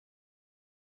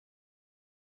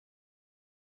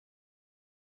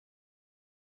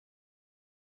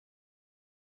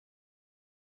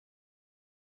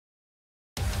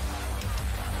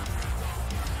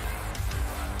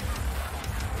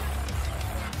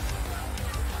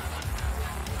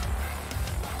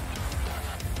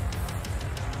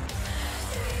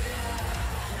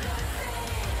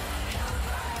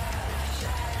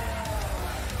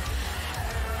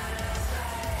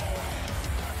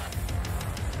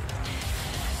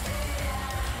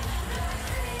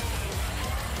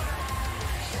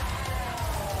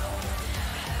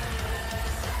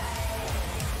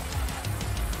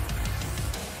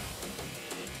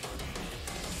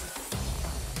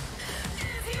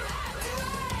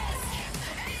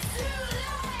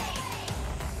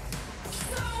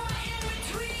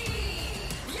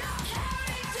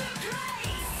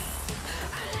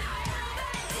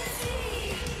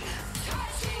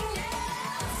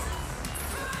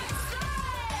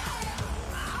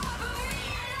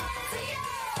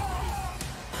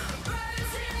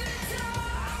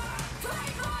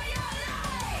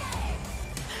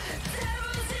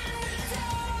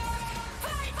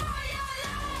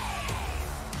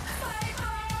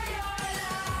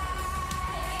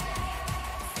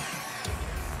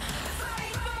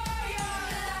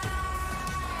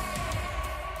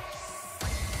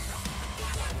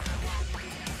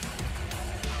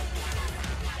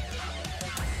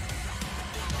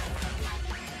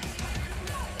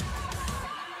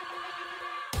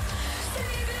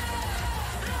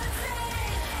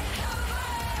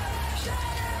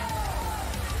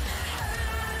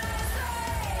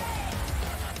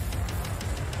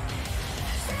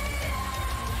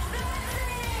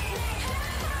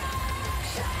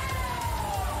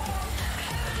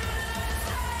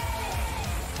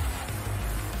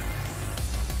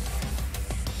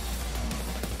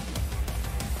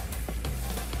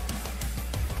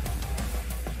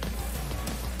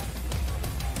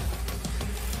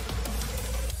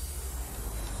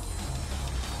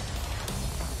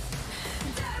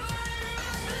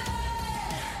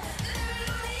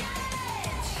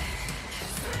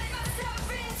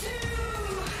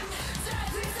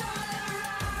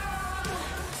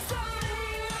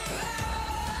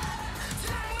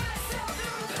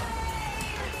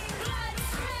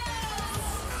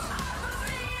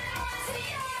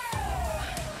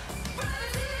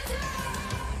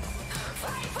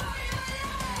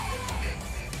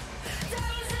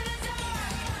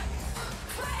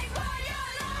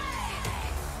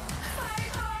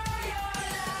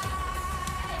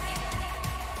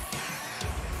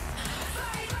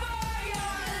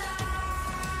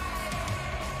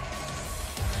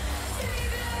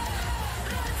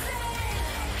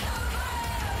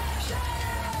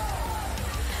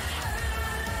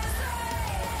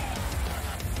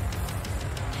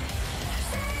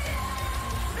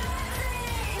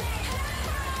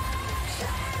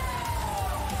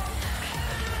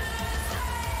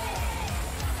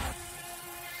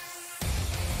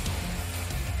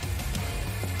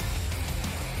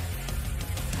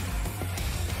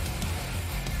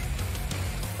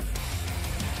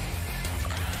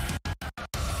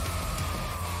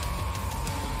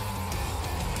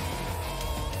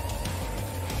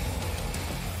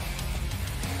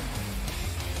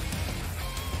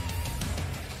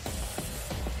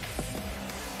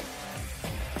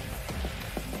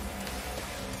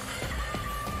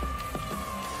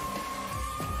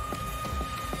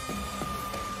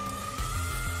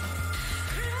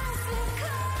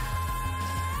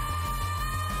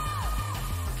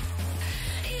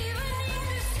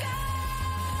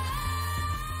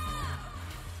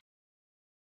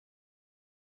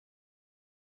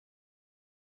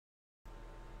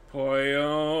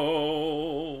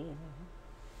Poyo.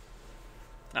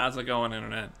 How's it going,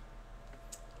 Internet?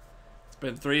 It's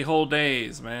been 3 whole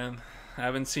days, man. I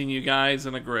haven't seen you guys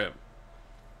in a grip.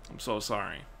 I'm so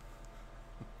sorry.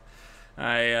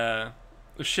 The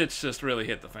shit's just really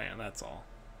hit the fan, that's all.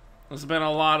 There's been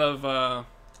a lot of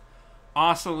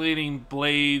oscillating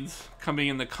blades coming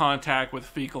into contact with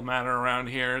fecal matter around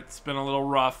here. It's been a little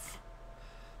rough.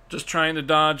 Just trying to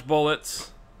dodge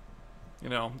bullets. You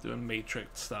know, doing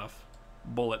Matrix stuff.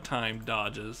 Bullet time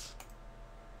dodges.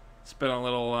 It's been a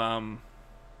little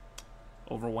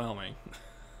overwhelming.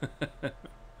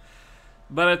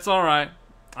 But it's alright.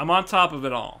 I'm on top of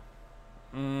it all.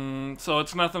 So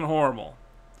it's nothing horrible.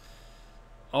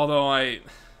 Although I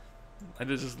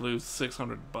did just lose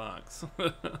 $600.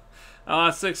 I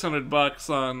lost $600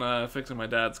 on fixing my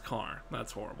dad's car.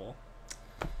 That's horrible.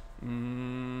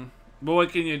 But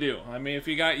what can you do? I mean, if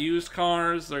you got used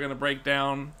cars, they're gonna break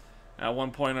down at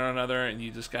one point or another, and you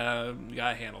just gotta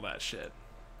handle that shit.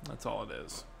 That's all it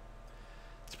is.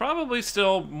 It's probably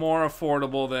still more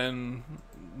affordable than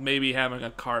maybe having a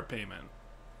car payment.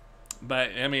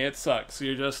 But I mean, it sucks.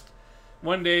 You're just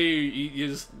one day you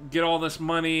just get all this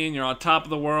money and you're on top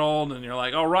of the world, and you're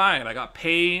like, all right, I got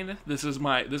paid. This is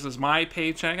my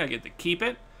paycheck. I get to keep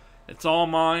it. It's all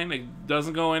mine. It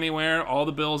doesn't go anywhere. All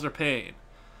the bills are paid.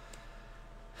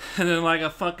 And then like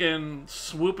a fucking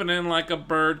swooping in like a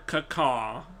bird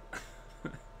caw.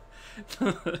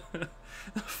 The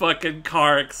fucking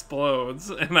car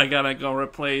explodes, and I gotta go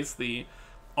replace the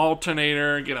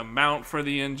alternator, get a mount for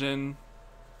the engine,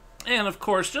 and of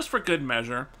course, just for good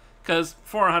measure, because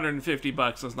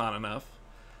 $450 is not enough,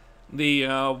 the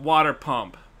water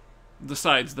pump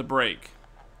decides to break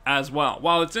as well.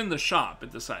 While it's in the shop,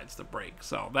 it decides to break.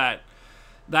 So that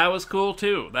was cool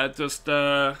too. That just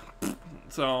so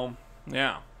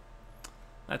yeah,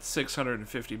 that's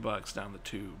 $650 down the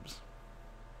tubes.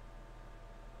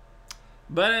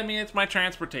 But I mean, it's my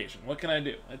transportation. What can I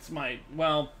do? It's my,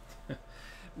 well,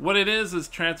 what it is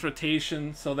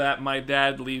transportation so that my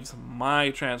dad leaves my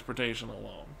transportation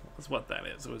alone. That's what that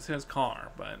is. It was his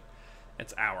car, but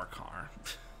it's our car.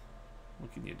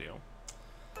 What can you do?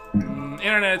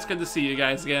 Internet, it's good to see you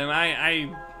guys again. I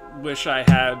wish I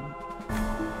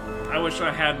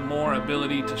had more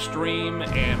ability to stream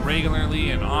and regularly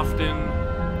and often.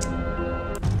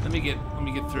 Let me get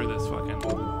through this fucking.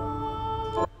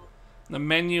 The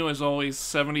menu is always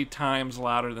 70 times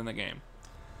louder than the game.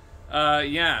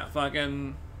 Yeah,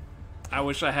 fucking. I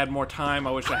wish I had more time.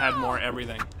 I wish I had more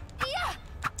everything.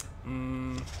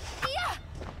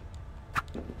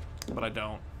 But I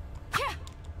don't.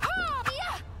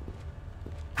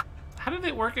 How did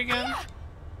it work again?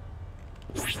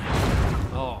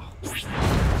 Oh,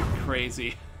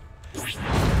 crazy.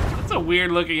 That's a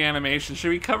weird looking animation. Should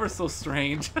we cover so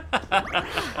strange?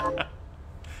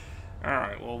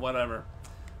 Alright, well, whatever.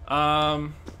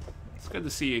 It's good to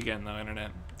see you again, though,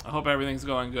 Internet. I hope everything's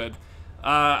going good.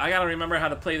 I gotta remember how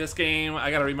to play this game.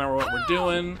 I gotta remember what we're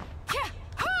doing.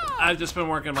 I've just been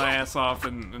working my ass off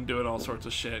and doing all sorts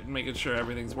of shit, making sure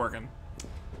everything's working.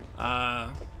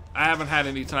 I haven't had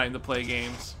any time to play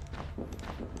games.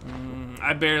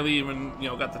 I barely even,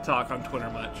 got to talk on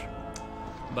Twitter much.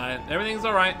 But everything's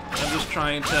alright. I'm just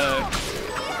trying to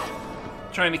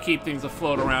keep things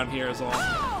afloat around here is all.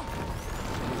 Oh,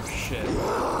 shit.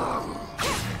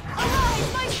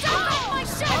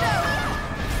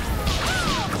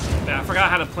 Yeah, I forgot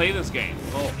how to play this game.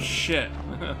 Oh, shit.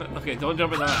 Okay, don't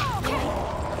jump in that.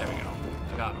 There we go.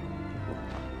 I got him.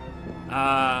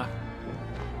 I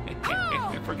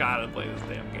forgot how to play this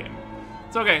damn game.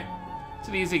 It's okay. It's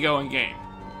an easy-going game.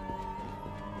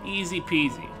 Easy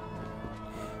peasy.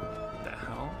 What the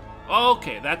hell?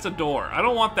 Okay, that's a door. I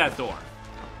don't want that door.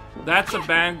 That's a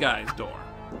bad guy's door.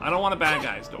 I don't want a bad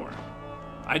guy's door.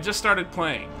 I just started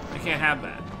playing. I can't have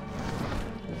that.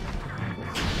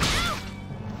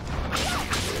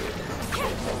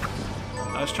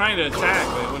 I was trying to attack,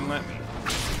 but it wouldn't let me.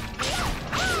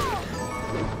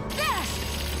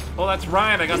 Oh, that's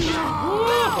right. I got the...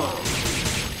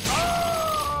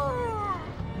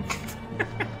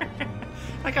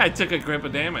 That guy took a grip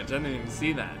of damage. I didn't even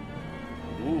see that.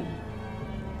 Ooh.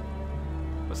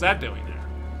 What's that doing there?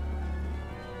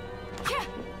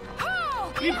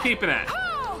 What are you peeping at?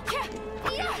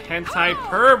 Hentai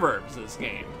perverts, this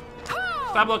game.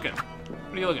 Stop looking.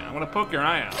 What are you looking at? I'm gonna poke your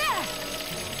eye out.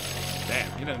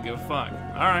 Damn, he doesn't give a fuck.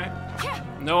 Alright.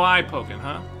 No eye poking,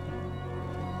 huh?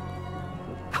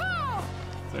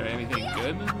 Is there anything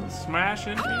good to smash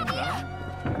into? No?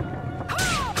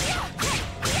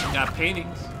 Got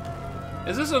paintings.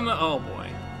 Is this an... Oh, boy.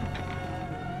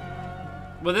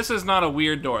 But this is not a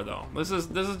weird door, though. This is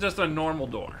just a normal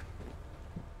door.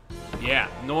 Yeah,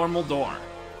 normal door.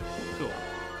 Cool.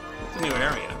 It's a new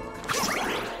area.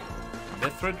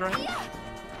 Mithra Drain?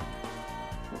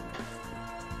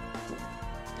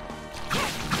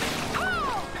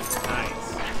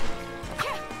 Nice.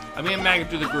 I mean, Maggot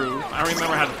through the groove. I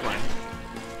remember how to play.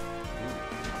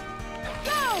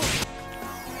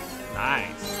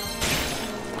 Nice.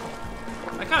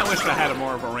 I kind of wish I had a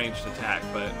more of a ranged attack,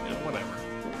 but you know, whatever.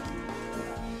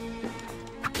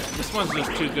 This one's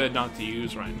just too good not to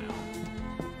use right now.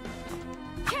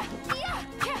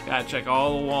 Gotta check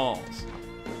all the walls.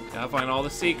 Gotta find all the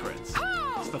secrets.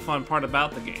 It's the fun part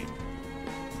about the game.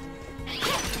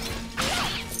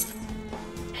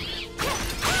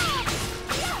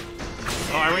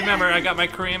 Oh, I remember, I got my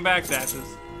Korean backstashes.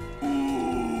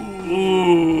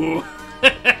 Ooh.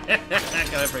 I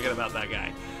gotta forget about that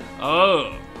guy.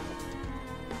 Oh.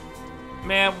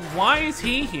 Man, why is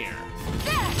he here?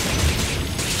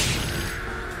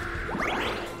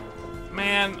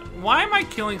 Man, why am I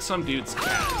killing some dude's cat?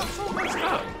 That's so messed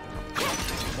up.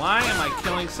 Why am I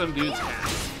killing some dude's cat?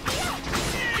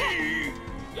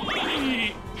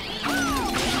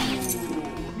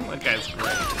 That guy's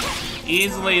great.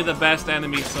 Easily the best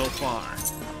enemy so far.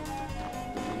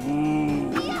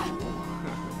 Ooh.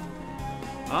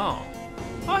 Oh.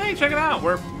 Oh, hey, check it out.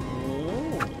 We're...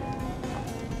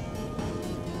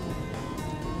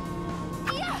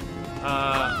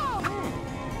 Ow.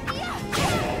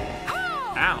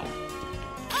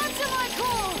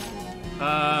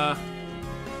 Huh.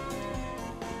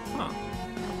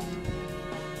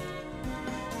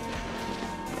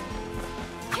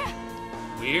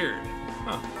 Weird.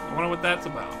 Huh. I wonder what that's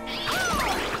about.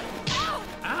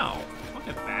 Ow. Look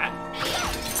at that.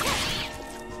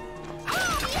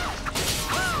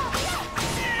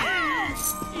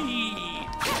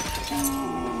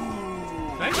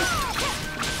 Can I just...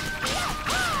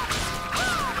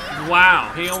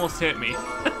 Wow, he almost hit me.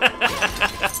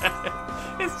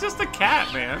 It's just a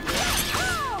cat, man.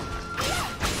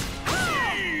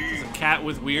 It's a cat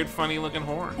with weird, funny-looking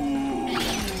horns.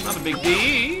 Not a big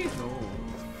D. Oh,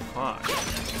 fuck.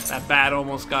 That bat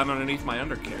almost got underneath my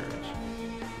undercarriage.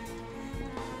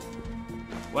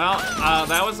 Well,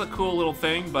 that was a cool little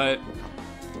thing, but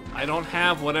I don't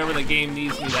have whatever the game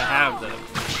needs me to have, though.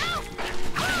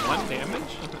 1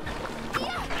 damage?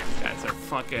 These guys are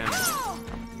fucking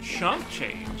chump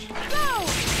change.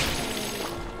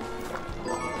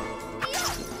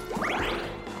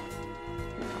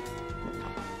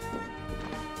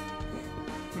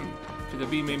 Could there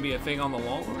be maybe a thing on the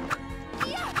wall?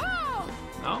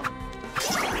 No?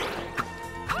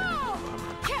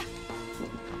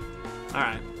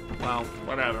 Alright, well,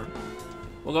 whatever.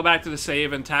 We'll go back to the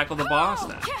save and tackle the boss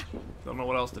now. Don't know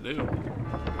what else to do.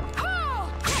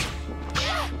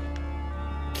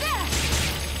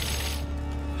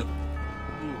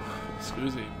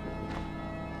 Excuse.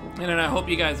 And I hope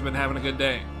you guys have been having a good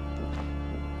day.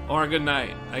 Or a good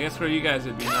night. I guess for you guys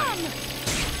it'd be night.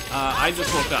 I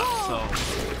just woke up, so...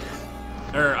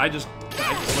 Or, did I just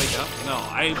wake up? No,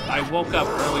 I woke up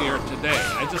earlier today.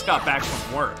 I just got back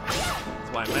from work.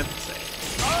 That's what I meant to say.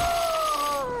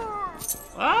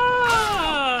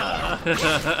 Ah!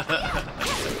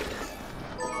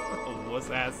 Oh, what's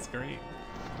that scream?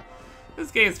 This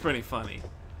game's pretty funny.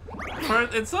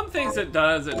 In some things it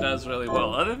does really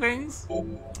well. Other things,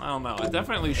 I don't know. It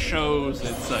definitely shows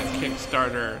its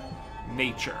Kickstarter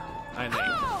nature, I think.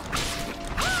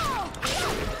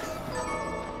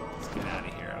 Let's get out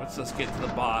of here. Let's just get to the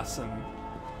boss and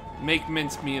make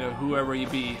mincemeat of whoever you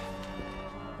be.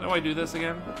 How do I do this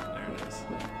again? There it is.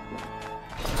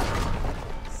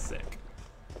 Sick.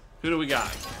 Who do we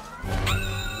got?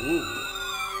 Ooh.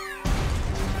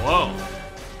 Whoa.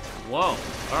 Whoa.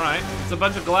 Alright. It's a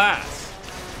bunch of glass.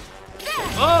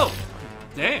 Oh!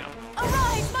 Damn.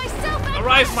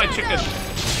 Arise, my chicken!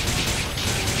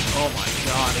 Oh my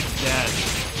god, it's dead.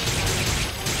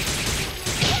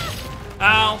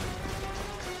 Ow!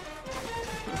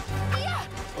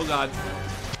 Oh god.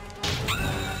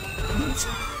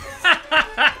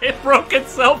 It broke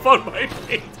itself on my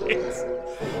paintings.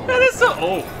 That is so...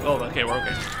 Oh, okay, we're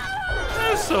okay.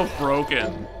 That is so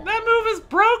broken. That move is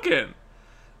broken.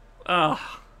 Ugh.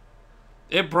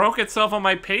 It broke itself on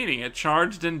my painting. It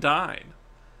charged and died.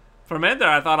 For a minute there,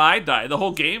 I thought I died. The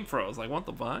whole game froze. Like, what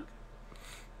the fuck?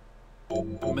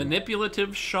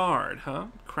 Manipulative shard, huh?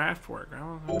 Craftwork. I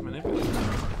don't know how to manipulate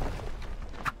them.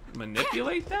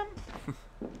 Manipulate them?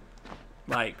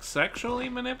 Like, sexually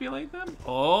manipulate them?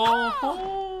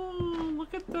 Oh,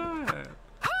 look at that.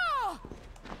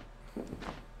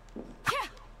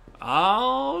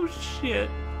 Oh, shit.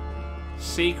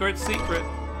 Secret, secret.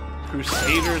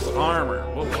 Crusader's armor.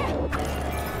 Whoa.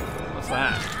 What's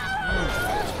that?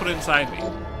 Let's put it inside me.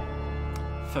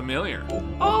 Familiar.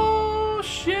 Oh,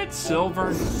 shit.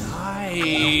 Silver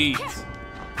Knight.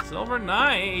 Silver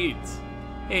Knight.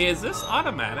 Hey, is this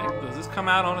automatic? Does this come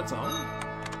out on its own?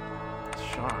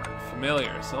 Shard.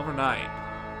 Familiar. Silver Knight.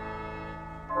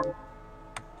 It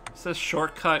says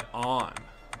shortcut on.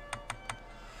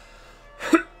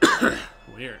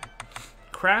 Weird.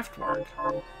 Craftwork.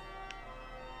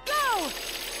 Go!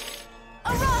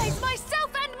 Arise,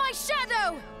 myself and my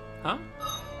shadow! Huh?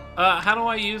 How do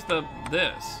I use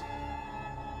this?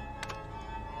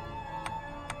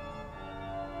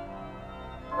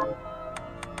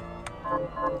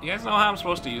 You guys know how I'm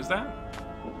supposed to use that?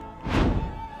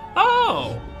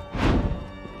 Oh!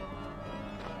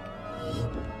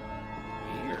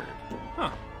 Weird.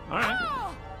 Huh. Alright.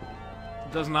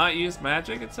 Does not use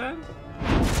magic, it said?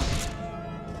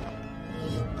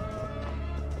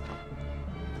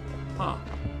 Huh.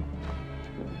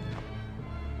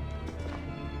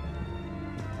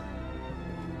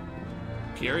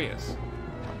 Curious.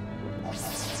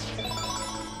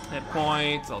 Hit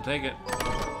points, I'll take it.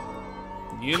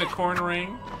 Unicorn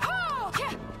ring.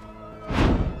 Can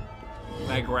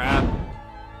I grab?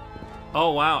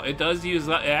 Oh wow, it does use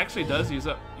up. It actually does use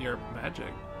up your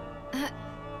magic.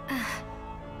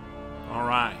 All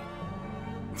right.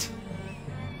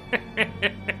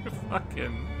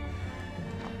 Fucking.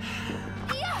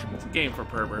 It's a game for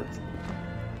perverts.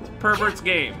 It's a pervert's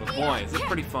game, but boy, is it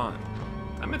pretty fun.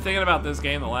 I've been thinking about this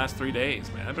game the last 3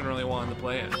 days, man. I've been really wanting to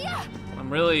play it. I'm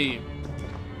really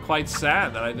quite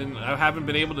sad that I haven't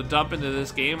been able to dump into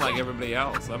this game like everybody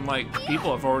else. I'm like,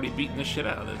 people have already beaten the shit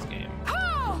out of this game.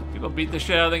 People beat the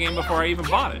shit out of the game before I even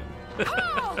bought it.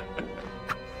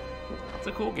 It's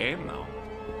a cool game, though.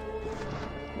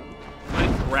 Can I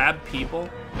grab people?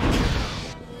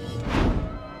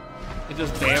 It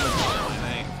just damages them, I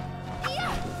think.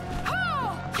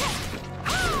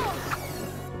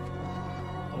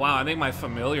 Wow, I think my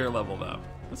familiar leveled up.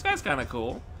 This guy's kind of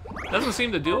cool. Doesn't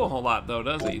seem to do a whole lot, though,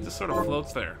 does he? He just sort of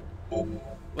floats there.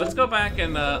 Let's go back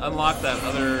and unlock that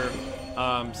other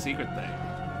secret thing.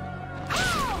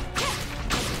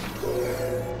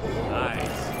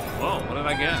 Nice. Whoa, what did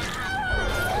I get?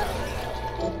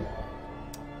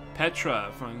 Petra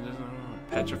from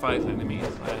petrifies enemies.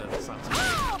 That sounds good.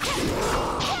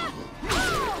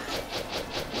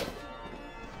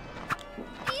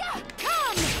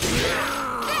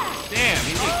 Damn,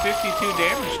 he did 52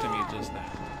 damage to me just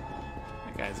now.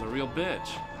 That guy's a real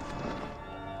bitch.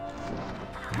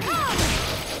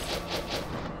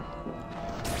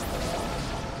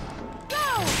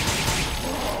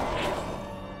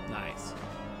 Nice.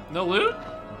 No loot?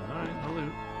 Alright, no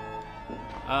loot.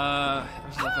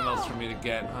 There's nothing else for me to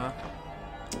get, huh?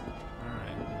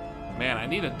 Alright. Man, I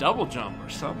need a double jump or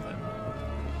something.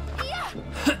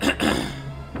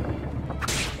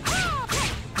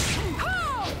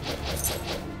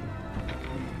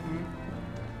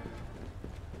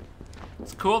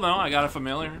 It's cool though, I got a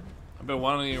familiar. I've been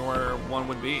wondering where one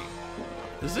would be.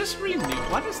 Does this renew?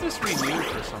 Why does this renew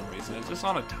for some reason? Is this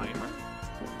on a timer?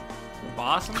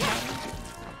 Boss on the timer?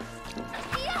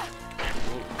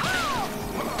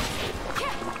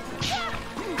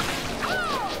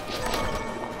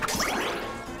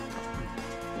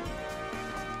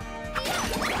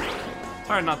 It's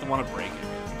hard not to want to break it.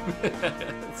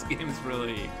 This game's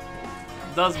really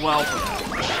does well for that.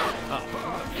 Oh,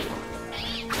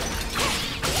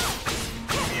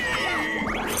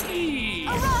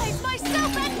 arise,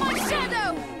 myself and my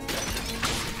shadow!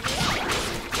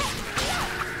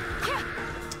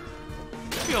 I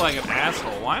feel like an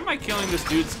asshole. Why am I killing this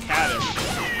dude's cat every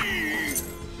time?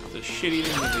 It's a shitty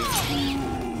thing to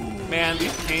do. Man,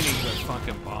 these paintings are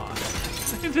fucking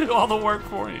boss. They did all the work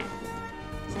for you.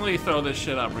 So let me throw this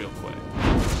shit up real quick.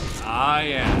 Ah,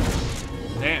 yeah.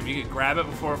 Damn, you can grab it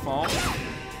before it falls?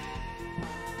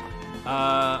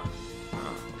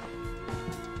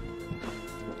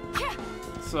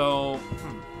 So,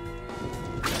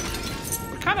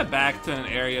 we're kind of back to an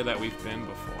area that we've been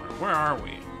before. Where are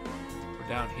we? We're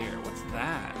down here. What's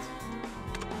that?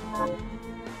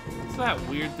 What's that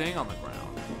weird thing on the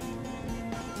ground?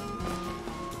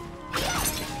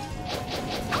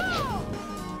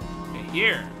 Okay,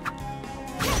 here.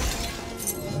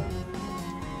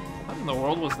 What in the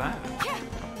world was that?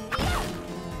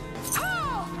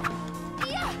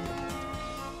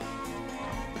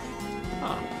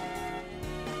 Huh.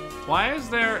 Why is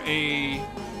there a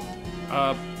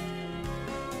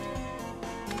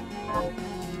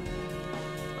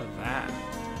that?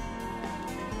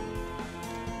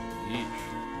 Yeesh.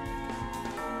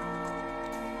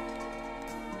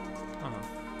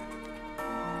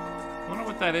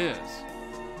 that is.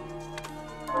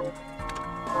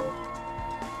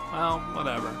 Well,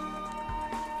 whatever.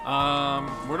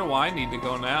 Where do I need to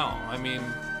go now? I mean,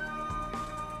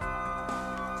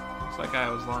 looks like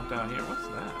I was locked out here. What's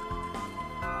that?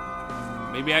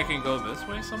 Maybe I can go this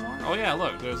way somewhere? Oh yeah,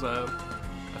 look, there's a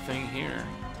thing here.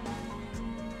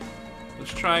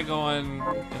 Let's try going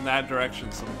in that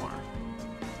direction some more.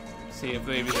 See if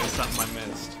maybe there's something I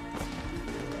missed.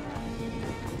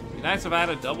 It'd be nice if I had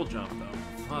a double jump though.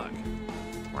 Fuck.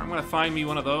 Where I'm gonna find me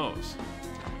one of those.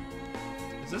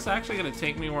 Is this actually gonna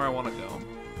take me where I want to go?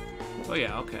 Oh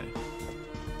yeah, okay.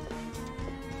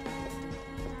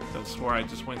 I swore I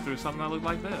just went through something that looked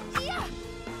like this. Yeah.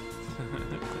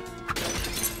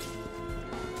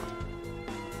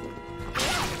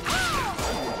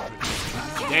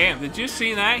 Damn, did you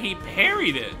see that? He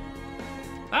parried it.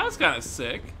 That was kind of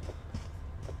sick.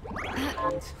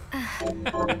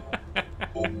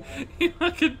 He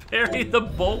fucking parried the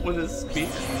bolt with his spear. I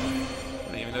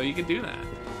didn't even know you could do that.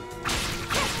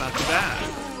 That's not too bad.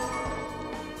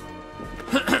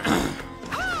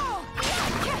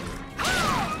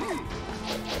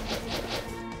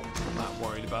 I'm not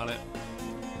worried about it.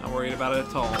 Not worried about it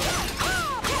at all.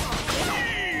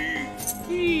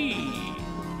 Whee!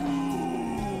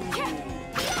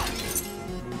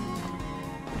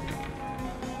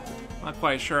 Not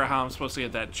quite sure how I'm supposed to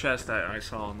get that chest that I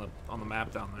saw on the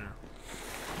map down there.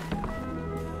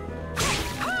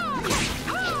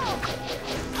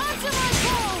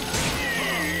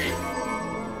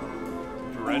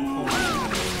 Dreadful.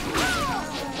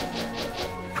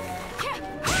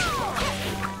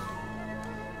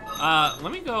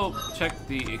 Let me go check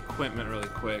the equipment really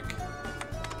quick.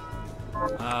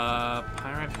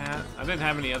 Pirate hat. I didn't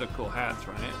have any other cool hats,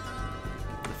 right?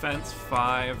 Defense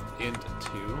 5, int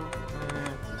 2.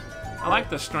 I like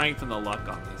the strength and the luck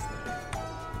on this thing.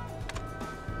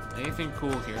 Anything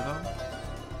cool here though?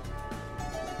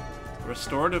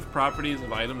 Restorative properties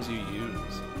of items you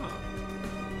use. Huh.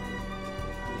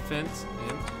 Defense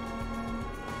int.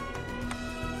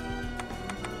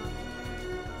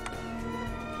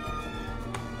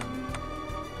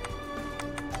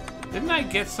 Didn't I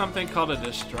get something called a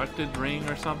destructed ring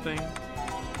or something?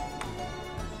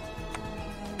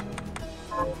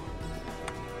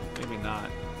 Maybe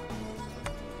not.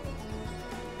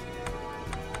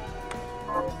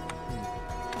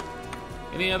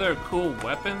 Any other cool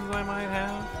weapons I might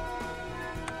have?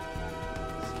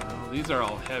 So, these are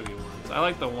all heavy ones. I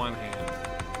like the one hand.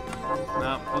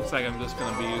 No, looks like I'm just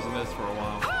gonna be using this for a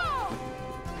while.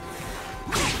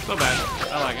 So bad.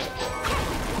 I like it.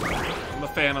 I'm a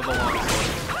fan of the long sword.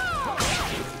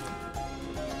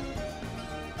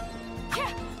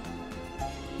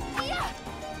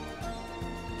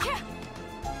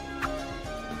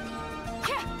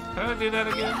 How do I do that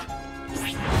again?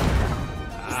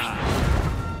 Ah.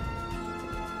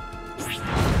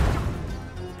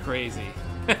 Crazy.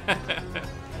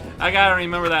 I gotta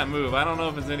remember that move. I don't know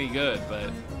if it's any good,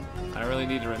 but I really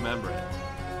need to remember it.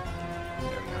 There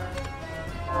we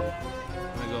are.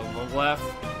 I'm gonna go to the left,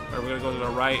 or we're gonna go to the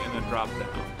right and then drop down.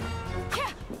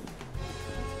 There's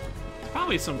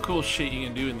probably some cool shit you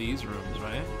can do in these rooms,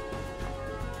 right?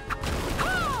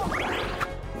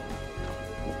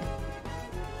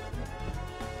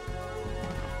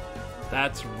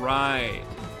 That's right.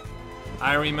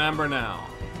 I remember now.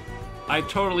 I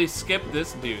totally skipped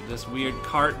this dude, this weird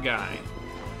cart guy.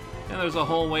 And there's a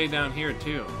whole way down here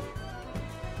too.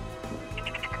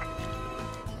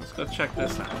 Let's go check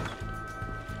this out.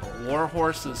 A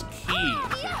Warhorse's key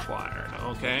is required.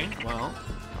 Okay, well,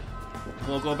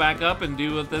 we'll go back up and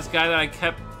do with this guy that I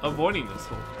kept avoiding this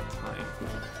whole time.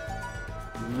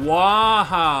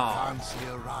 Wow! Fancy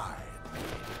a ride?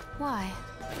 Why?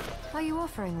 Are you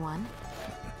offering one?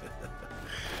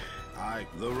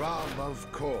 The rub,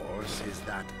 of course, is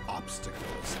that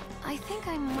obstacles. I think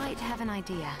I might have an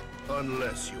idea.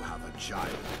 Unless you have a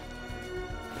child.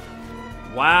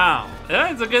 Wow. Yeah,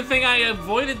 it's a good thing I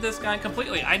avoided this guy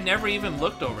completely. I never even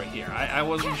looked over here. I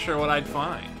wasn't sure what I'd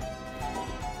find.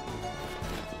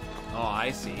 Oh, I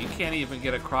see. You can't even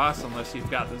get across unless you've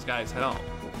got this guy's help.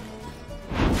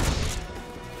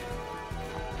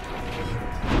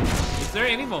 Is there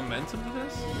any momentum to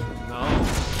this? No.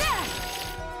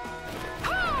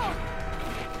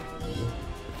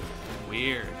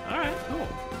 Weird. Alright, cool.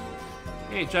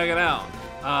 Hey, check it out.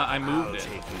 I moved it. I'll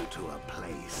take you to a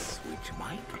place which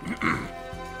might...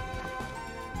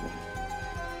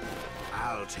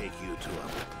 I'll take you to a...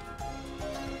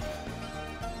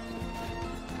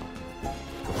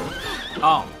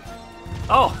 Oh.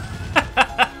 Oh!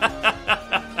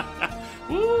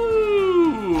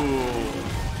 Woo!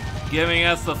 Giving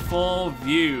us the full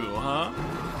view, huh?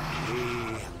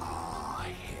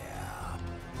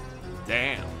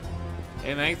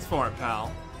 Hey, thanks for it,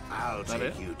 pal. I'll that take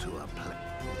it? you to a place.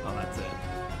 Oh, that's it.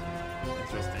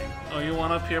 Interesting. Oh, you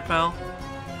want up here, pal?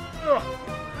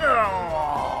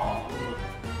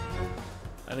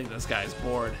 I think this guy's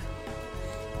bored.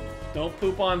 Don't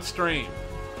poop on stream.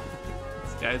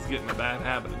 This guy's getting a bad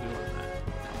habit of doing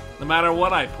that. No matter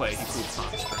what I play, he poops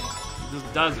on stream. He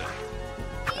just does it.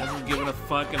 Hasn't given a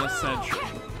fuck in a century.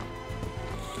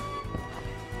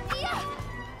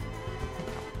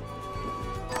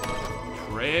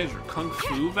 Treasure, Kung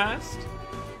Fu vest?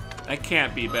 That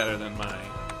can't be better than my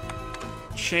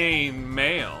chain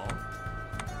mail.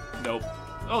 Nope.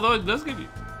 Although it does give you,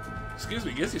 excuse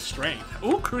me, gives you strength.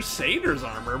 Ooh, Crusader's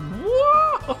armor.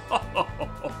 Whoa!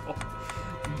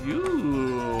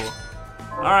 You.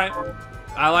 All right.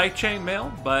 I like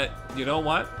chainmail, but you know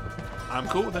what? I'm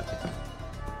cool with it.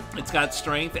 It's got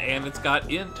strength and it's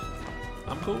got int.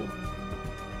 I'm cool.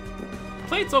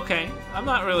 Plate's okay. I'm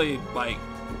not really like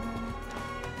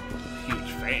a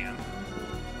huge fan.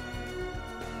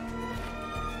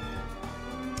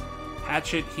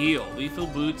 Hatchet heel, lethal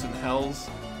boots and Hell's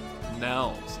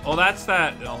Knells. Oh, that's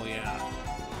that. Oh yeah.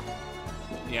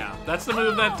 Yeah, that's the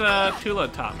move that Tula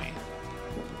taught me.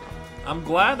 I'm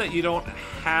glad that you don't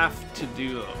have to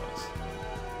do those.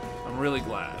 I'm really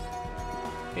glad.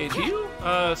 Hey, do you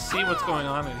see what's going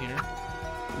on in here?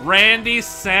 Randy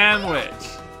Sandwich.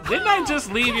 Didn't I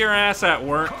just leave your ass at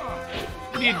work?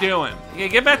 What are you doing? Okay,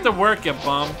 get back to work, you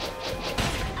bum.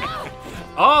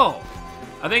 Oh,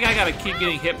 I think I gotta keep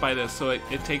getting hit by this so it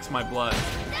takes my blood.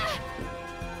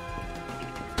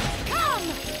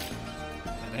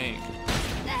 I think.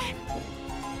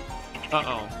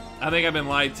 Uh-oh. I think I've been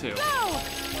lied to.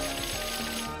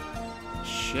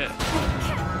 Shit.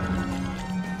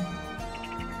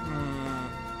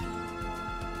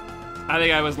 I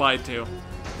think I was lied to.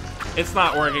 It's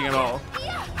not working at all.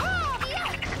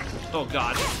 Oh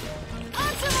god.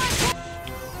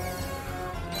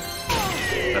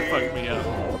 That fucked me up.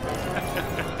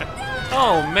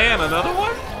 Oh man, another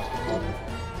one?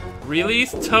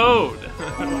 Release Toad.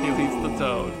 Release the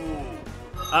Toad.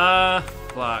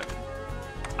 Fuck.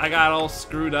 I got all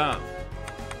screwed up.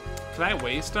 Can I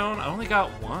waystone? I only got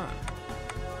one.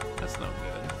 That's no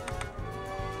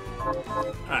good.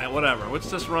 Alright, whatever.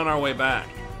 Let's just run our way back.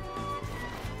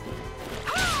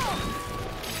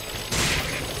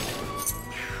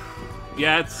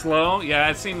 Yeah, it's slow. Yeah,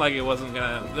 it seemed like it wasn't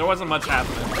gonna... There wasn't much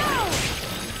happening.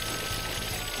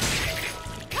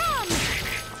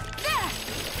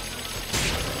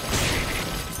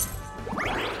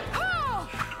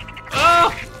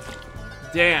 Oh!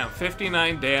 Damn,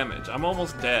 59 damage. I'm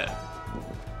almost dead.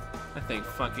 That thing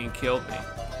fucking killed me.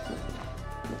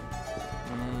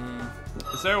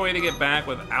 Is there a way to get back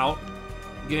without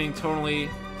getting totally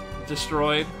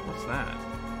destroyed? What's that?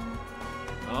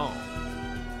 Oh.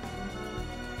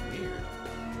 Weird.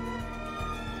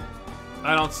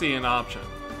 I don't see an option.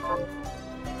 Oh,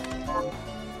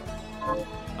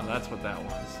 that's what that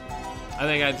was. I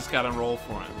think I just gotta roll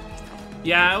for him.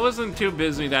 Yeah, I wasn't too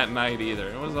busy that night either.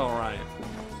 It was alright.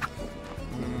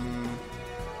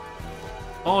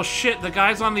 Oh shit, the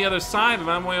guy's on the other side and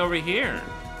I'm way over here.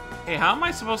 Hey, how am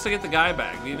I supposed to get the guy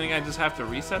back? Do you think I just have to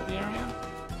reset the area?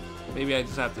 Maybe I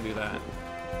just have to do that.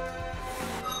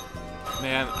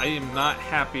 Man, I am not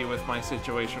happy with my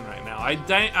situation right now. I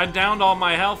downed all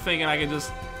my health thinking I could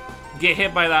just get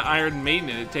hit by that Iron Maiden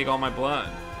and it'd take all my blood.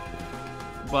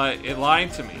 But it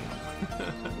lied to me.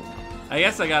 I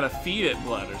guess I gotta feed it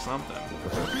blood or something.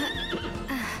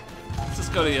 Let's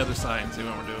just go to the other side and see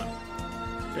what we're doing.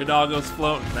 Your doggo's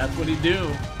floating. That's what he do.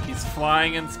 He's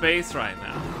flying in space right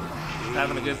now. He's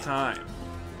having a good time.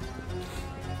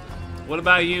 What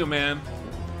about you, man?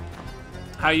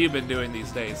 How you been doing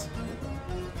these days?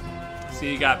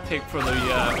 See, you got picked for the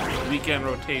weekend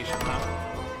rotation, huh?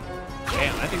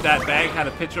 Damn, I think that bag had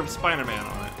a picture of Spider-Man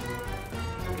on it.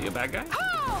 Are you a bad guy?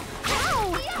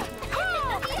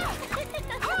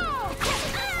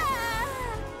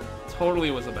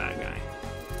 Totally was a bad guy.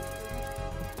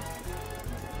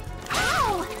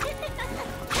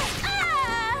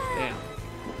 Damn.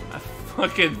 That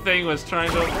fucking thing was trying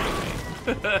to avoid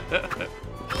me.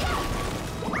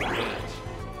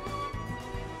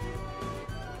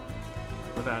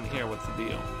 Go down here, what's the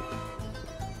deal?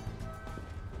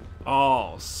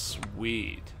 Oh,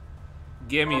 sweet.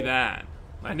 Give me that.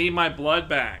 I need my blood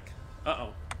back.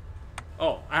 Uh-oh.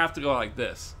 Oh, I have to go like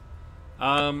this.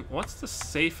 What's the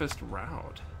safest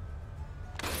route?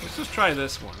 Let's just try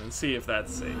this one and see if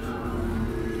that's safe.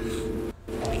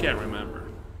 I can't remember.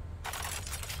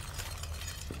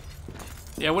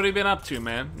 Yeah, what have you been up to,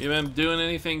 man? You been doing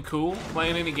anything cool?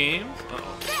 Playing any games? Uh-oh.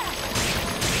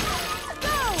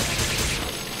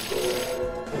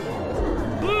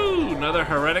 another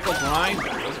heretical grinder.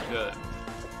 Those are good.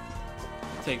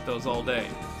 Take those all day.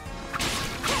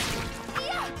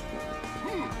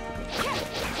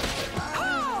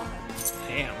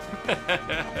 Damn.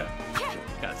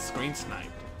 Got screen sniped.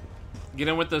 Get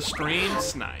in with the stream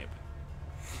snipe.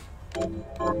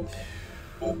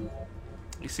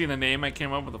 You see the name I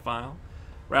came up with the file?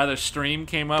 Rather, stream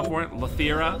came up with it.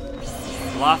 Lothire.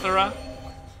 Lothire.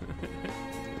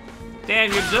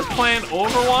 Damn, you're just playing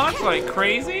Overwatch like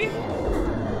crazy?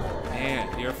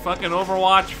 Man, you're a fucking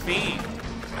Overwatch fiend.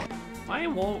 Why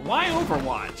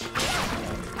Overwatch?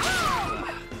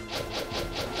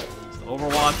 Just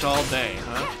Overwatch all day,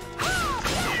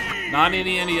 huh? Not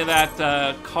any of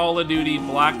that Call of Duty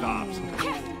Black Ops.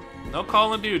 No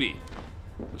Call of Duty.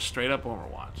 Just straight up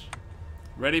Overwatch.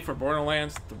 Ready for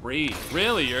Borderlands 3.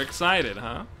 Really? You're excited,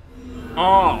 huh?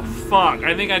 Oh, fuck.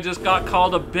 I think I just got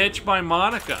called a bitch by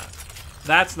Monica.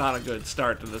 That's not a good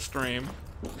start to the stream.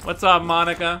 What's up,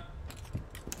 Monica?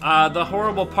 The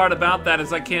horrible part about that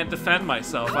is I can't defend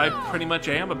myself. I pretty much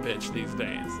am a bitch these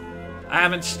days. I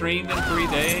haven't streamed in 3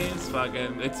 days.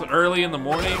 Fucking, it's early in the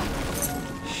morning.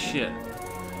 Shit.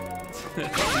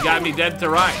 You got me dead to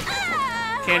rights.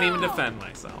 Can't even defend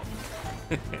myself.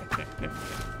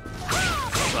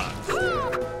 Sucks.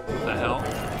 What the hell?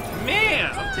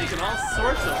 Man, I'm taking all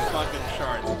sorts of fucking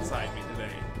shards inside me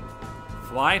today.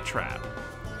 Fly trap.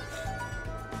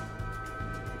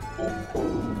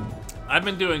 I've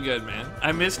been doing good, man.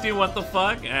 I missed you, what the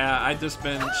fuck? I just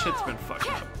been, shit's been fucked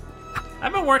up.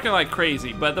 I've been working like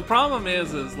crazy, but the problem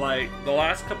is like, the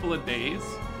last couple of days,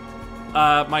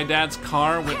 my dad's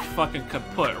car went fucking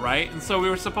kaput, right? And so we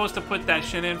were supposed to put that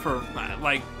shit in for,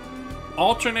 like,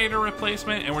 alternator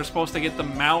replacement, and we're supposed to get the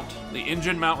mount, the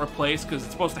engine mount replaced, because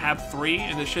it's supposed to have 3,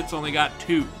 and the shit's only got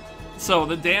 2. So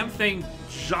the damn thing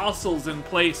jostles in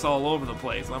place all over the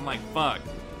place. I'm like, fuck.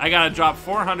 I gotta drop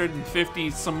 450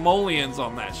 simoleons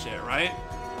on that shit, right?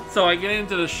 So I get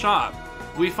into the shop.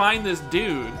 We find this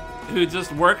dude who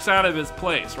just works out of his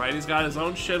place, right? He's got his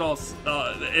own shit all...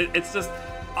 it's just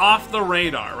off the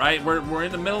radar, right? We're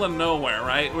in the middle of nowhere,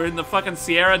 right? We're in the fucking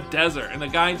Sierra Desert, and the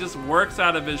guy just works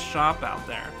out of his shop out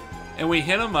there. And we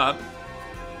hit him up,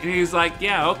 and he's like,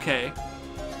 yeah, okay.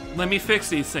 Let me fix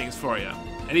these things for you.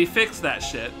 And he fixed that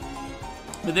shit.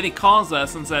 But then he calls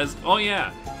us and says, oh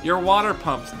yeah, your water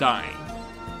pump's dying.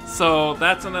 So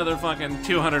that's another fucking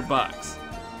 200 bucks.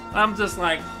 I'm just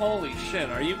like, holy shit,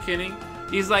 are you kidding?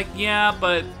 He's like, yeah,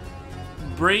 but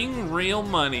bring real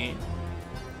money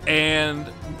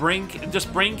and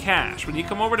just bring cash. When you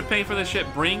come over to pay for this shit,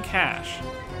 bring cash.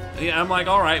 I'm like,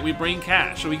 all right, we bring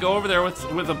cash. So we go over there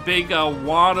with a big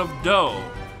wad of dough.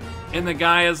 And the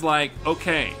guy is like,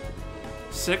 okay,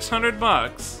 600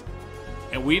 bucks.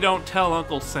 And we don't tell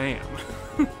Uncle Sam.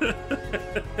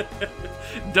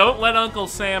 Don't let Uncle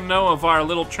Sam know of our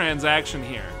little transaction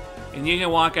here. And you can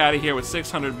walk out of here with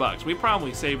 600 bucks. We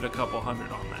probably saved a couple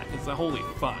hundred on that. It's a holy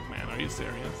fuck, man. Are you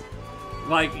serious?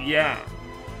 Like, yeah.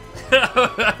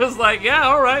 I was like, yeah,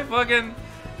 alright, fucking...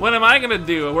 What am I gonna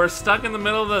do? We're stuck in the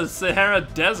middle of the Sahara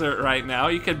Desert right now.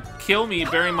 You could kill me,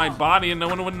 bury my body, and no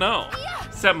one would know.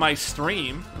 Except my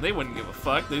stream. They wouldn't give a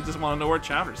fuck. They just want to know where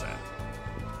Chowder's at.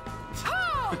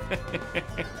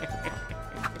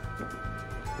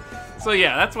 So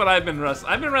yeah, that's what I've been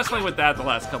wrestling. I've been wrestling with that the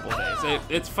last couple of days.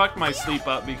 It's fucked my sleep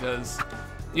up because,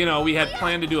 you know, we had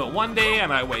planned to do it one day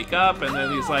and I wake up and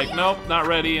then he's like, nope, not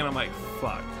ready, and I'm like,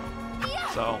 fuck.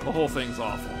 So the whole thing's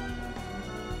awful.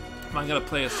 Am I gonna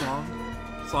play a song?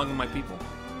 Song of my people?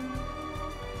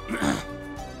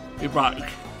 We brought...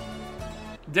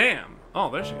 Damn. Oh,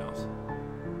 there she goes.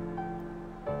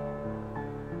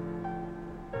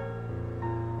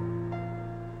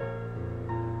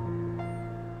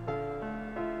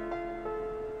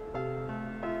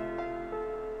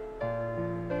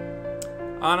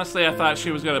 Honestly, I thought she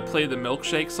was gonna play the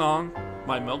milkshake song.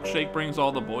 My milkshake brings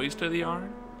all the boys to the yard.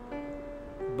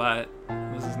 But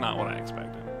this is not what I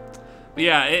expected. But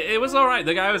yeah, it was alright.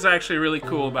 The guy was actually really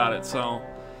cool about it, so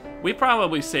we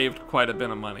probably saved quite a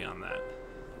bit of money on that.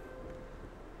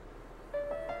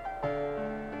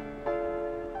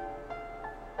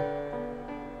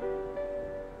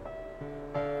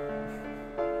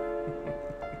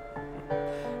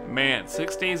 Man,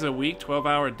 6 days a week,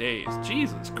 12-hour days.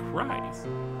 Jesus Christ.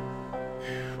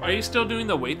 Are you still doing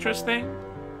the waitress thing?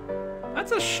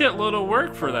 That's a shitload of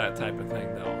work for that type of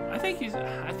thing, though. I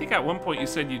think at one point you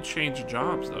said you'd change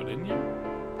jobs, though, didn't you?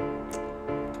 I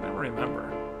can never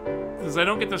remember. Because I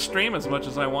don't get to stream as much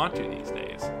as I want to these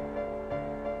days.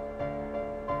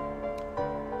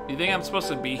 You think I'm supposed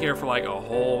to be here for like a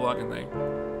whole fucking thing?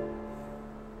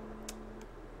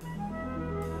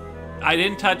 I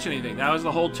didn't touch anything. That was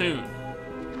the whole tune.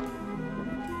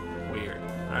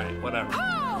 Alright, whatever.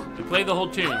 We played the whole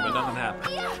tune, but nothing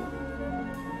happened.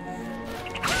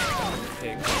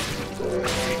 Pig.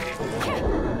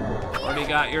 Already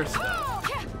got your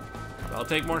stuff. I'll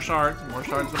take more shards. More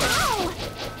shards than I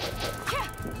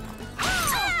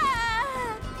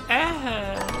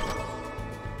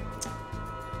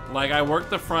Like, I work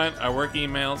the front, I work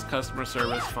emails, customer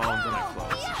service, phones, and I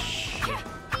close. Shit.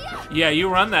 Yeah, you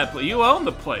run that place. You own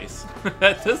the place.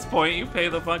 At this point, you pay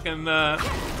the fucking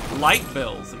light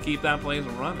bills to keep that place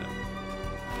running.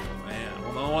 Man,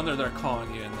 well, no wonder they're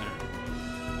calling you in there.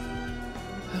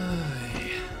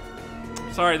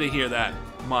 Sorry to hear that,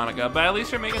 Monica, but at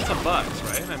least you're making some bucks,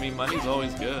 right? I mean, money's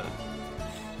always good.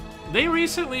 They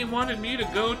recently wanted me to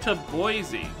go to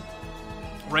Boise.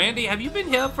 Randy, have you been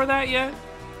hit up for that yet?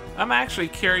 I'm actually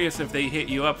curious if they hit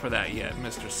you up for that yet,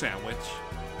 Mr. Sandwich.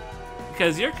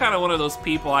 Because you're kind of one of those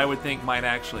people I would think might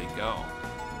actually go.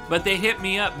 But they hit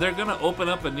me up. They're going to open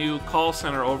up a new call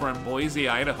center over in Boise,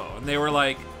 Idaho. And they were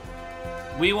like,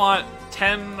 we want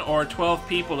 10 or 12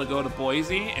 people to go to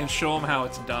Boise and show them how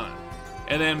it's done.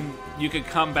 And then you could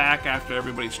come back after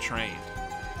everybody's trained.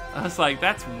 I was like,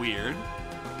 that's weird.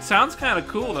 Sounds kind of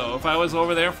cool, though. If I was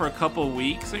over there for a couple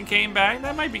weeks and came back,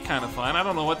 that might be kind of fun. I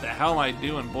don't know what the hell I'd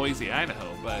do in Boise,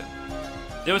 Idaho, but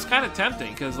it was kind of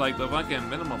tempting because, like, the fucking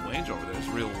minimum wage over there is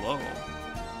real low.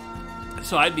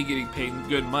 So I'd be getting paid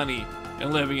good money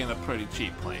and living in a pretty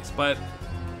cheap place. But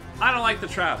I don't like the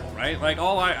travel, right? Like,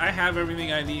 I have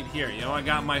everything I need here. You know, I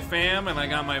got my fam and I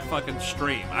got my fucking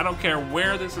stream. I don't care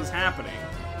where this is happening,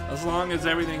 as long as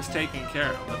everything's taken care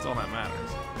of. That's all that matters.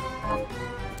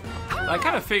 I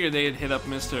kind of figured they'd hit up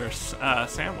Mr.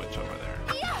 Sandwich over there.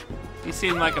 He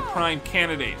seemed like a prime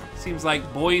candidate. Seems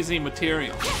like Boise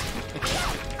material.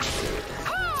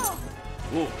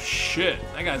 Oh, shit.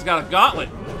 That guy's got a gauntlet.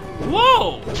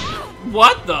 Whoa!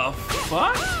 What the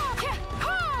fuck?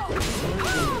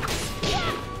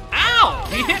 Ow!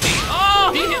 He hit me.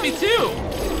 Oh, he hit me too.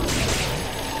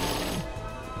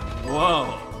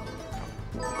 Whoa.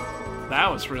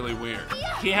 That was really weird.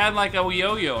 He had like a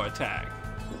yo-yo attack.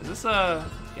 Is this a...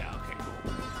 Yeah, okay,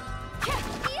 cool.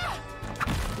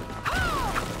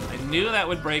 I knew that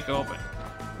would break open.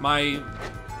 My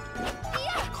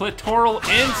clitoral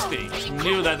instinct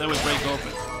knew that would break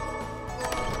open.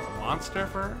 Monster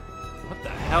fur? What the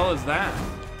hell is that?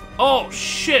 Oh,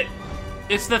 shit!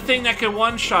 It's the thing that can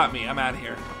one-shot me. I'm out of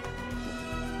here.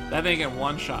 That thing can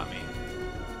one-shot me.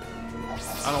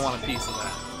 I don't want a piece of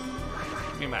that.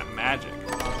 Give me my magic.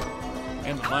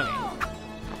 And the money.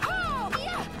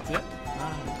 That's it?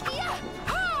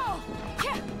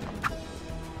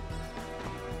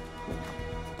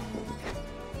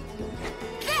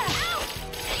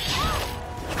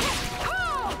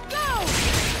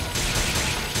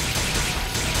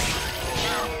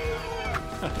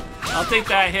 I'll take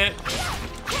that hit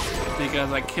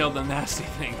because I killed the nasty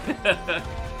thing.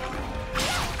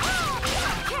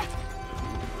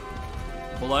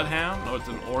 Bloodhound? No, it's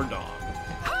an ore dog.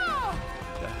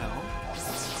 What the hell?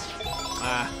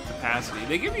 Ah, capacity.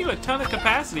 They give you a ton of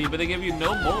capacity, but they give you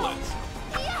no bullets.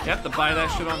 You have to buy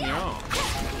that shit on your own.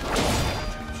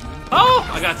 Oh!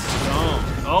 I got stoned.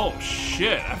 Oh,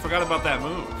 shit. I forgot about that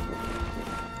move.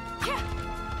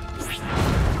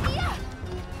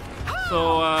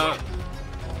 So,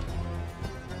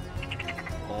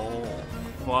 oh,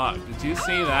 fuck. Did you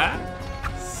see that?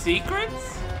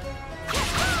 Secrets?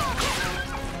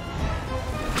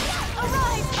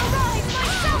 Arise, arise,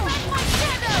 myself and my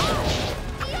shadow!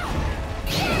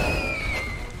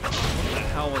 What the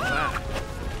hell was that?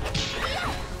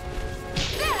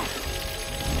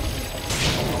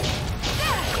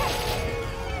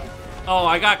 Oh,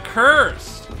 I got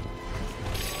cursed.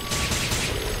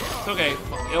 It's okay.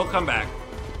 It'll come back.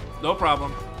 No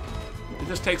problem. It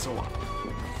just takes a while.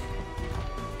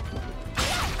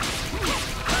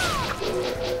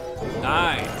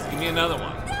 Nice. Give me another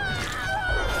one.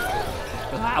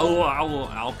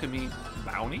 Alchemy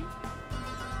bounty?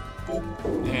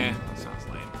 Eh, that sounds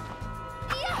lame.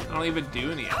 I don't even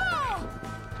do any alchemy.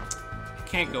 I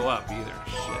can't go up either.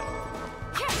 Shit.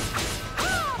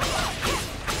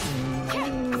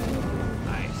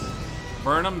 Nice.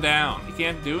 Burn him down. He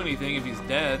can't do anything if he's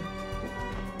dead.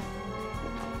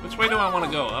 Which way do I want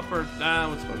to go? Up or...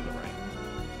 let's go to the right.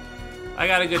 I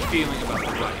got a good feeling about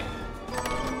the right.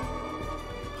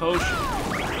 Potion.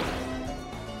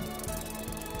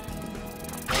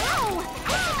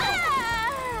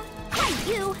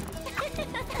 You.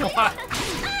 What?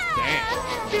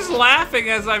 Damn. She's laughing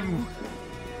as I'm...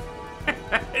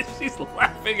 She's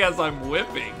laughing as I'm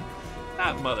whipping.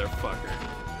 That motherfucker.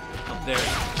 How dare you.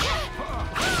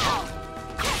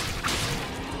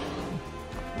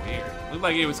 Weird.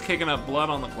 Looked like he was kicking up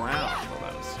blood on the ground. So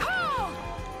that was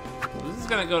this is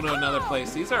gonna go to another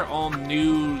place. These are all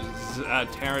new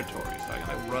territories. So I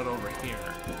gotta run over here.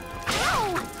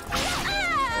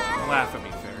 Laugh at me,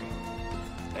 fairy.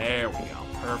 There we go.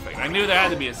 Perfect. I knew there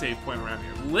had to be a save point around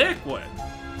here. Liquid!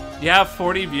 You have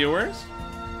 40 viewers?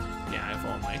 Yeah, if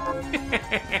only.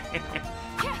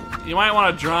 You might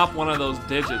want to drop one of those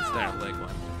digits there, Liquid.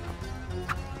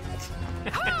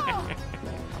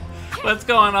 What's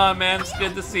going on, man? It's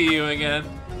good to see you again.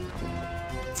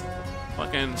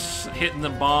 Fucking hitting the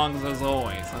bongs as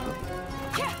always, huh?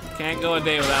 Can't go a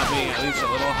day without being at least a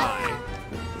little high.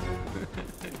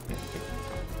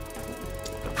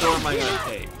 What door am I gonna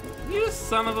take? You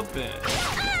son of a bitch.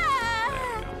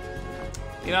 There we go.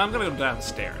 You know, I'm gonna go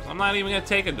downstairs. I'm not even gonna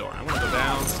take a door. I'm gonna go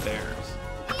downstairs.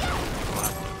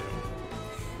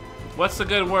 What's the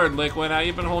good word, Liquid? How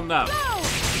you been holding up?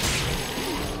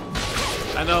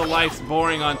 I know life's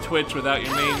boring on Twitch without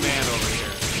your main man over here.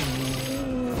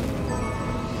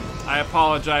 I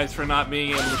apologize for not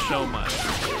being able to show much.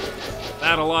 I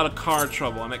had a lot of car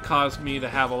trouble, and it caused me to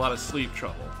have a lot of sleep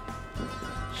trouble.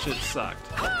 Shit sucked.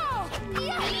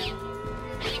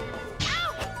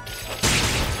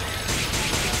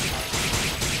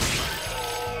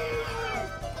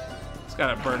 Just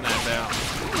gotta burn that down.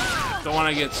 Don't want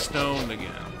to get stoned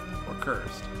again. Or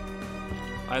cursed.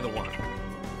 Either one.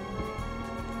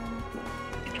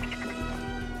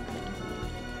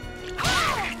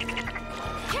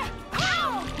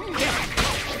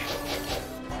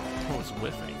 I was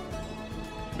whiffing.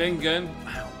 Been good.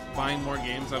 Find more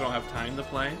games I don't have time to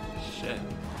play. Shit.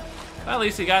 Well, at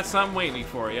least you got something waiting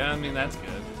for you. I mean, that's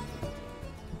good.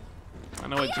 I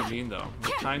know what you mean, though. No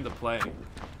time to play.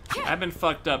 I've been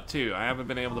fucked up, too. I haven't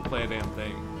been able to play a damn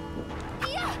thing.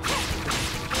 Nice.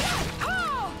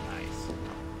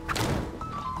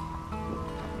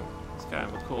 It's kind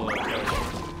of a cool little character.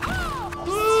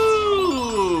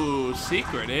 Ooh!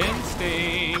 Secret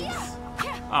instincts!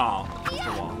 Oh, it's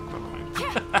the wall. Never mind.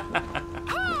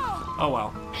 Oh,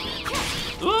 well.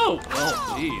 Ooh!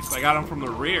 Oh, jeez. I got him from the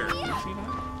rear. Did you see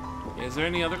that? Is there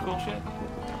any other cool shit?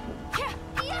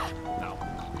 No.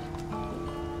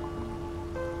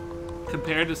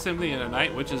 Compared to Symphony of the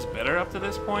Night, which is better up to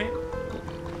this point?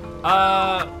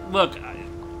 Look,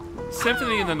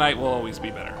 Symphony of the Night will always be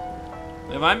better.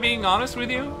 If I'm being honest with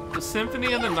you, the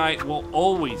Symphony of the Night will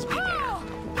always be better.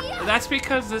 That's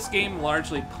because this game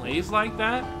largely plays like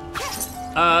that.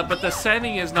 But the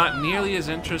setting is not nearly as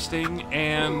interesting,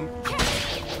 and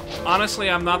honestly,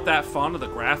 I'm not that fond of the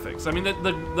graphics. I mean,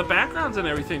 the backgrounds and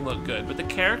everything look good, but the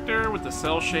character with the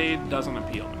cell shade doesn't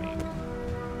appeal to me.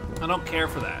 I don't care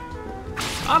for that.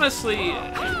 Honestly,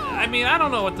 I mean, I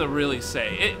don't know what to really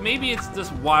say. Maybe it's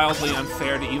just wildly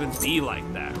unfair to even be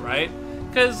like that, right?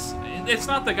 Because it's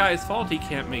not the guy's fault he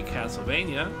can't make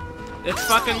Castlevania. It's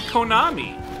fucking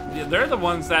Konami. They're the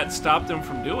ones that stopped him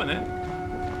from doing it.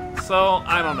 So,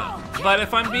 I don't know. But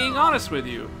if I'm being honest with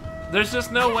you, there's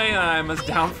just no way I'm as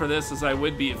down for this as I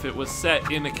would be if it was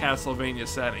set in a Castlevania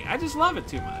setting. I just love it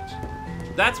too much.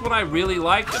 That's what I really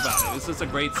liked about it. It's just a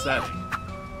great setting.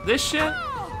 This shit,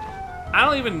 I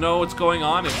don't even know what's going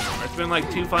on anymore. It's been like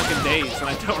 2 fucking days and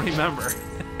I don't remember.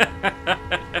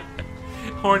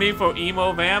 Horny for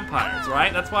emo vampires,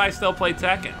 right? That's why I still play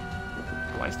Tekken.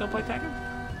 Do I still play Tekken?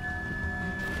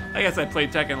 I guess I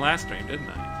played Tekken last stream, didn't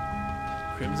I?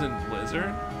 Crimson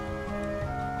Blizzard?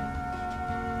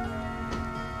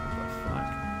 What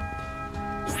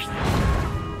the fuck?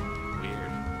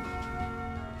 Weird.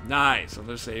 Nice,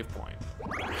 another save point.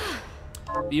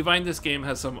 Do you find this game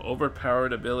has some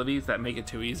overpowered abilities that make it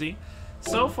too easy?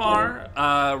 So far,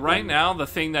 right now, the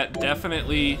thing that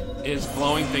definitely is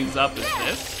blowing things up is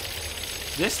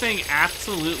this. This thing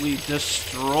absolutely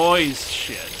destroys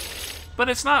shit. But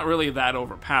it's not really that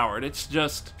overpowered, it's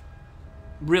just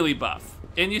really buff.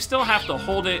 And you still have to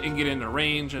hold it and get into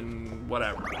range and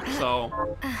whatever.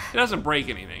 So, it doesn't break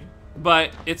anything.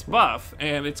 But it's buff,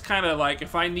 and it's kind of like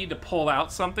if I need to pull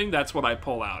out something, that's what I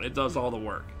pull out. It does all the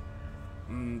work.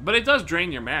 But it does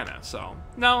drain your mana, so...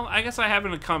 No, I guess I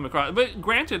haven't come across... But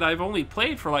granted, I've only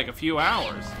played for like a few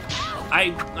hours.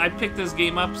 I picked this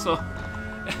game up, so...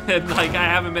 And like, I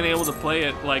haven't been able to play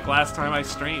it like last time I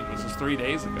streamed, which was 3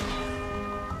 days ago.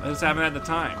 I just haven't had the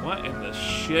time. What in the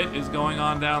shit is going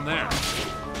on down there?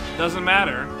 Doesn't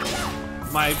matter.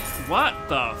 My... What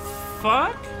the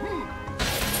fuck?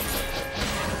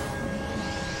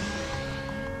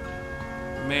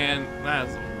 Man,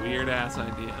 that's a weird-ass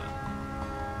idea.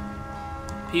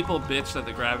 People bitch that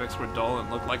the graphics were dull and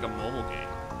looked like a mobile game.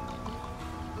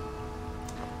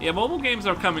 Yeah, mobile games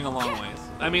are coming a long ways.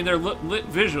 I mean, they're lit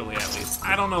visually, at least.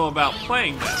 I don't know about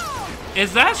playing them.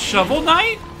 Is that Shovel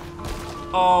Knight?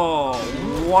 Oh,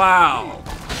 wow.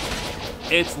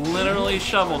 It's literally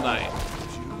Shovel Knight.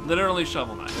 Literally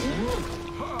Shovel Knight.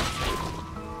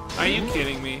 Are you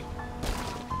kidding me?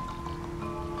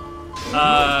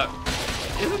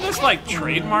 Isn't this like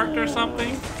trademarked or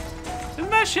something? Isn't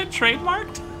that shit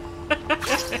trademarked?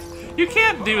 You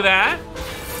can't do that.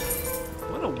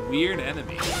 What a weird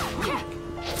enemy.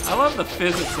 I love the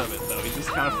physics of it though. He just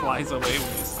kind of flies away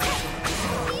when you smash him.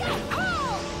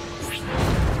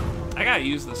 I gotta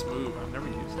use this move. I've never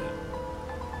used it.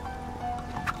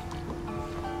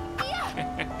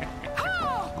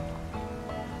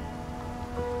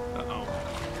 Uh-oh.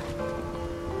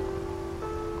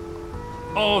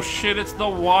 Oh shit, it's the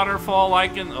waterfall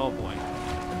icon. Oh boy.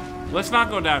 Let's not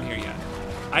go down here yet.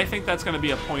 I think that's gonna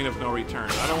be a point of no return.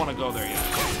 I don't want to go there yet.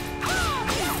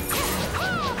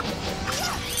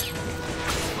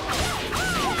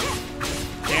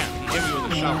 Damn, he hit me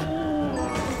with a shovel.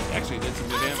 He actually did some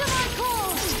good damage.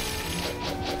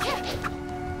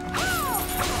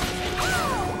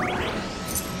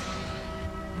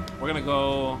 We're gonna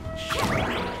go...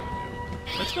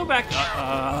 Let's go back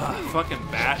up. Fucking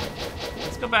bat.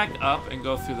 Let's go back up and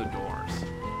go through the doors.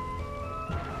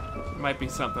 Might be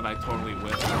something I totally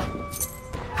whiffed.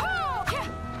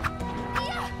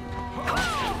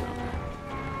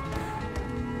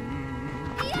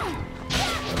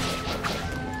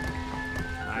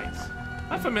 Nice.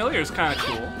 That familiar is kind of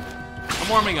cool. I'm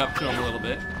warming up to him a little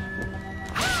bit.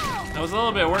 I was a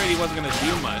little bit worried he wasn't going to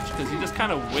do much because he just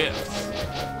kind of whiffs.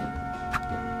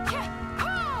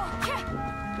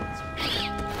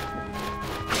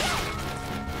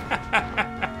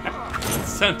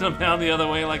 Sent him down the other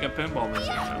way like a pinball machine.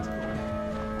 That was cool.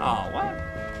 Oh, what?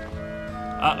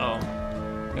 Uh-oh.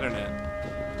 Internet.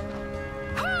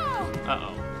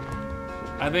 Uh-oh.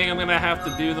 I think I'm gonna have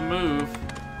to do the move.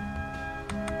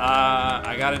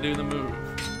 I gotta do the move.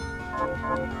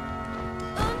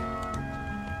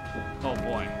 Oh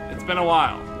boy. It's been a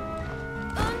while.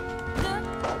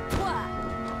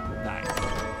 Nice.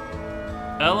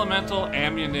 Elemental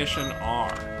Ammunition R.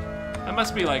 That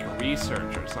must be like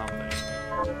research or something.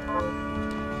 I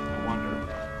wonder.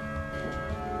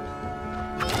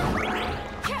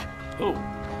 Ooh.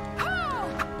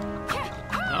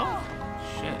 No?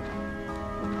 Shit.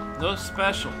 No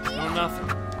specials. No nothing.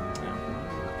 Yeah.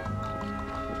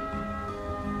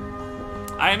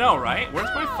 I know, right? Where's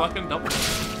my fucking double?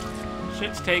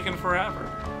 Shit's taking forever.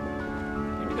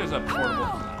 Maybe there's a portable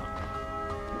now.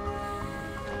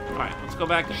 Alright, let's go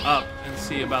back up and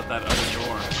see about that other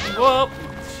door. Whoa!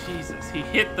 Jesus, he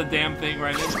hit the damn thing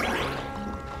right into me.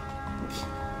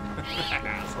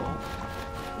 Asshole.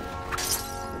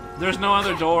 There's no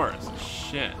other doors.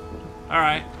 Shit.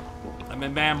 Alright. I'm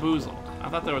been bamboozled. I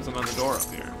thought there was another door up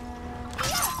here.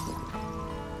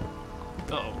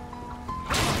 Uh-oh.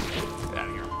 Get out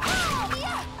of here.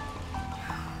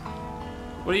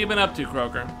 What have you been up to,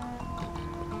 Croaker?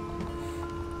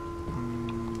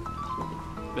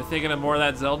 Been thinking of more of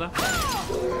that Zelda?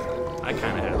 I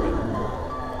kind of have it.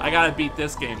 I gotta beat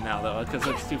this game now, though, because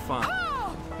it's too fun.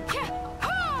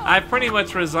 I've pretty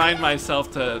much resigned myself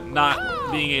to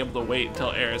not being able to wait until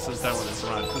Aris is done with his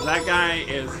run, because that guy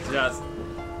is just...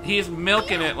 He's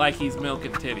milking it like he's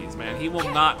milking titties, man. He will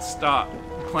not stop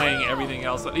playing everything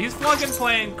else. He's fucking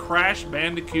playing Crash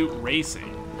Bandicoot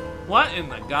Racing. What in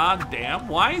the goddamn?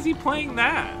 Why is he playing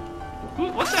that?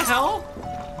 What the hell?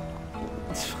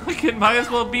 Fucking might as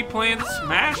well be playing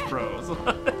Smash Bros.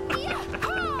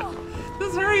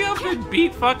 Just hurry up and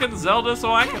beat fucking Zelda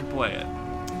so I can play it.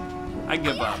 I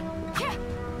give up.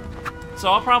 So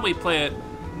I'll probably play it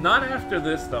not after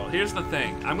this though. Here's the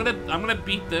thing. I'm gonna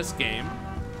beat this game,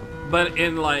 but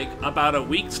in like about a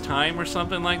week's time or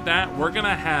something like that, we're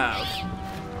gonna have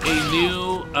a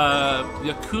new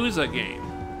Yakuza game.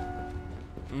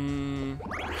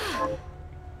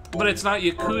 But it's not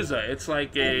Yakuza. It's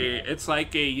like a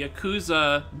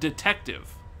Yakuza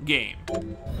detective game.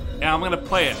 And I'm gonna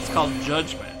play it. It's called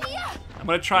Judgment. I'm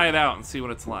gonna try it out and see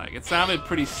what it's like. It sounded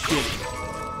pretty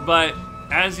shitty, but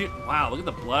as you wow, look at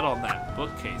the blood on that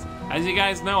bookcase. As you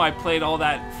guys know, I played all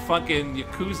that fucking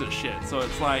Yakuza shit, so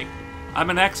it's like I'm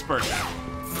an expert now.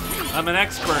 I'm an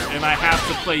expert, and I have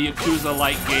to play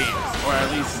Yakuza-like games, or at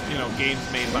least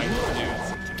games made by dudes.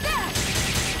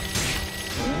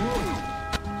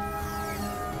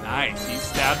 Nice, he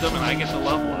stabbed him and I get the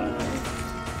level out of it.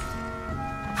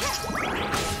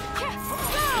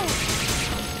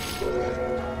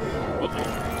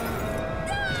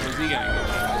 Where's he gonna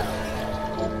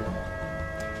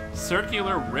go?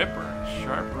 Circular Ripper.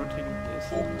 Sharp rotating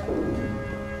disc.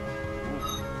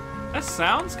 That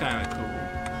sounds kind of cool.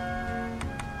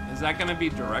 Is that gonna be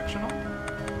directional?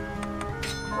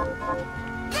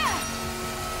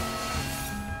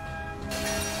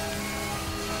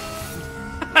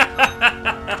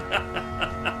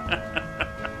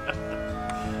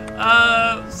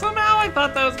 Somehow I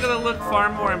thought that was gonna look far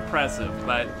more impressive,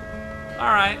 but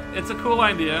alright, it's a cool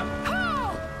idea.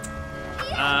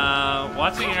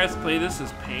 Watching you guys play this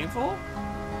is painful?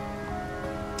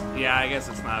 Yeah, I guess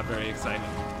it's not very exciting.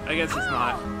 I guess it's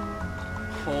not.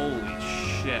 Holy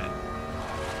shit.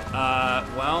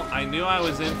 Well, I knew I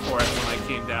was in for it when I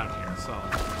came down here, so.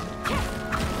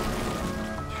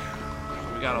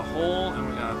 We got a hole and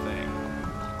we got a thing.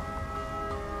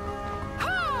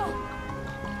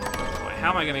 Boy, how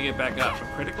am I gonna get back up? A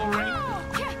critical ring?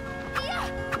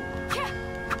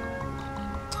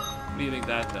 What do you think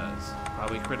that does?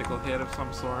 Probably critical hit of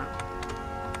some sort.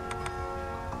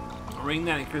 A ring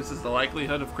that increases the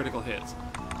likelihood of critical hits.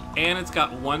 And it's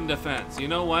got 1 defense. You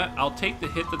know what? I'll take the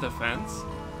hit to defense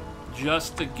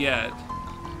just to get...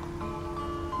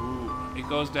 Ooh, it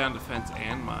goes down defense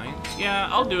and mine. Yeah,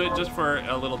 I'll do it just for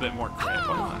a little bit more crit.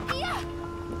 Why not?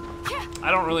 I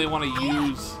don't really want to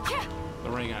use the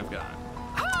ring I've got.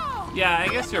 Yeah, I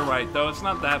guess you're right, though. It's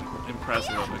not that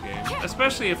impressive of a game.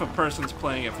 Especially if a person's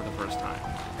playing it for the first time.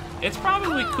 It's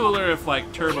probably cooler if,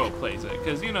 like, Turbo plays it.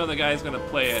 Because, you know, the guy's going to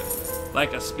play it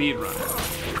like a speedrunner.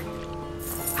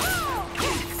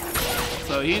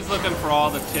 So he's looking for all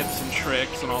the tips and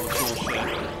tricks and all the cool shit.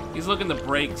 He's looking to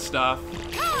break stuff.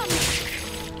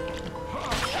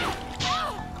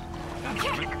 God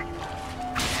damn it.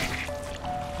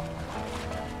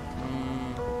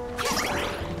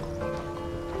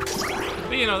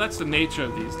 But you know, that's the nature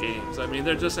of these games. I mean,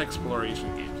 they're just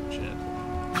exploration games and shit.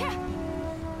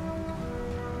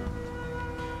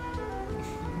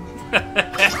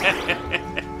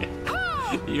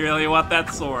 You really want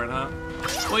that sword, huh?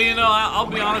 Well, you know, I'll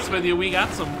be honest with you. We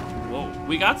got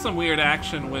some weird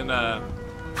action when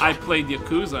I played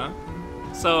Yakuza.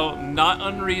 So not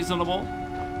unreasonable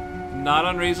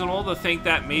to think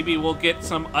that maybe we'll get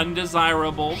some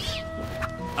undesirables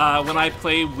when I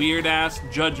play weird ass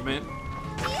Judgment.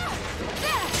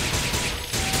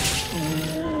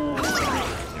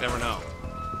 You never know.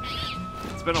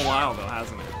 It's been a while though,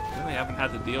 hasn't it? Really haven't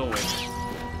had to deal with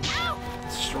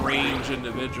strange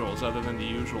individuals other than the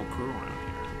usual crew around here.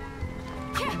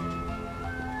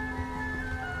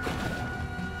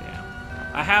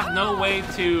 Damn. I have no way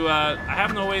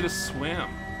to swim.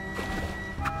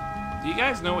 Do you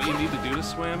guys know what you need to do to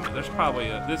swim? There's probably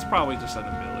just an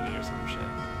ability or some shit.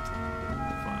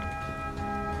 Fuck.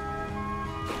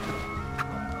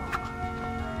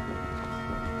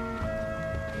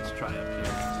 Let's try up here.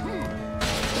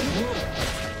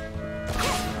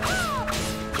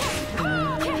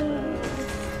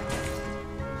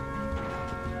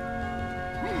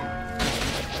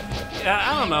 Yeah,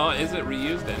 I don't know. Is it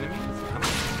reused enemies?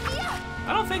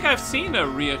 I don't think I've seen a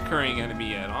reoccurring enemy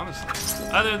yet, honestly.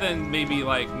 Other than maybe,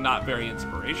 like, not very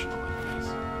inspirational enemies.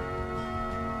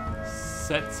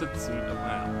 Setsutsuda.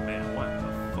 Wow, man, what the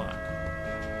fuck?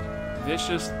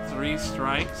 Vicious 3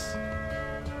 strikes?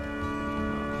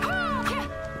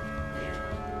 Weird.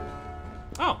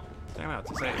 Oh, check it out.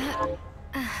 It's a save.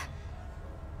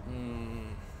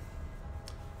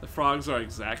 The frogs are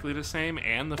exactly the same,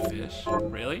 and the fish?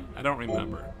 Really? I don't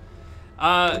remember.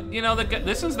 You know,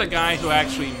 this is the guy who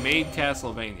actually made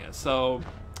Castlevania, so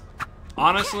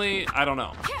honestly, I don't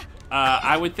know.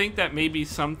 I would think that maybe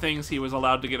some things he was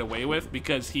allowed to get away with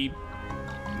because he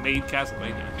made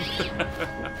Castlevania.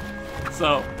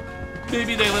 So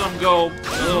maybe they let him go a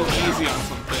little easy on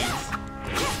some things.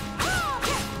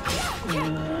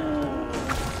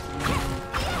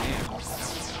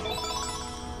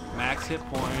 Max hit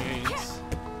points.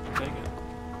 Take it.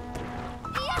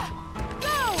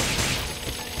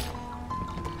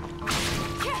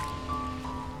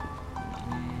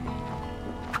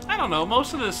 I don't know.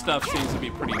 Most of this stuff seems to be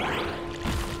pretty good.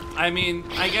 I mean,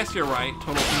 I guess you're right.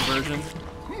 Total conversion.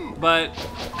 But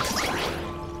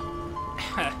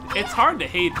it's hard to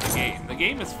hate the game. The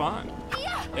game is fun.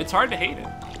 It's hard to hate it.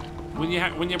 When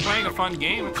you're playing a fun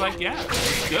game, it's like, yeah,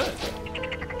 it's good.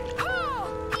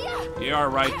 You are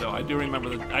right, though. I do remember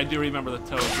the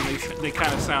toads, and they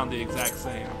kind of sound the exact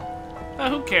same.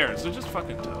 Who cares? They're just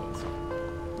fucking toads.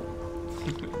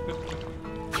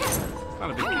 It's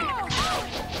not a big deal.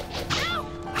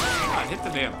 Come on, hit the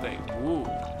damn thing. Ooh,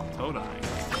 toad eye.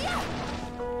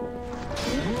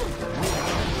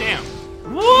 Damn.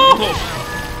 Woo!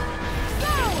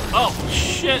 Oh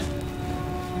shit.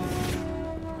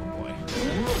 Oh boy.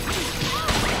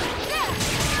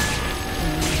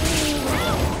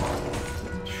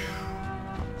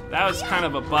 That was kind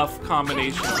of a buff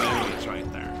combination of enemies right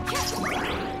there.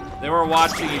 They were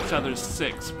watching each other's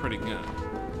six pretty good.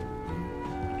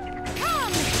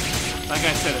 Like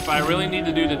I said, if I really need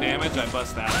to do the damage, I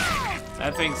bust that out.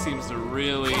 That thing seems to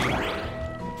really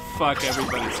fuck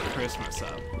everybody's Christmas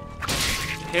up.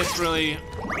 It hits really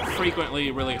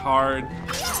frequently, really hard.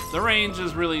 The range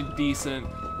is really decent.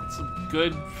 It's a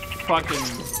good fucking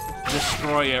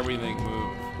destroy everything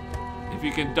move. If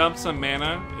you can dump some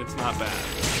mana, it's not bad.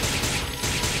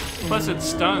 Plus it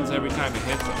stuns every time it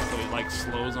hits them, so it like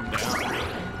slows them down.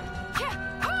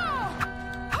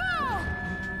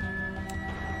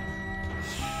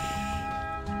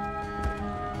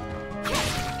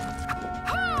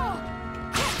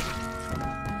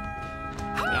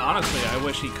 Yeah, honestly, I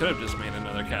wish he could have just made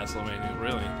another Castlevania,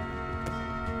 really.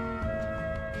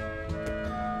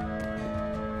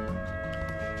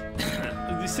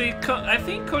 You see, I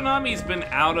think Konami's been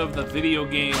out of the video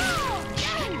game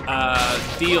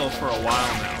deal for a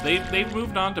while now. They've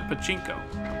moved on to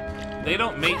pachinko. They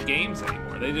don't make games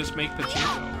anymore. They just make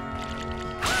pachinko.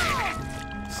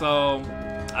 So,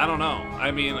 I don't know.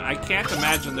 I mean, I can't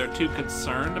imagine they're too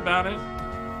concerned about it.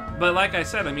 But like I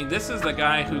said, I mean, this is the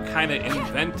guy who kind of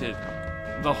invented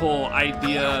the whole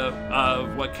idea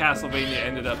of what Castlevania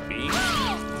ended up being.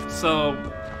 So,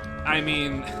 I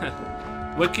mean,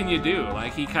 what can you do?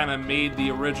 Like, he kind of made the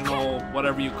original,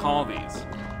 whatever you call these,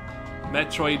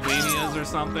 Metroidvanias or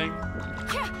something.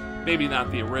 Maybe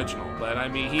not the original, but I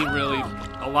mean, he really,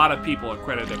 a lot of people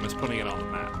accredit him as putting it on the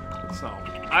map. So,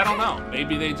 I don't know.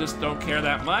 Maybe they just don't care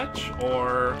that much,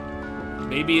 or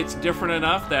maybe it's different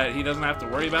enough that he doesn't have to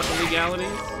worry about the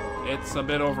legalities. It's a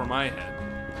bit over my head.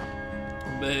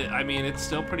 But, I mean, it's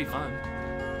still pretty fun.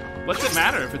 What's it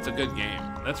matter if it's a good game?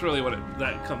 That's really what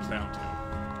that comes down to.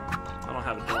 I don't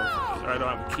have a door for this, or I don't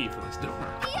have a key for this door.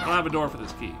 I don't have a door for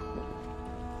this key.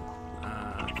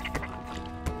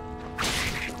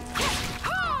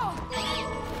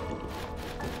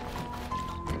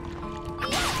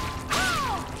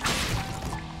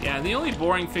 Yeah, and the only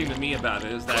boring thing to me about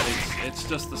it is that it's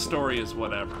just the story is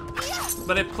whatever.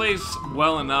 But it plays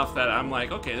well enough that I'm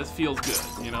like, okay, this feels good.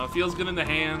 You know, it feels good in the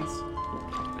hands.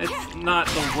 It's not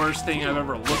the worst thing I've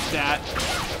ever looked at.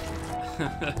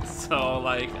 So,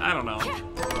 like, I don't know.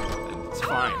 It's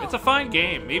fine. It's a fine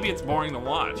game. Maybe it's boring to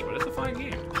watch, but it's a fine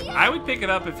game. I would pick it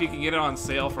up if you can get it on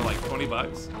sale for like 20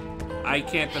 bucks. I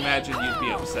can't imagine you'd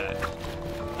be upset.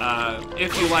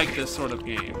 If you like this sort of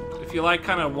game. If you like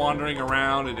kind of wandering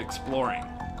around and exploring,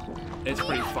 it's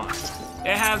pretty fun.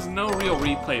 It has no real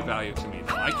replay value to me,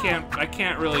 though. I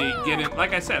can't really get in.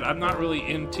 Like I said, I'm not really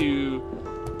into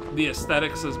the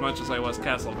aesthetics as much as I was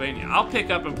Castlevania. I'll pick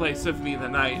up and play Symphony of the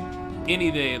Night any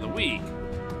day of the week.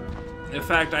 In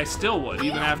fact, I still would,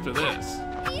 even after this.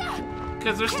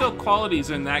 Because there's still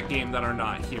qualities in that game that are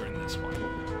not here in this one.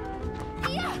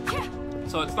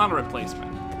 So it's not a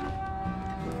replacement.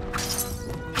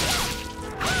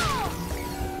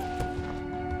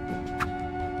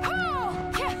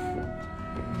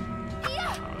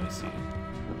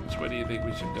 Where do you think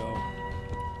we should go?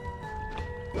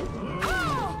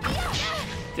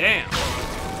 Damn!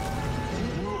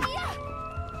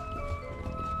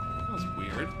 That was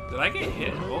weird. Did I get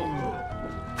hit? Oh.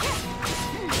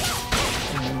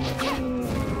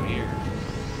 Weird.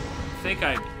 I think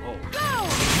I... Oh.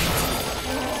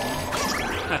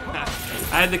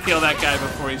 I had to kill that guy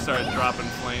before he started dropping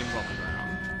flames on the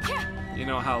ground. You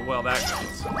know how well that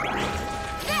goes.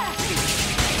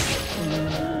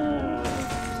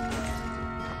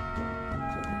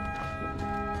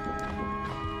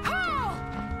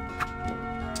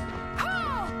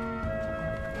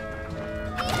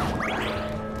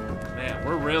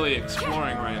 Really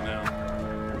exploring right now.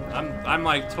 I'm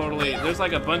like totally, there's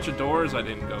like a bunch of doors I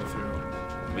didn't go through.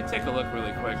 Let me take a look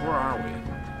really quick. Where are we?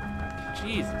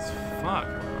 Jesus fuck,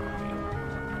 where are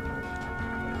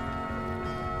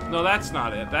we? No, that's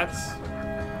not it. That's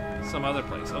some other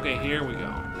place. Okay, here we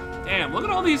go. Damn, look at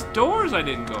all these doors I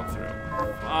didn't go through.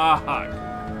 Fuck.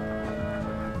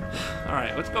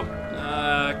 Alright, let's go.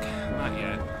 Not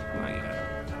yet. Not yet.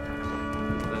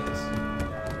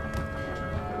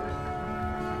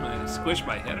 Squish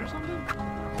my head or something?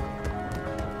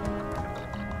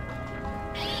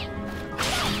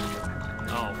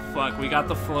 Oh, fuck. We got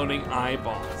the floating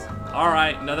eyeballs.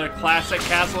 Alright, another classic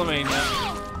Castlevania.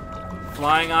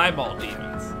 Flying eyeball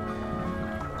demons.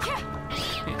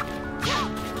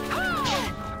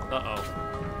 Uh-oh.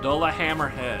 Dola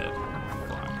Hammerhead.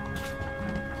 Fuck.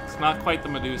 It's not quite the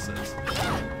Medusas.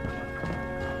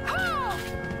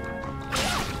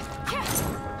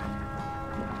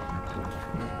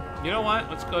 You know what?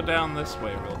 Let's go down this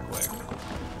way real quick.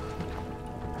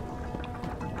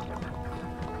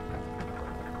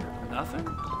 Nothing?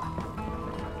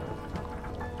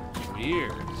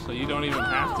 Weird. So you don't even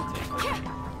have to take it.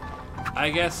 I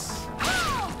guess.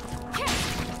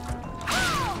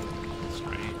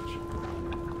 Strange.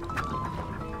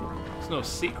 There's no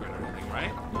secret or anything,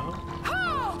 right? No.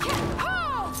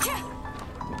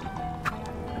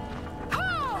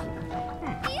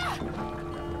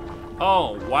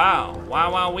 Oh, wow.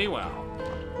 Wow, wow, wee, wow.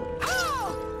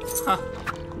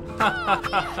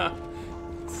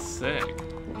 Sick.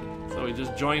 So we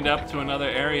just joined up to another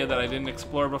area that I didn't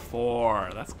explore before.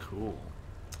 That's cool.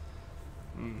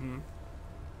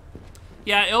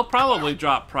 Yeah, it'll probably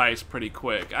drop price pretty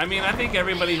quick. I mean, I think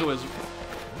everybody who was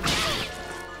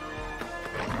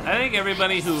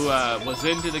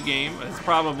into the game has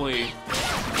probably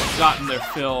gotten their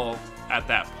fill at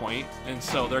that point, and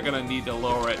so they're gonna need to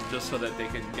lower it just so that they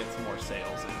can get some more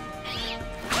sales in.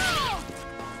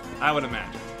 I would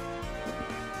imagine.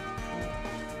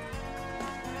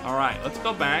 Alright, let's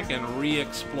go back and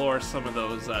re-explore some of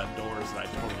those doors that I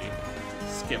totally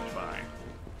skipped by.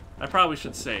 I probably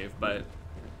should save, but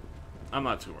I'm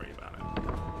not too worried about it.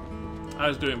 I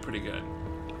was doing pretty good.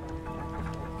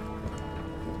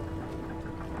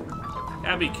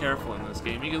 Gotta be careful in this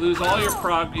game. You can lose all your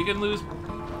progress. You can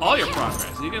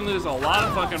lose a lot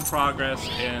of fucking progress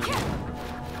in,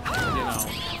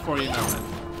 before you know it.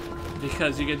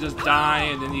 Because you can just die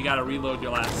and then you gotta reload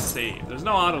your last save. There's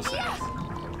no autosaves.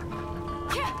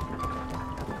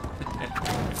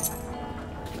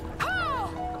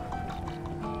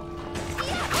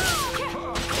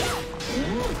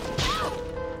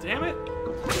 Damn it!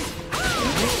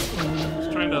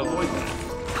 Just trying to avoid that.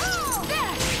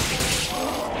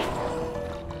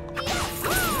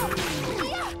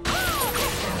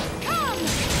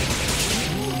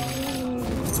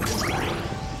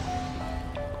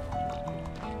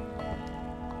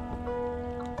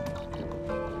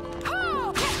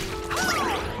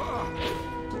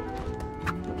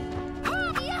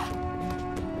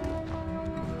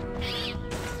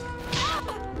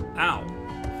 Ow.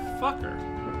 Fucker.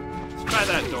 Let's try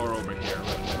that door over here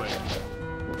real quick.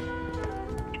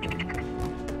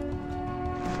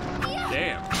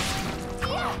 Damn.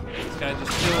 This guy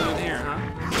just chilling in here, huh?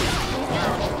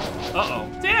 Uh-oh.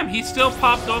 Damn, he still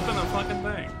popped open the fucking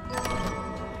thing.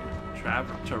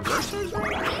 Traversers?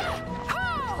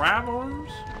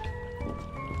 Travelers?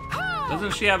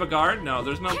 Doesn't she have a guard? No,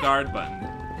 there's no guard button.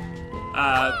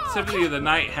 Symphony of the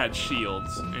Night had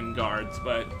shields and guards,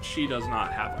 but she does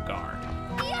not have a guard.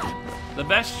 The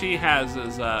best she has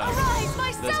is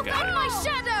this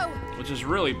guy, which is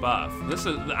really buff.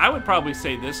 I would probably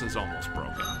say this is almost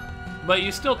broken, but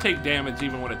you still take damage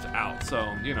even when it's out,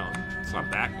 so it's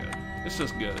not that good. It's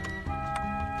just good.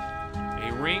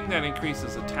 A ring that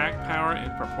increases attack power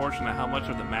in proportion to how much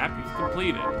of the map you've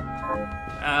completed. All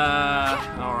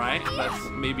right, that's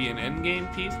maybe an endgame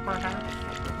piece, perhaps.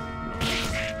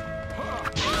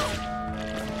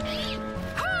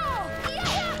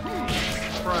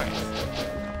 Christ.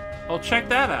 Oh, check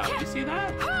that out. You see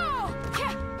that?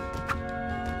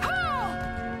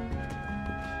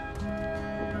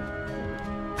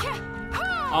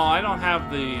 Oh, I don't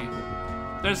have the...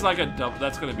 There's like a double...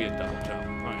 That's going to be a double jump.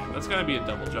 Okay, that's going to be a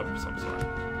double jump of some sort.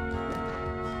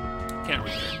 Can't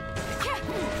reach it.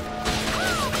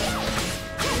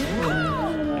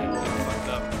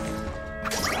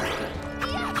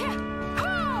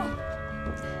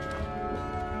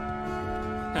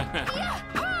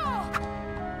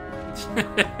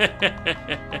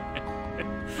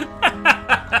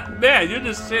 Man, you're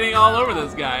just shitting all over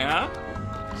this guy, huh?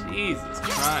 Jesus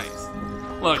Christ.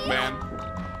 Look, man.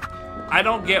 I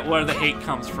don't get where the hate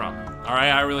comes from.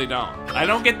 Alright, I really don't. I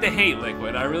don't get the hate,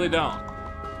 Liquid. I really don't.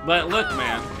 But look,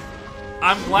 man.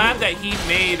 I'm glad that he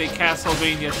made a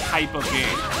Castlevania type of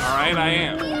game. Alright, I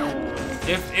am.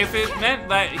 If it meant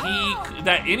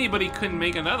that anybody couldn't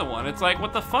make another one, it's like,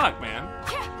 what the fuck, man?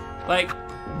 Like,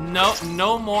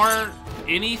 no more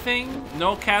anything?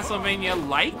 No Castlevania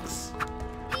likes?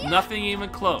 Nothing even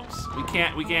close. We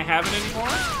can't have it anymore?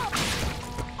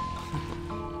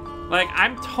 Like,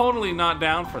 I'm totally not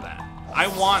down for that. I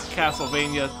want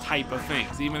Castlevania type of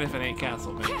things, even if it ain't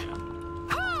Castlevania.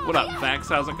 What up, Vex?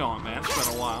 How's it going, man? It's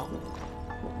been a while.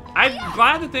 I'm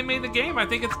glad that they made the game. I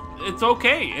think it's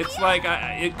okay. It's like,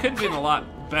 it could have been a lot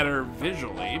better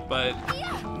visually, but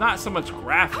not so much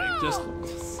graphic. Just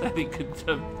setting could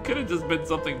have just been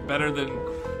something better than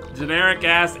generic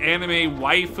ass anime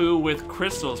waifu with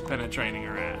crystals penetrating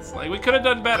her ass. Like, we could have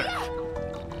done better.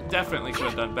 Definitely could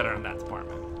have done better in that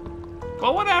department.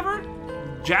 But whatever.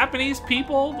 Japanese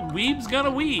people, weeb's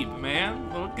gonna weeb, man.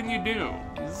 What can you do?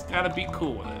 You just gotta be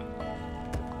cool with it.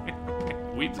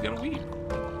 Weeb's gonna weeb.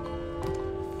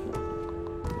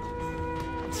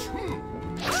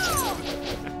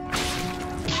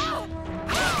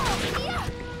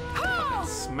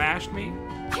 smashed me.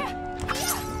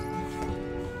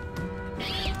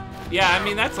 Yeah, I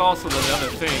mean, that's also the other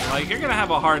thing. Like, you're gonna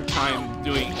have a hard time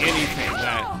doing anything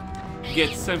that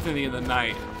gets Symphony of the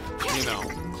Night, you know,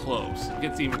 close.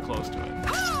 Gets even close to it.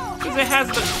 Because it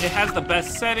has the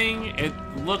best setting, it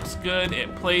looks good,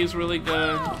 it plays really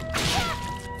good.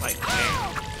 Like,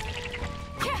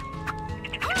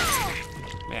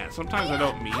 man, sometimes I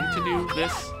don't mean to do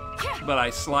this, but I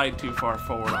slide too far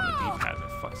forward on the D-pad and it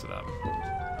fucks it up.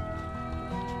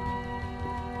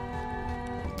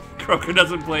 Croker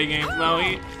doesn't play games. No,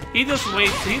 he just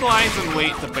waits. He lies in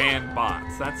wait to ban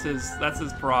bots. That's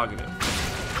his prerogative.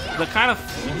 The kind of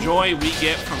joy we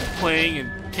get from playing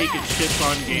and taking shits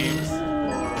on games,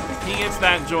 he gets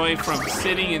that joy from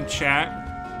sitting in chat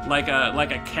like a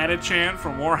Catachan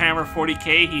from Warhammer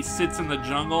 40k. He sits in the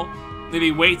jungle, then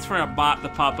he waits for a bot to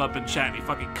pop up in chat, and he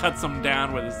fucking cuts him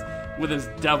down with his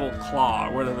devil claw,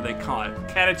 or whatever they call it.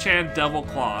 Catachan devil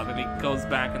claw. Then he goes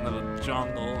back into the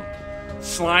jungle.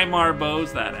 Slimar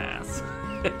bows that ass.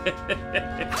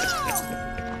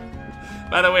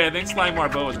 By the way, I think Slimar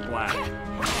Bow is black.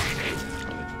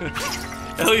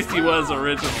 At least he was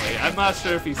originally. I'm not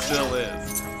sure if he still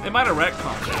is. They might have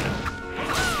retconned that.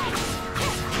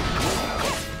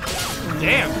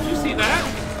 Damn, did you see that?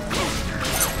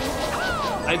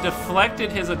 I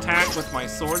deflected his attack with my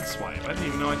sword swipe. I didn't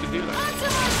even know I could do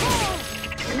that.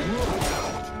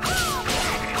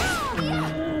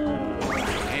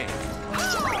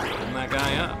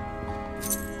 Guy up.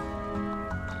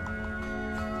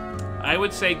 I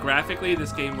would say graphically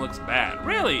this game looks bad.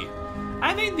 Really?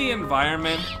 I think the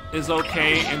environment is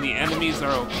okay and the enemies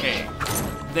are okay.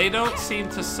 They don't seem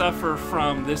to suffer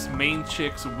from this main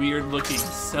chick's weird looking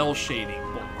cell shading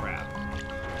bullcrap.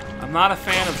 I'm not a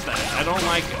fan of that. I don't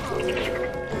like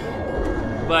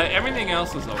it. But everything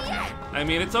else is okay. I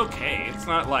mean, it's okay. It's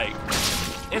not like...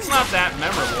 It's not that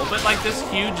memorable, but like this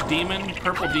huge demon,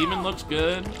 purple demon looks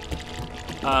good.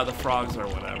 The frogs or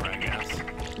whatever, I guess.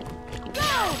 Go!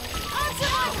 Onto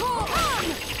my core!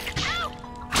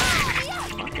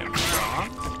 Fucking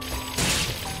frogs.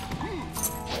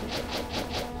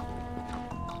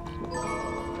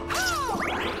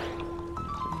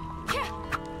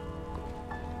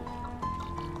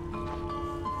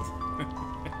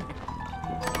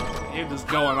 You're just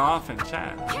going off in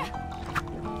chat.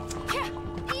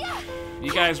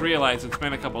 You guys realize it's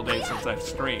been a couple days since I've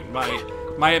streamed.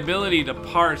 My ability to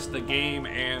parse the game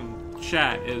and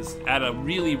chat is at a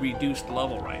really reduced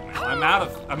level right now. I'm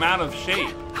out of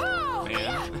shape,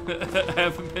 man. I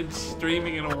haven't been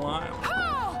streaming in a while.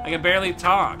 I can barely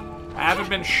talk. I haven't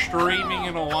been streaming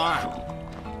in a while.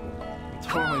 I'm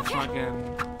totally fucking...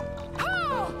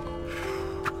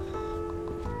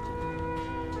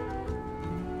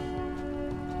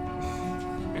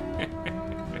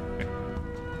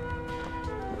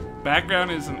 Background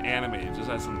isn't animated, it just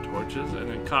has some torches and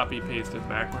then copy-pasted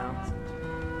backgrounds.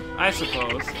 I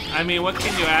suppose. I mean, what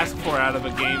can you ask for out of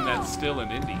a game that's still an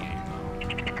indie game,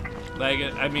 though? Like,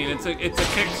 I mean, it's a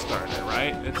Kickstarter,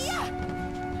 right?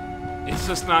 It's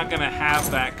just not gonna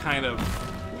have that kind of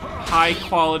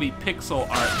high-quality pixel art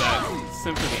that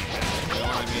Symphony has. You know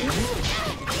what I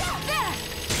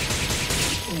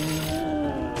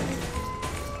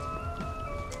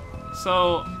mean?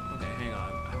 So.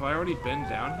 Have I already been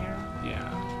down here? Yeah.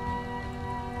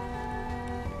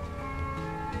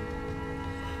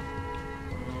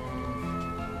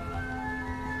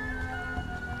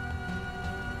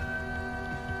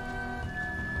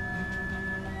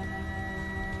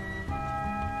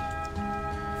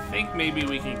 I think maybe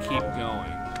we can keep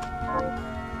going.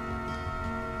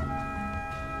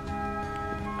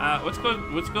 Let's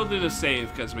go do the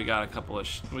save because we got a couple of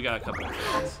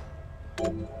things.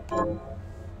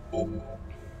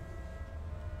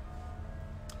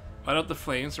 Why don't the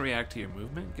flames react to your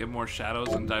movement? Give more shadows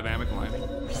and dynamic lighting.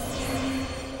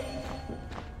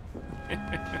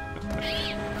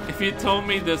 If you told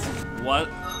me this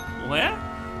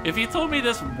If you told me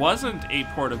this wasn't a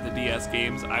port of the DS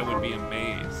games, I would be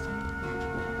amazed.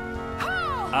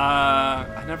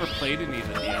 I never played any of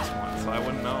the DS ones, so I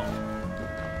wouldn't know.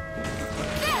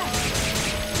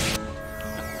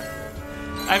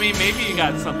 I mean, maybe you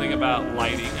got something about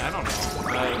lighting. I don't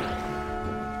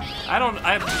know.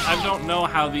 I don't know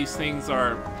how these things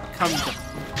are come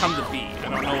to be. I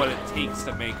don't know what it takes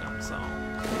to make them. So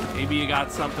maybe you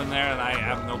got something there, and I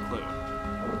have no clue.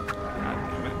 God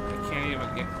damn it! I can't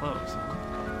even get close.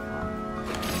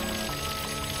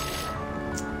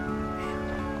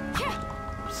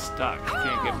 I'm stuck. I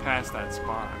can't get past that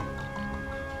spot.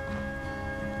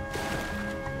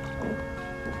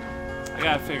 I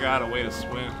gotta figure out a way to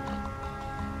swim.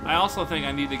 I also think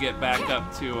I need to get back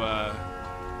up to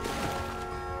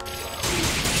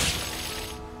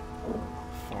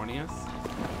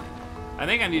I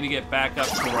think I need to get back up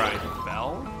to where I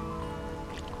fell.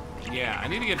 Yeah, I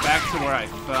need to get back to where I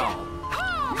fell.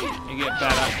 And get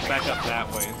back up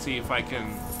that way and see if I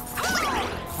can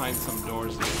find some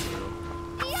doors to get through.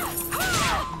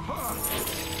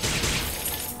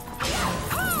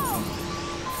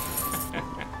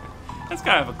 That's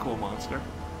kind of a cool monster.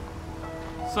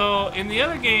 So, in the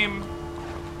other game,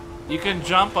 you can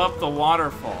jump up the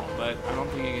waterfall, but I don't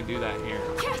think you can do that here.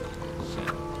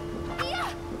 Shit.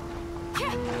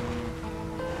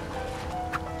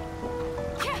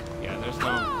 Yeah, there's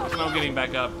no getting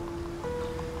back up.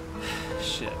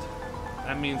 Shit.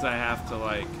 That means I have to,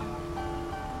 like...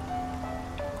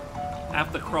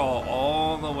 crawl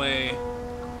all the way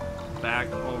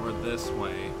back over this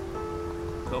way.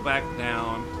 Go back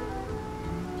down.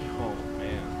 Oh,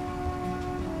 man.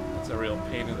 That's a real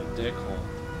pain in the dick hole.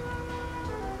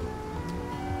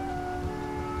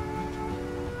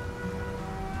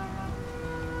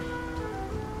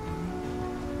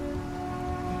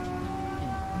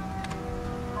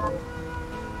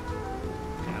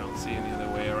 I don't see any other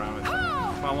way around it.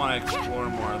 If I want to explore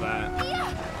more of that, I'm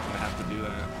gonna have to do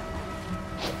that.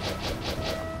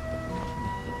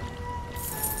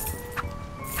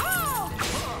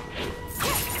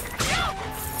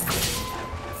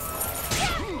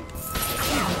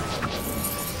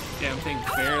 Damn thing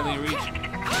barely reached me.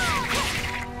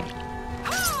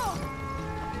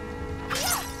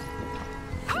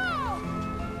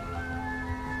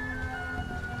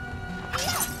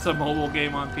 It's a mobile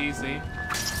game on PC.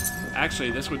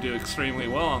 Actually, this would do extremely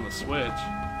well on the Switch.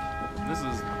 This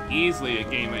is easily a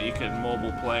game that you can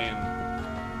mobile play and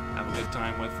have a good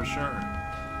time with for sure.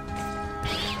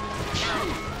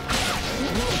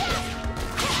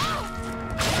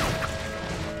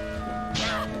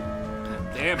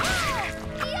 God damn it.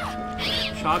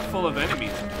 Chock full of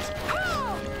enemies in this place.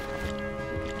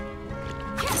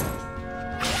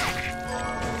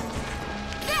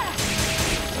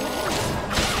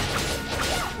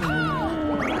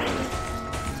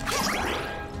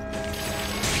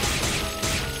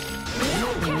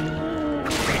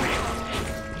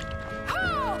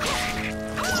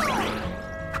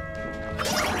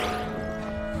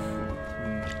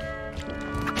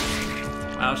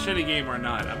 Shitty game or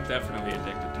not, I'm definitely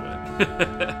addicted to it.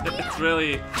 It's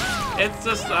really, it's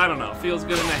just, I don't know, feels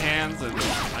good in the hands and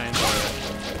I enjoy it.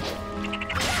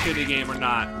 Shitty game or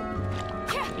not.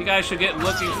 You guys should get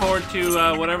looking forward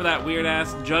to whatever that weird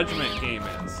ass Judgment game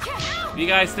is. If you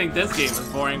guys think this game is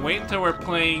boring, wait until we're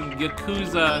playing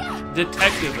Yakuza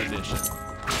Detective Edition.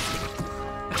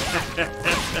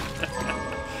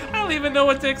 I don't even know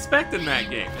what to expect in that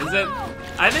game. Is it...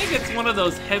 I think it's one of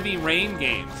those heavy rain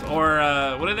games, or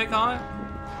what do they call it?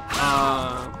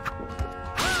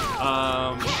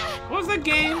 What was that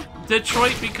game?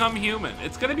 Detroit Become Human.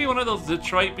 It's gonna be one of those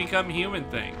Detroit Become Human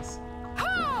things.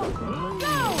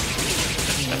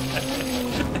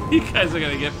 You guys are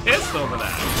gonna get pissed over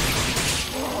that.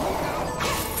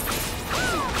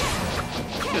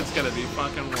 It's gonna be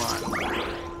fucking wild.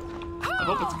 I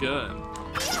hope it's good.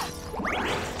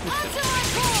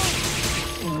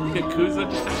 Yakuza.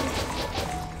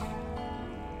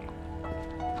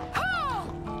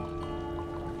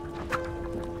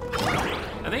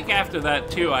 I think after that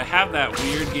too, I have that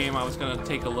weird game I was gonna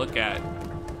take a look at.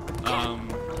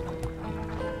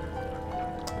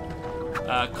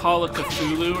 Call of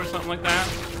Cthulhu or something like that.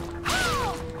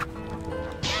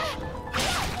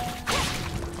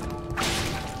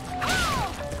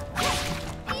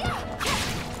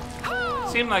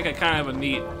 Seemed like a kind of a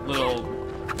neat little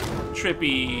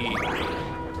trippy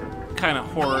kind of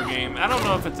horror game. I don't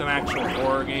know if it's an actual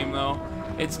horror game though.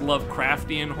 It's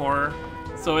Lovecraftian horror.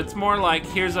 So it's more like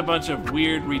here's a bunch of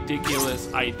weird,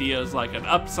 ridiculous ideas like an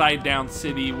upside down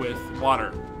city with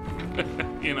water.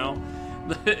 You know?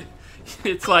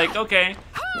 It's like, okay,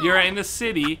 you're in a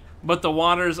city, but the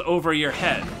water's over your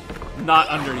head. Not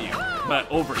under you, but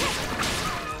over you.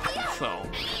 So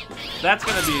that's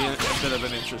gonna be a bit of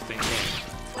an interesting game.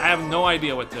 I have no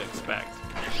idea what to expect.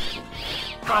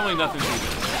 Probably nothing too good.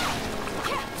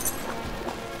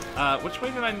 Which way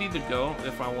did I need to go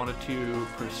if I wanted to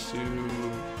pursue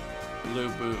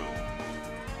Lubu?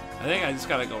 I think I just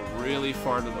gotta go really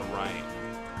far to the right.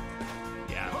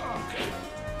 Yeah, okay.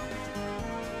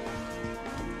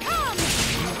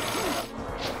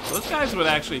 Those guys would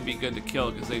actually be good to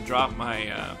kill because they drop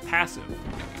my passive,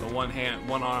 the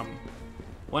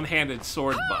one-handed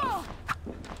sword buff.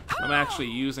 I'm actually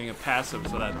using a passive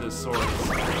so that this sword is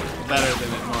better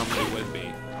than it normally would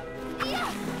be.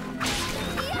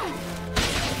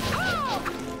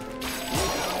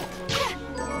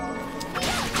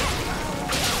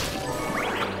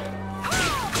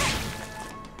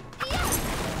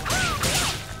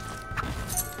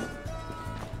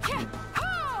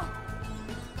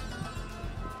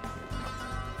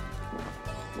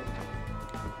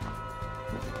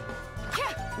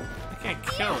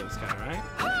 kill this guy, right?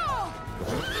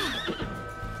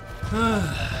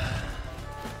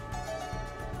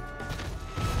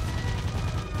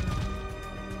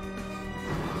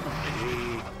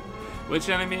 Which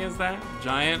enemy is that?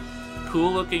 Giant,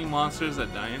 cool-looking monsters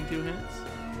that die in 2 hits?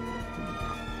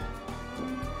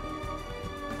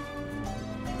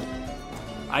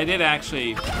 I did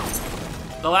actually...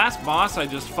 The last boss I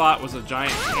just fought was a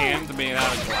giant hand made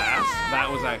out of glass.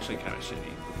 That was actually kind of shitty.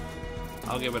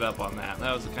 I'll give it up on that.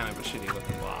 That was a kind of a shitty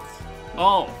looking boss.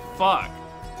 Oh, fuck.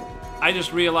 I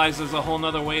just realized there's a whole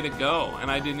nother way to go, and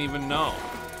I didn't even know.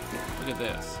 Look at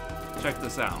this. Check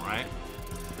this out, right?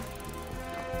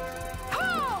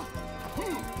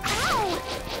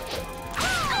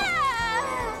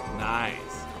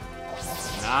 Nice.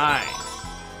 Nice.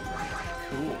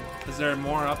 Cool. Is there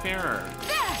more up here, or?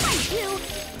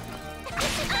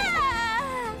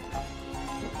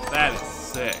 That is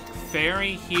sick.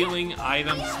 Fairy healing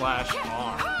item slash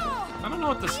arm. I don't know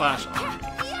what the slash arm means.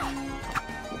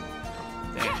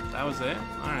 Damn, that was it?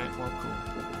 Alright, well, cool.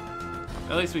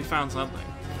 At least we found something.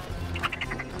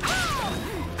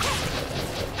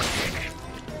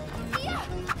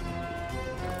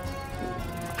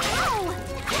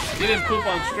 You didn't poop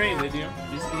on stream, did you?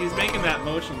 He's making that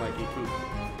motion like he pooped.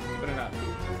 You better not poop.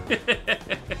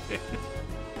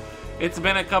 It's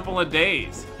been a couple of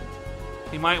days.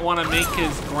 He might want to make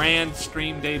his grand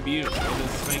stream debut with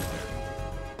his sphincter.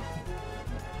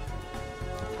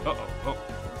 Uh-oh, oh.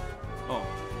 Oh.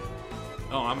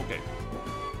 Oh, I'm okay.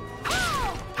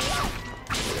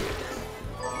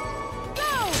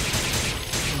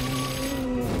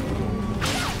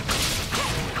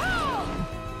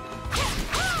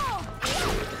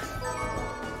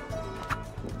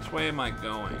 Which way am I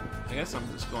going? I guess I'm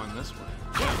just going this way.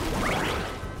 Yeah.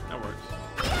 That works.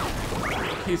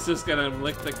 He's just gonna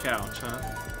lick the couch, huh?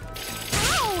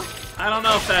 I don't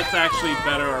know if that's actually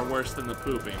better or worse than the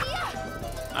pooping.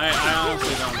 I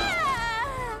honestly don't know.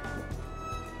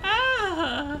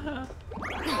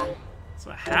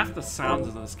 So half the sounds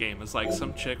in this game is like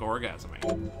some chick orgasming.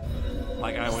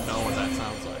 Like I would know what that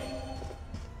sounds like.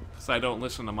 Because I don't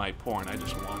listen to my porn, I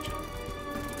just watch it.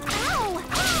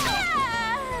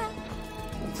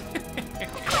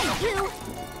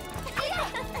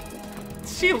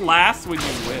 She laughs when you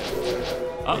whip.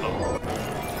 Uh-oh.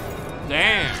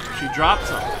 Damn, she dropped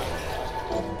something.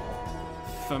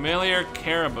 Familiar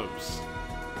caraboos.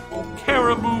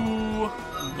 Caribou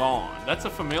gone. That's a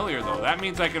familiar, though. That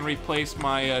means I can replace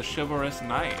my chivalrous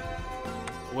knight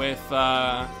with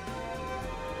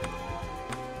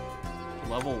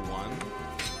level 1.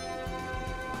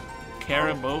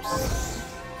 Caraboos.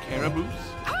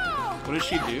 What does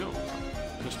she do?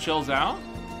 Just chills out?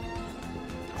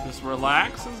 Just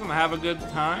relaxes and have a good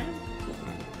time?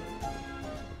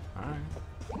 Alright.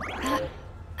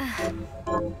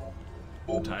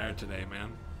 I'm tired today,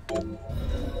 man. What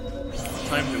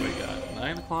time do we got?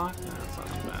 9 o'clock? No, that's not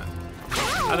too bad.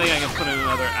 I think I can put in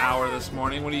another hour this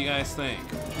morning. What do you guys think?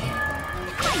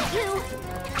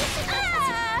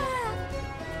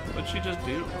 What'd she just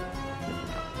do?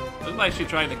 Looked like she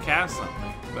tried to cast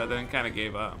something, but then kind of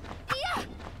gave up.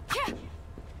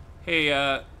 Hey,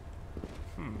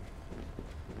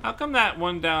 how come that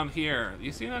one down here?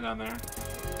 You see that down there?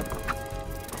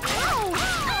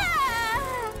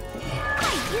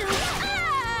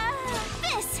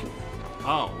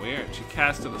 Oh, weird. She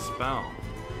casted a spell.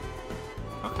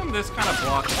 How come this kind of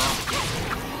blocks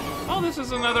off? Oh, this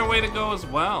is another way to go as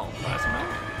well. Last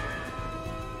minute.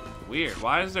 Weird.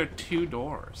 Why is there 2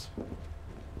 doors?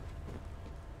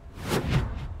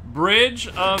 Bridge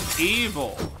of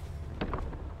Evil.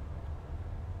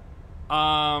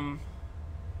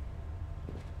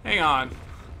 Hang on.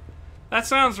 That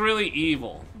sounds really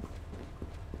evil.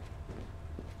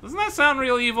 Doesn't that sound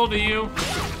real evil to you?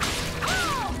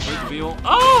 Bridge of Evil.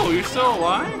 Oh, you're still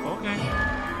alive? Okay.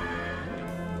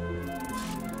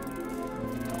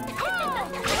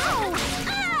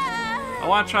 I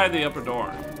want to try the upper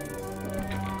door.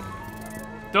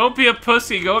 Don't be a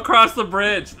pussy. Go across the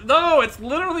bridge. No, it's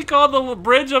literally called the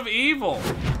Bridge of Evil.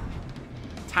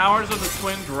 Towers of the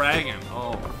Twin Dragon.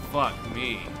 Oh, fuck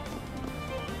me.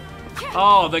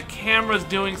 Oh, the camera's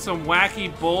doing some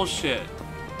wacky bullshit.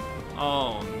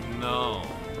 Oh, no.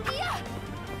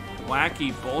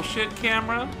 Wacky bullshit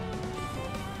camera?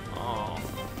 Oh,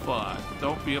 fuck.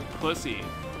 Don't be a pussy.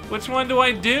 Which one do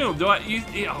I do?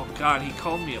 Oh, God, he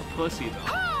called me a pussy,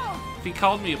 though. If he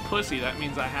called me a pussy, that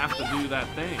means I have to do that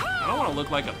thing. I don't want to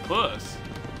look like a puss.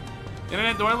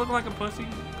 Internet, do I look like a pussy?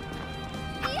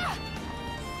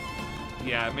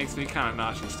 Yeah, it makes me kind of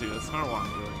nauseous, too. That's not why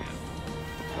I'm doing it.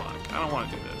 Fuck, I don't want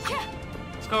to do this.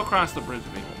 Let's go across the Bridge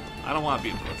of Evil. I don't want to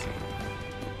be a pussy.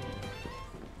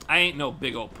 I ain't no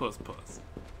big old puss.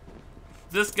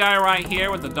 This guy right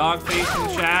here with the dog face in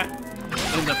the chat,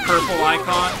 and the purple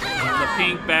icon, the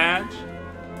pink badge,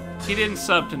 he didn't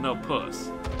sub to no puss.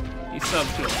 He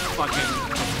subbed to a fucking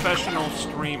professional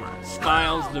streamer,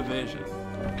 Styles Division.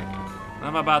 And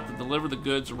I'm about to deliver the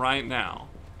goods right now.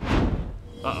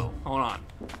 Uh-oh, hold on.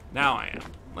 Now I am.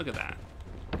 Look at that.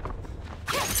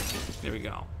 Here we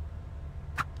go.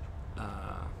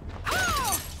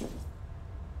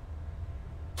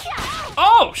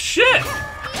 Oh, shit!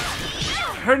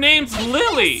 Her name's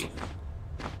Lily!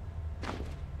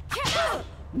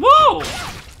 Whoa! Onto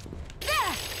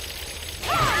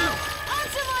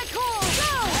my core,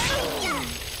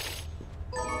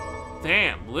 go!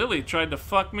 Damn, Lily tried to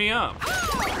fuck me up.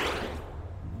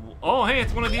 Oh, hey,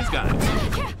 it's one of these guys.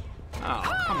 Oh,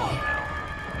 come on now.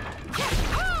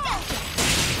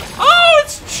 Oh,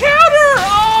 it's Chowder!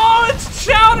 Oh, it's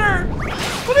Chowder!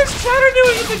 What is Chowder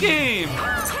doing in the game?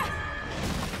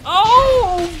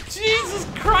 Oh, Jesus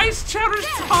Christ, Chowder's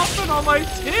topping on my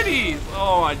titties.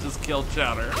 Oh, I just killed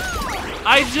Chowder.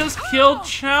 I just killed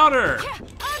Chowder.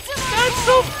 That's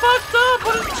so fucked up.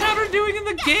 What is Chowder doing in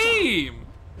the game?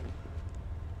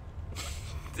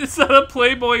 Is that a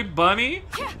Playboy bunny?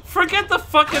 Forget the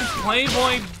fucking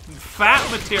Playboy fat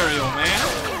material,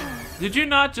 man. Did you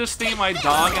not just see my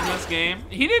dog in this game?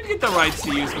 He didn't get the rights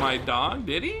to use my dog,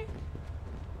 did he?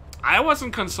 I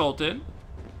wasn't consulted.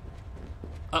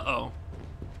 Uh-oh.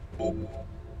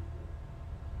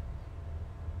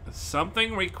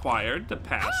 Something required to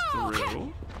pass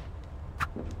through.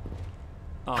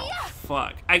 Oh,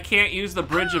 fuck. I can't use the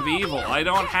Bridge of Evil. I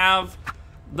don't have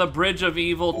the Bridge of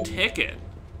Evil ticket.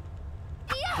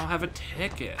 I don't have a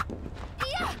ticket.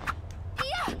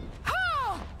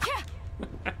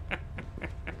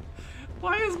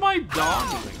 Why is my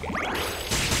dog in the game?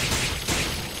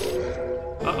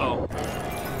 Uh-oh.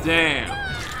 Damn.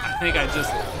 I think I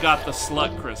just got the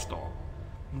slug crystal.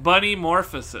 Bunny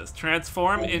Morphosis.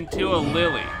 Transform into a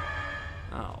lily.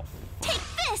 Oh, fuck. Take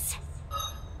this!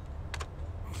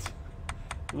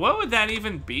 What would that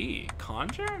even be?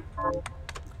 Conjure?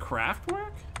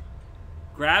 Craftwork?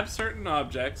 Grab certain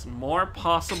objects. More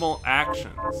possible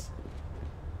actions.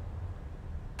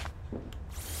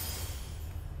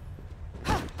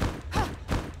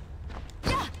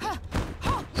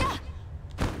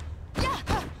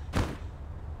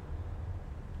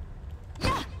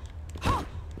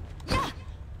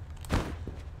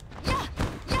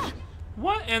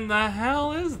 What in the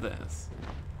hell is this?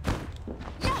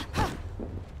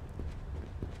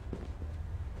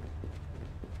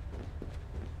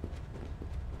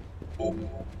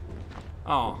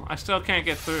 Oh, I still can't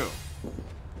get through.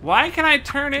 Why can I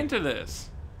turn into this?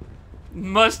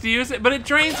 Must use it, but it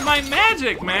drains my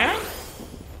magic, man!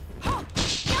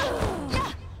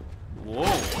 Whoa.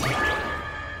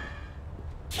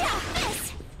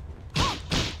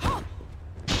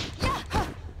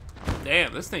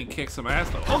 Damn, this thing kicks some ass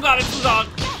though. Oh god, it's the dog!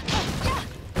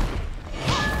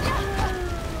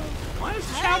 Why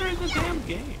is Chowder in the damn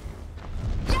game?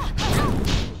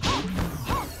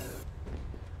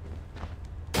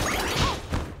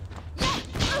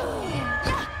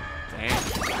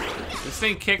 This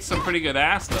thing kicks some pretty good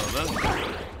ass though, doesn't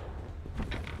it?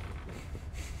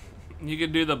 You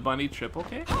can do the bunny triple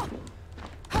kick?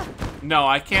 No,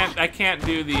 I can't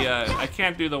do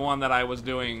the one that I was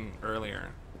doing earlier.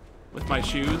 With my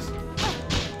shoes.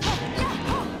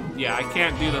 Yeah, I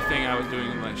can't do the thing I was doing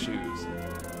with my shoes.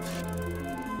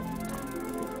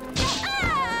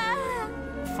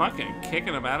 Fucking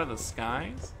kicking them out of the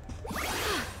skies?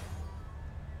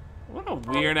 What a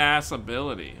weird ass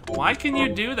ability. Why can you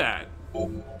do that?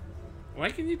 Why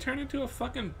can you turn into a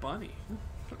fucking bunny?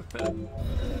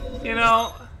 You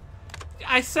know,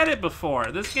 I said it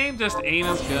before. This game just ain't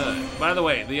as good. By the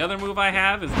way, the other move I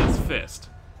have is this fist.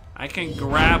 I can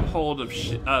grab hold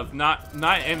of not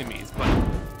enemies, but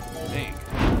dang.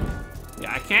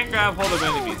 Yeah, I can't grab hold of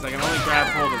enemies. I can only grab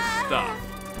hold of stuff.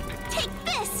 Take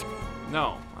this!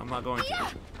 No, I'm not going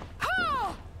to.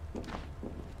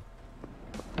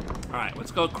 Alright,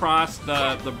 let's go across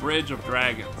the Bridge of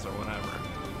Dragons, or whatever.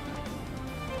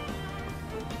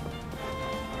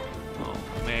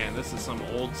 Oh, man, this is some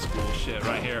old school shit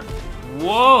right here.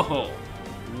 Whoa!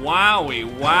 Wowie,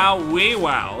 wowee,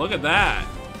 wow. Look at that.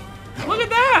 Look at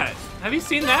that! Have you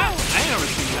seen that? I ain't never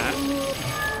seen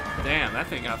that. Damn, that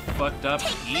thing got fucked up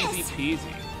easy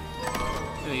peasy.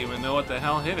 Didn't even know what the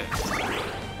hell hit it.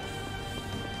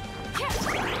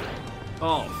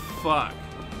 Oh, fuck.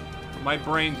 My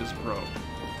brain just broke.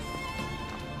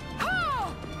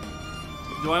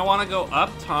 Do I want to go up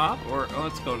top, or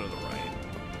let's go to the right?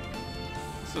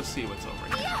 Let's go see what's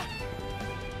over here.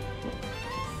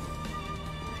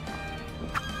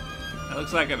 That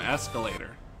looks like an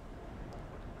escalator.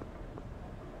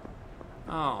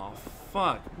 Oh,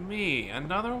 fuck me.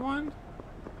 Another one?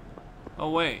 Oh,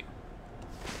 wait.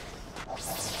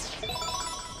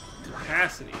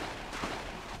 Capacity.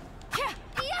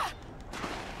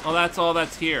 Oh, that's all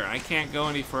that's here. I can't go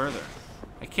any further.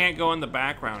 I can't go in the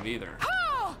background either.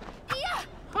 Oh.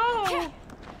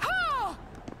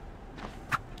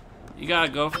 You gotta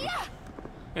go for...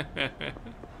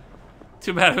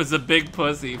 Too bad it was a big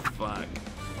pussy. Fuck.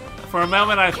 For a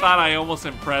moment, I thought I almost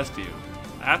impressed you.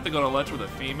 I have to go to lunch with a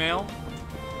female?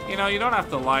 You know, you don't have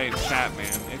to lie in chat,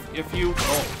 man. If you...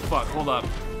 Oh, fuck. Hold up.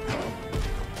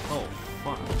 Oh,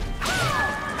 fuck.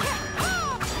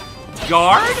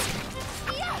 Guard?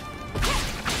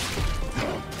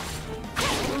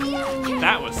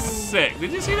 That was sick.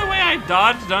 Did you see the way I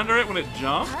dodged under it when it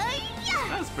jumped?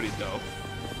 That was pretty dope.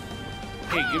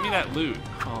 Hey, give me that loot.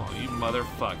 Oh, you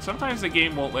motherfuck. Sometimes the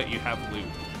game won't let you have loot.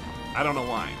 I don't know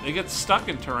why. They get stuck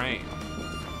in terrain.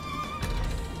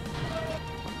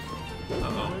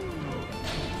 Uh-oh.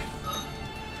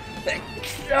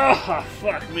 Oh,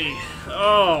 fuck me.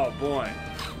 Oh, boy.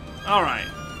 Alright.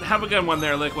 Have a good one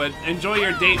there, Liquid. Enjoy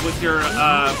your date with your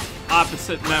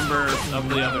opposite member of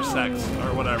the other sex,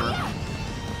 or whatever.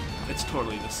 It's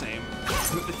totally the same.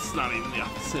 It's not even the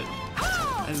opposite.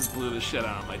 I just blew the shit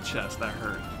out of my chest. That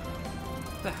hurt.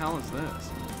 What the hell is this?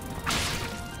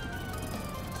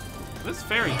 This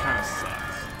fairy kind of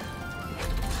sucks.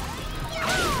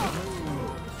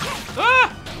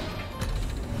 Ah!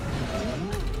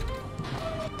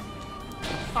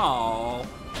 Oh.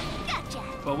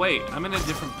 But wait, I'm in a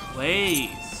different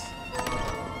place.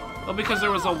 Oh, because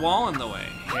there was a wall in the way.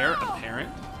 Hair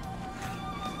apparent?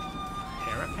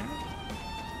 Hair apparent?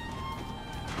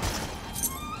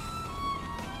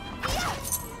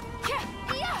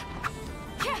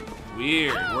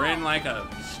 Weird. We're in like a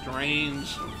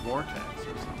strange vortex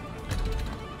or something.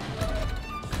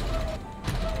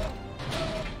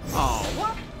 Oh,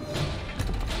 what?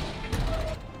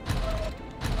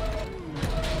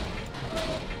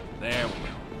 There we go.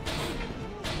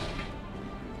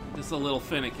 Just a little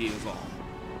finicky is all.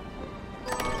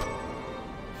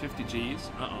 50 G's.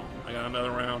 Uh-oh. I got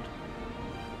another round.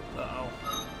 Uh-oh.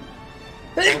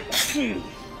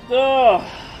 Oh.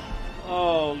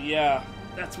 Oh, yeah.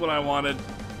 That's what I wanted.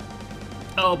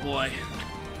 Oh, boy.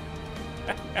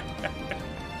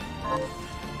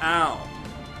 Ow.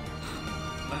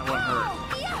 That one hurt.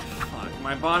 Fuck.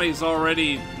 My body's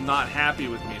already not happy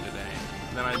with me today.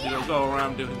 And then I do go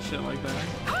around doing shit like that.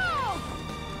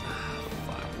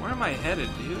 Fuck. Where am I headed,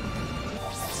 dude?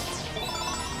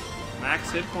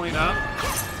 Max hit point up?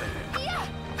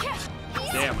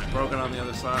 Damn, I broke it on the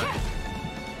other side.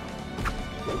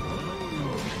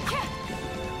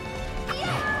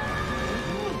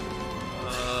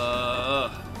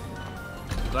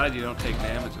 Glad you don't take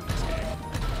damage in this game.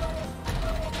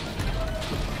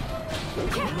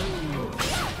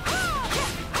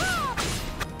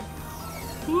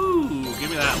 Ooh, give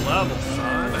me that level,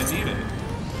 son. I need it.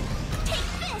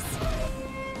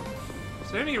 Is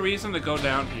there any reason to go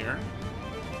down here?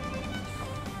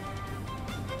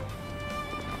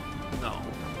 No.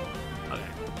 Okay.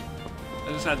 I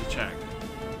just had to check.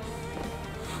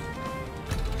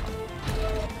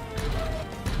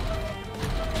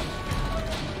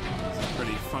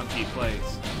 Funky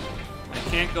place. I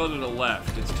can't go to the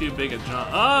left. It's too big a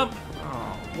jump. Up!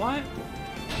 Oh, what?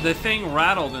 The thing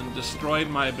rattled and destroyed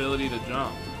my ability to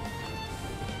jump.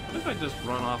 What if I just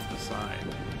run off the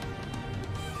side?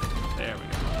 There we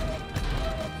go.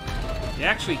 You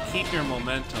actually keep your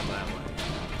momentum that way.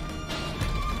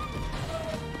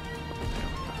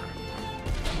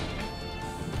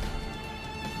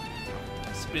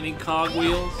 Spinning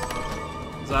cogwheels?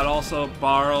 Is that also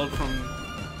borrowed from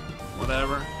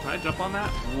whatever? Can I jump on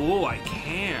that? Ooh, I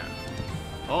can.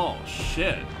 Oh,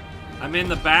 shit. I'm in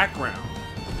the background.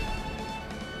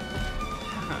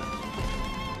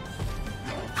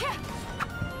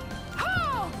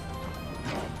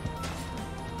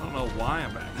 I don't know why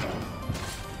I'm back here.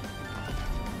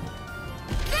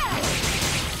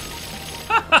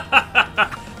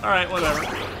 Alright, whatever.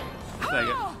 Take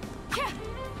it.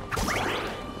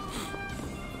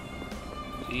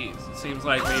 Jeez, it seems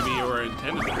like maybe you were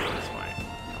intended to go this way.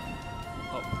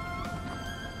 Oh.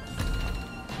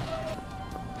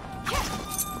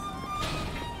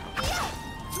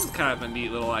 This is kind of a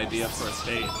neat little idea for a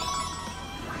stage.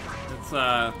 It's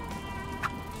a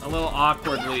little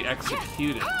awkwardly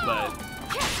executed, but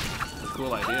it's a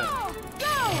cool idea.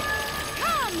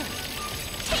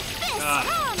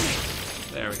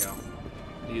 There we go.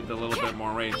 Need a little bit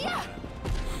more range on that.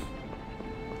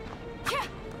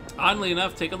 Oddly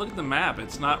enough, take a look at the map.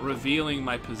 It's not revealing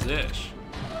my position.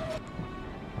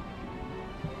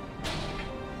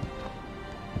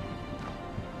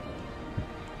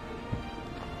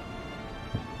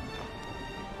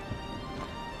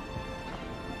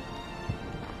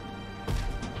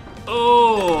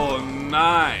 Oh,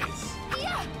 nice.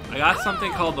 I got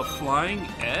something called the Flying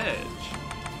Edge.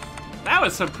 That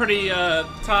was some pretty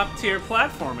top tier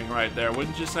platforming right there,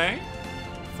 wouldn't you say?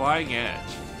 Flying Edge.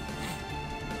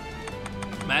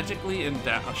 Magically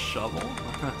endowed. A shovel?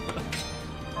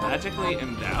 Magically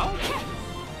endowed?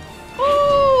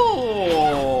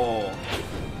 Oh!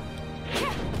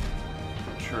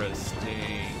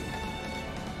 Interesting.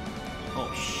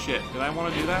 Oh shit. Did I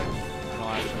want to do that? I don't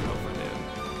actually know if I did.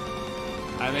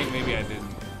 I think maybe I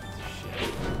didn't.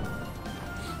 Shit.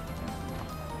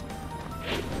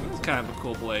 This is kind of a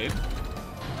cool blade.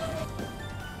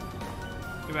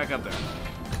 Get back up there.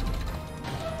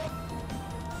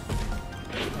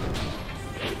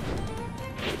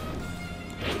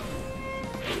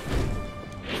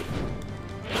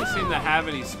 Doesn't seem to have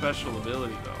any special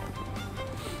ability though.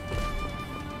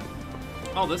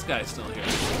 Oh, this guy's still here.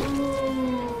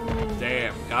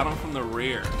 Damn, got him from the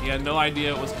rear. He had no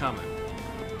idea it was coming.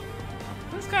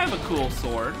 That's kind of a cool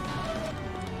sword.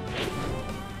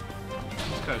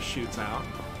 Just kind of shoots out.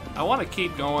 I want to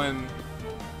keep going.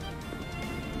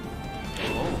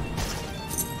 Oh.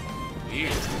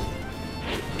 Weird.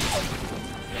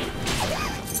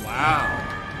 Wow.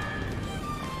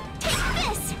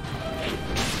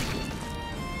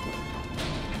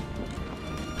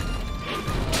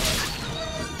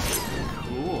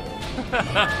 Cool.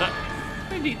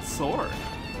 A neat sword.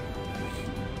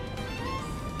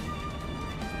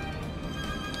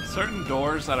 Certain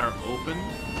doors that are open.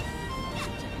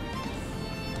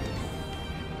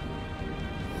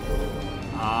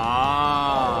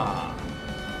 Ah.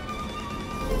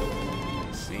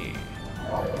 Let's see.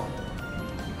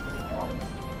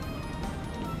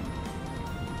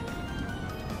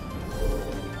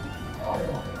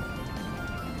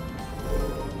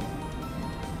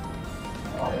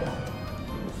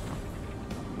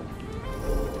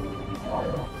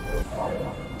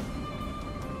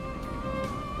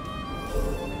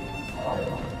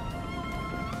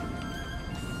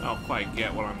 I don't quite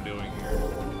get what I'm doing here.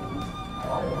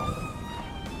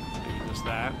 Maybe just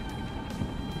that.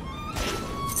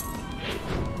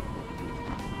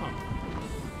 Huh.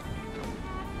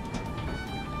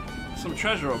 Some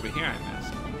treasure over here I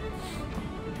missed.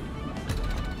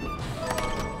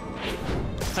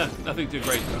 Nothing too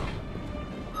great though.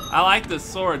 I like this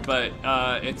sword, but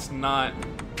it's not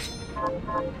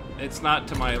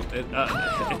to my.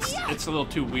 It's a little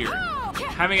too weird.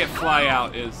 Having it fly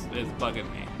out is bugging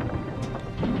me.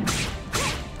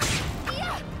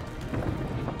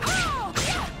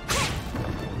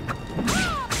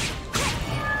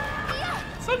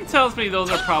 Something tells me those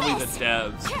are probably the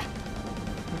devs.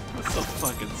 That's so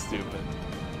fucking stupid.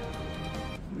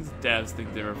 These devs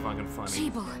think they were fucking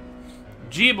funny.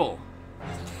 Jeeble.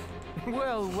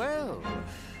 Well, well.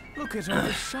 Look at all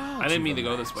the shards. I didn't mean to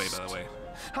go this way, by the way.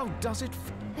 How does it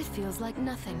It feels like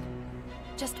nothing.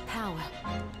 Just power.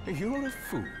 You're a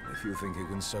fool if you think you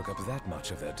can soak up that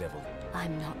much of their devil.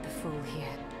 I'm not the fool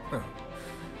here. Oh.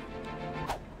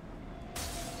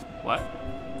 What?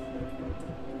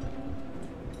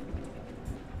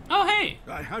 Oh, hey!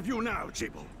 I have you now,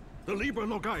 Jeeble. The Liber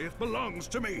Logaeth belongs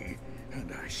to me,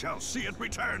 and I shall see it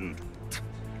returned.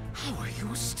 How are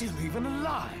you still even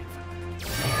alive?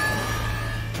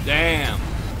 Damn.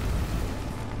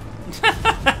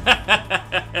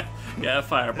 Yeah, a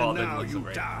fireball And didn't now look so you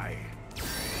great. die.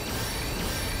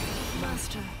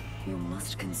 Master, you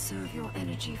must conserve your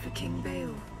energy for King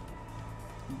Bale.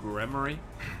 Gremory.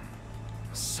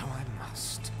 So I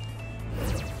must.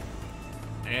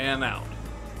 And out.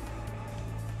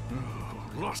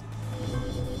 Lost.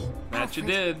 That you Alfred.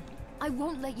 did. I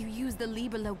won't let you use the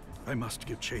Libelo. I must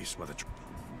give chase while the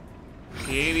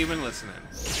He ain't even listening.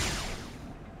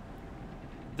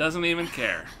 Doesn't even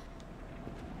care.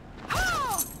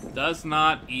 Does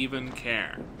not even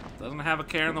care. Doesn't have a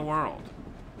care in the world.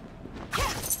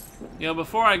 You know,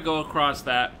 before I go across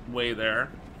that way there,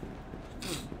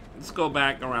 let's go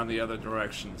back around the other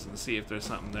directions and see if there's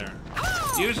something there.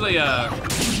 Usually an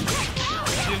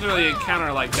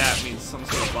encounter like that means some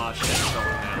sort of boss shit is going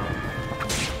down.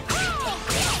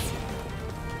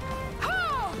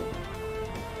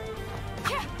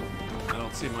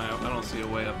 I don't see a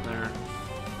way up there.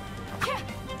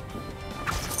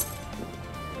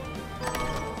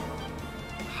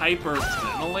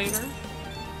 Hyperventilator?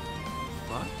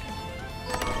 Fuck.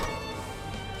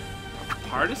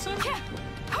 Partisan?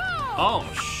 Oh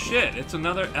shit, it's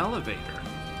another elevator.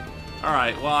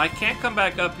 Alright, well, I can't come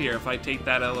back up here if I take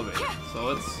that elevator. So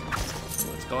let's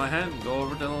go ahead and go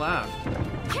over to the left.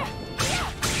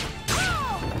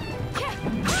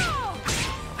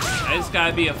 I just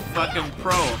gotta be a fucking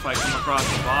pro if I come across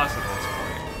the boss at this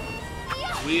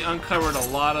point. We uncovered a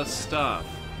lot of stuff.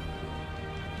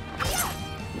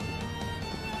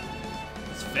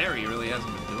 This fairy really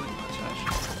hasn't been doing much,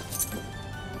 actually.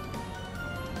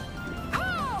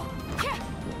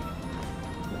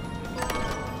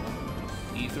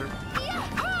 Ether.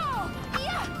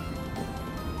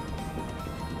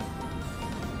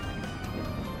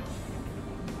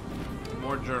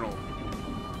 More journal.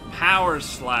 Power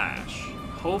Slash.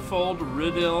 Hofold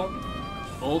Riddle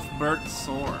Ulfbert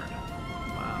Sword.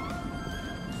 Wow.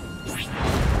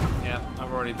 Yeah,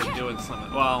 I've already been doing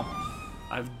something. Well,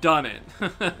 I've done it.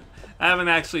 I haven't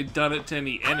actually done it to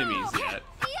any enemies yet.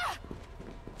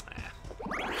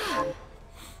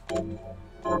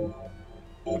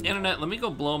 Internet, let me go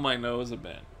blow my nose a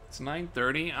bit. It's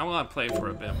 9:30. I want to play for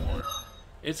a bit more.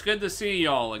 It's good to see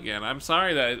y'all again. I'm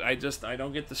sorry that I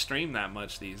don't get to stream that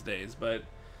much these days, but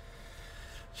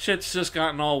shit's just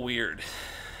gotten all weird.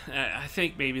 I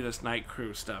think maybe this night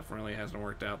crew stuff really hasn't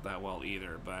worked out that well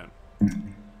either, but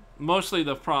mostly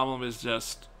the problem is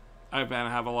just I've been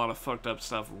have a lot of fucked up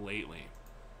stuff lately.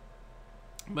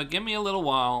 But give me a little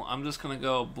while. I'm just gonna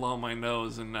go blow my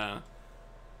nose and I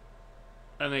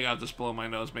think I'll just blow my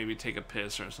nose, maybe take a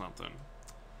piss or something.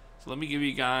 So let me give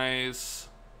you guys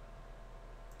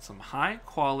some high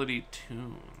quality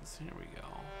tunes. Here we go.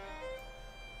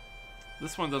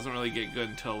 This one doesn't really get good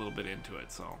until a little bit into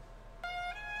it, so.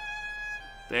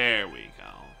 There we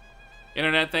go.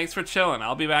 Internet, thanks for chilling.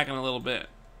 I'll be back in a little bit.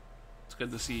 It's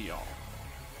good to see y'all.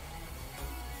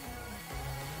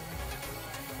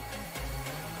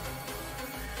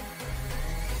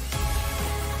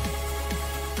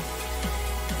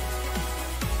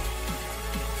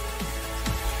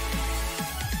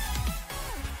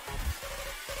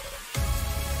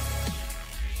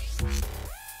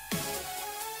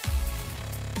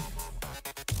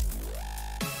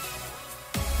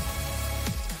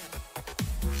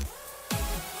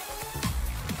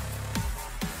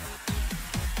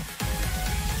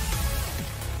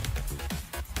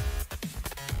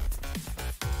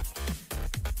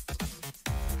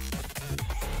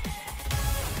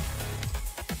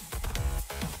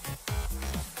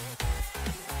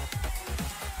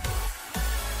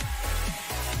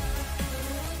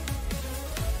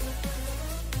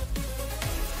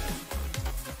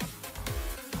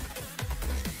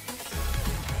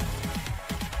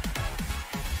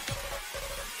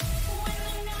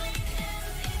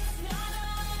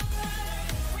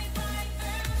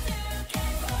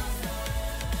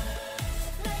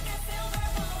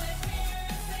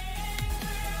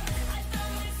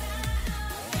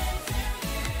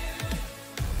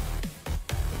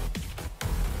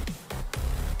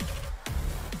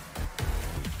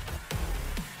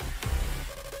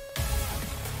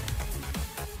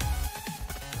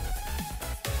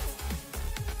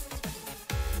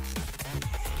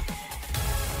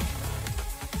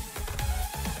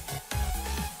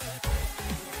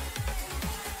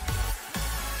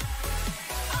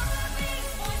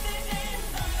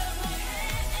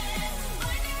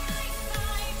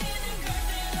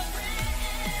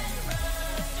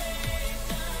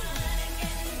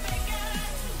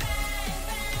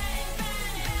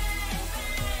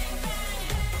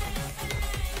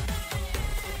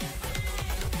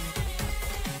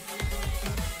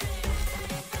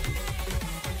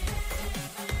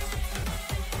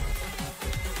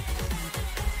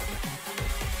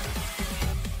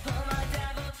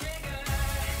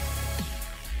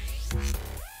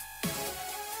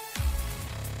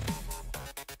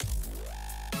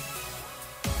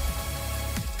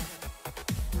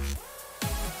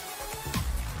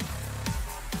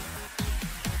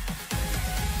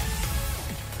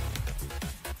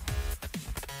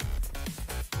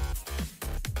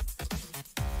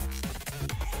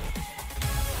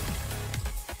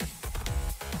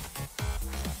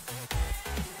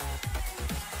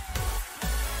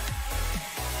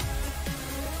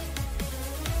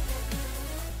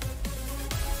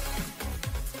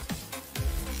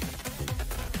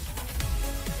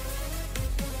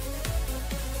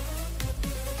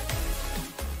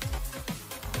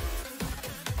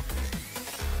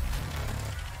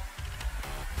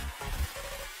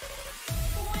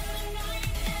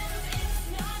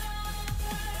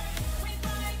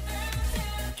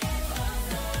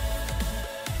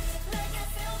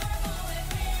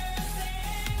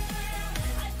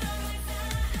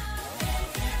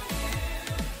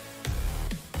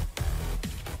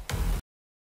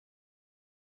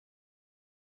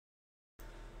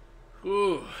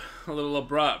 Ooh, a little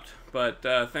abrupt, but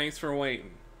thanks for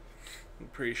waiting.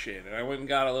 Appreciate it. I went and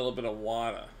got a little bit of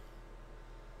water.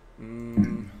 There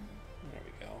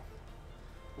we go.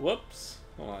 Whoops.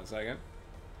 Hold on a second.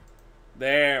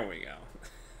 There we go.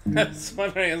 I was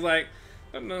wondering, it's like,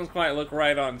 that doesn't quite look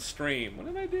right on stream. What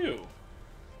did I do?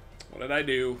 What did I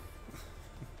do?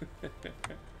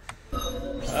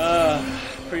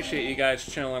 Appreciate you guys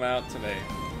chilling out today.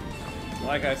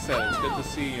 Like I said, it's good to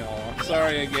see y'all. I'm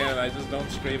sorry again, I just don't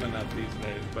stream enough these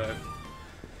days, but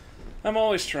I'm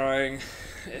always trying.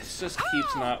 It just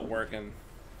keeps not working.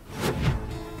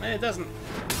 And it doesn't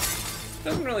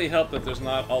really help that there's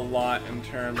not a lot in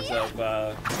terms of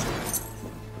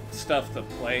stuff to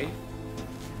play.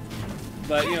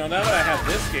 But you know, now that I have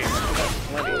this game, I have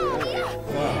plenty.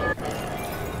 Wow.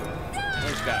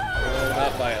 What's got blown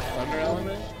up by a thunder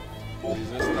element?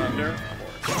 Is this thunder?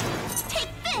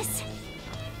 Take this!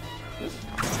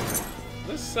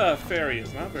 This fairy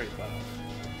is not very buff.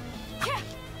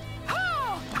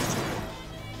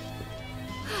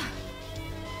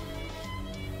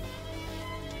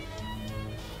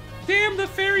 Damn, the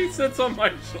fairy sits on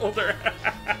my shoulder.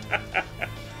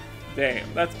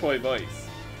 Damn, that's poi voice.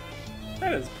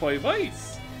 That is poi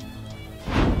voice.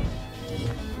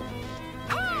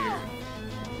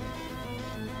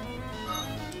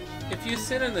 If you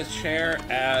sit in the chair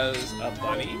as a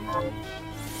bunny,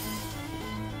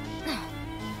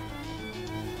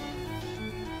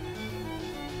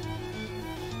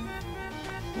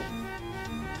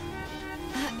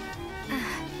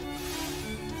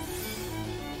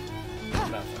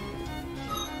 nothing.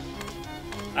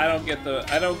 I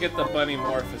don't get the bunny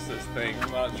morphosis thing.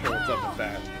 I'm not sure what's up with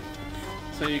that.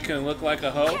 So you can look like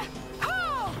a hoe?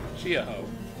 She a hoe.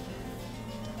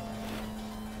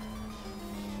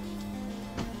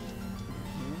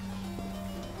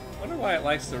 I wonder why it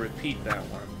likes to repeat that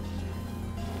one.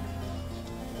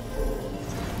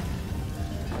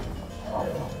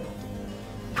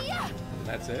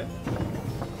 That's it?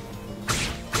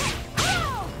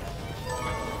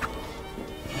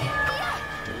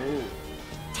 Ooh.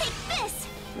 Take this!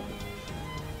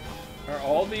 Are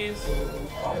all these?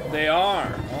 They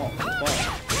are. Oh, fun.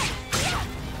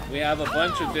 We have a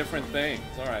bunch of different things.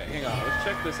 Alright, hang on. Let's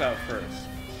check this out first.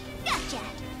 Gotcha!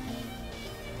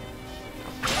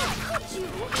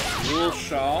 Wool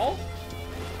shawl?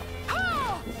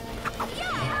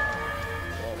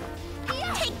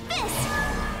 Take this!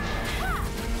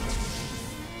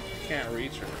 Can't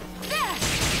reach her.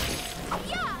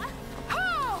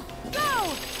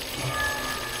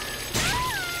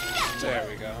 There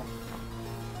we go.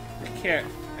 I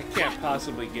can't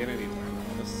possibly get anywhere.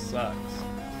 This sucks.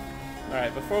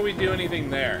 Alright, before we do anything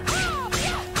there.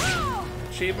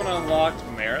 Achievement unlocked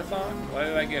marathon? Why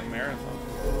did I get marathon?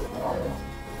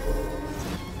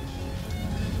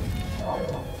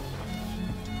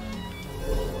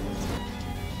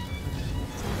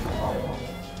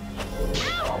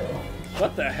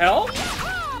 What the hell?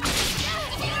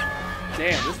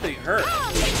 Damn, this thing hurts.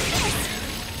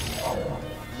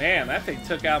 Man, that thing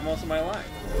took out most of my life.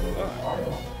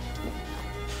 Oh.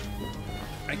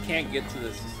 I can't get to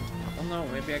this. Oh no,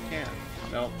 maybe I can.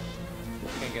 Nope.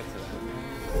 Can't get to that.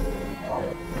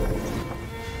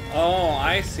 Oh,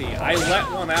 I see. I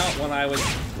let one out when I was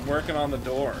working on the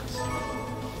doors.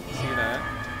 See that?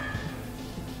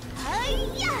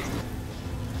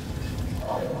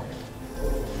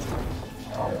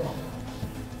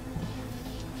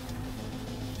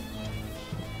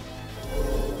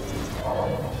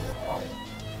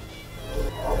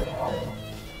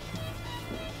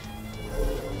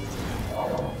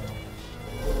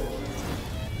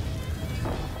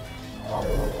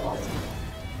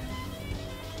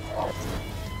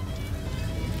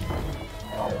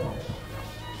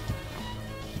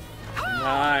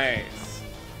 Nice.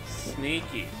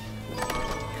 Sneaky.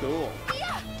 Cool.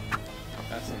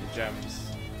 That's some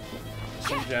gems.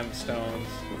 Some gemstones.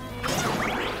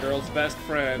 Girl's best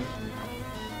friend.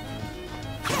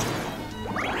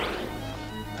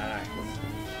 Nice.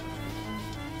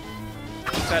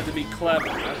 Just had to be clever,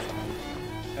 that's all.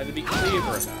 Had to be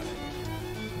clever about it.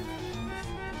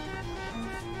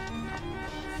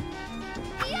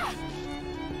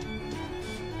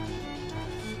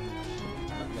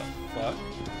 What the fuck?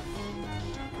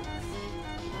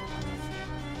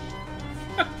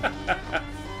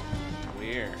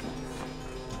 Weird.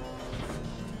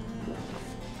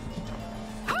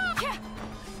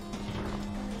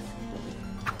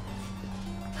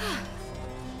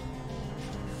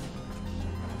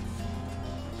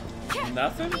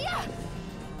 Nothing?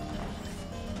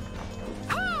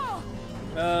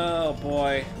 Oh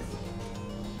boy.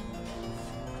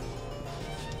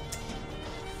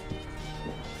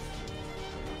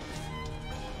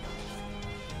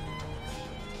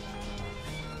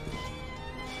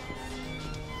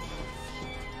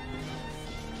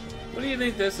 you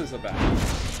think this is about?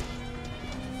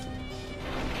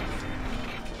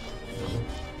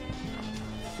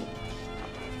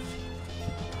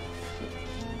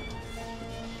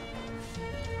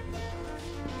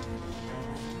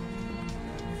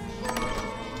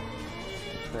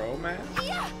 Crow man?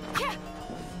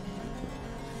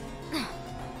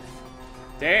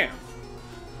 Damn.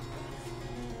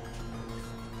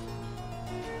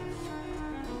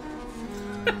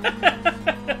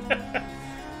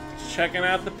 Checking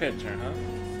out the picture, huh?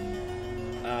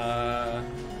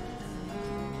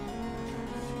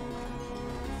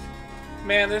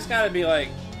 Man, there's gotta be like...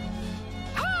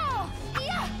 I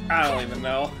don't even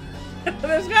know.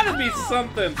 There's gotta be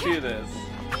something to this.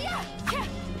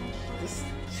 Just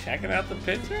checking out the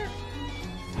picture?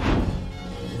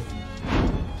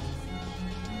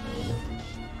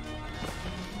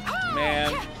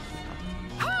 Man.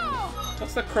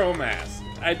 What's the crow mask?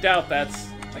 I doubt that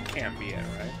can't be it,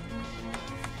 right?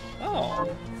 Oh.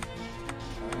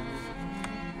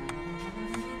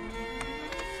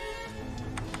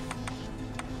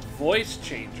 Voice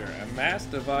changer. A mask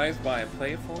devised by a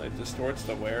playful, it distorts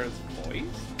the wearer's voice?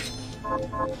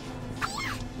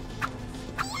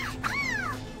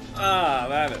 Ah,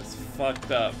 that is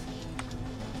fucked up.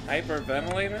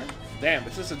 Hyperventilator? Damn,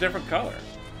 it's just a different color.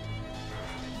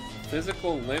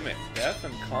 Physical limit, death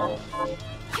and color.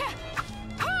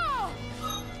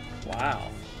 Wow.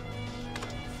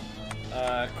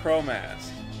 Crow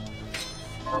mask.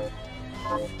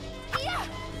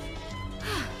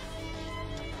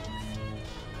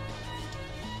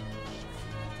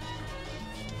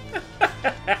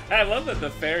 I love that the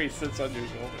fairy sits on your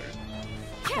shoulder.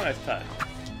 Nice touch.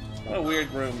 What a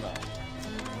weird room, though.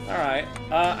 Alright.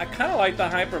 I kind of like the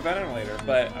hyperventilator,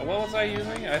 but what was I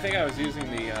using? I think I was using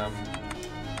the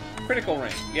critical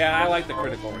ring. Yeah, I like the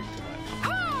critical ring too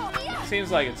much.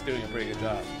 Seems like it's doing a pretty good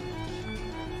job.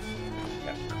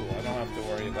 Yeah, cool. I don't have to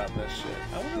worry about this shit.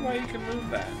 I wonder why you can move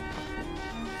that.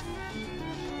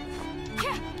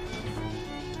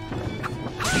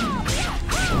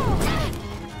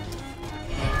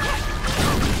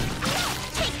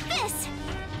 Take this.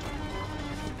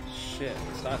 Shit,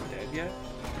 it's not dead yet?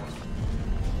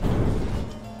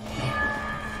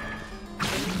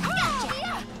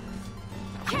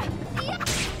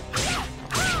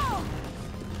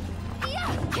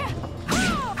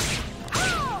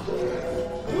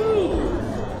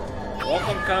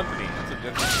 Company. That's a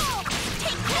good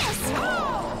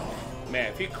one.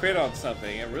 Man, if you crit on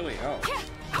something, it really helps.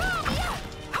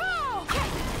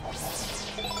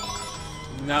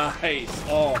 Nice.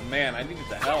 Oh man, I needed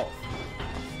the health.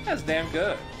 That's damn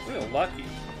good. Real lucky.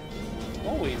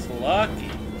 Always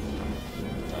lucky.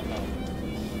 Uh-oh.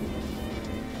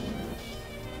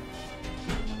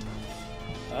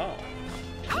 Oh.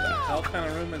 What the hell kind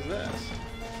of room is this?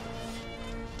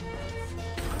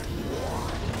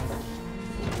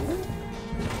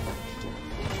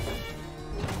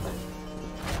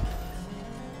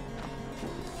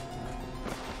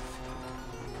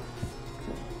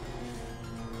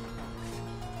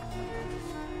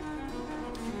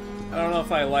 I don't know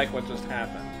if I like what just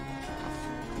happened.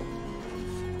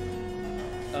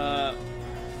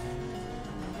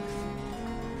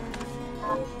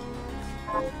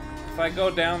 If I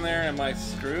go down there, am I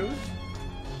screwed?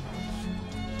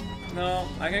 No,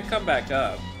 I can come back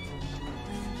up.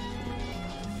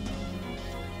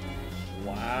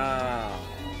 Wow.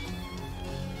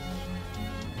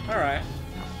 Alright.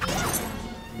 Cool.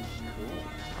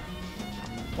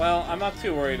 Well, I'm not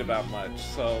too worried about much,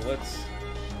 so let's...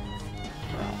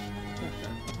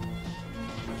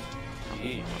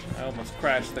 Yeesh, I almost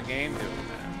crashed the game doing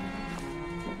that.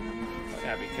 I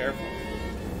gotta be careful.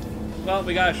 Well,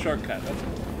 we got a shortcut. That's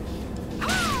cool.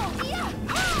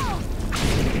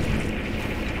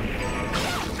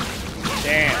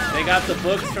 Damn, they got the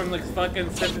books from the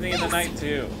fucking Symphony of the Night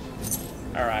too.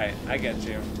 Alright, I get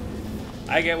you.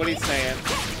 I get what he's saying.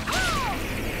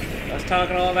 I was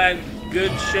talking all that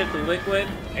good shit to Liquid,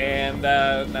 and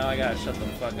now I gotta shut the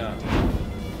fuck up.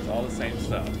 It's all the same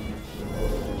stuff.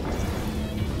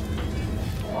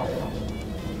 I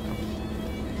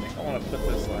think I want to put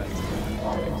this like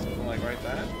something like right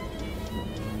that.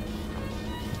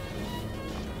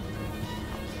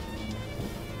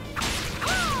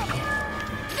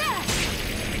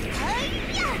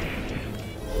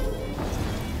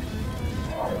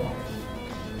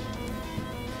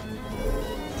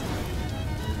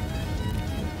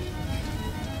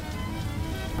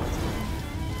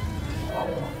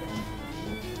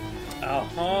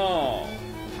 Oh,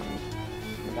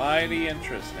 mighty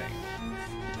interesting.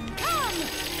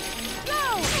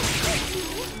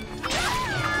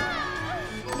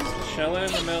 Just chilling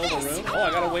in the middle of the room. Oh, I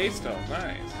got a waystone.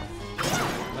 Nice.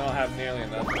 I don't have nearly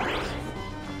enough of these.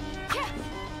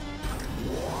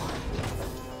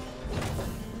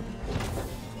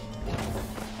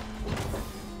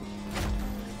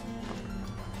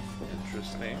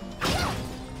 Interesting.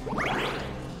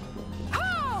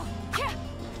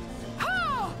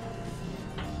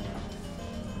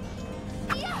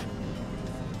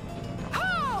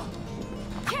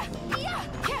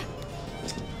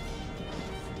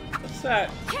 What's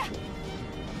that?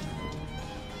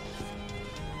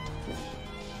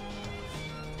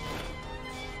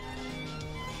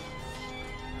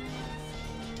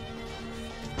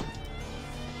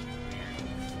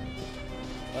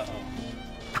 Uh-oh.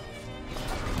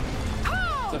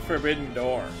 It's a forbidden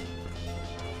door.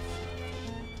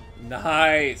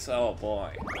 Nice! Oh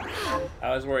boy.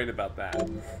 I was worried about that.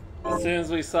 As soon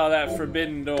as we saw that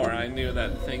forbidden door, I knew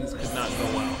that things could not go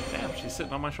well. Damn, she's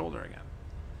sitting on my shoulder again.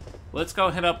 Let's go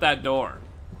hit up that door.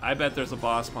 I bet there's a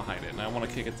boss behind it, and I want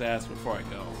to kick its ass before I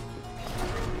go.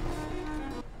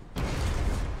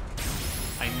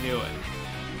 I knew it.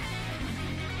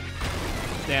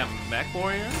 Damn, mech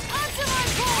warrior?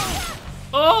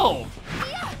 Oh!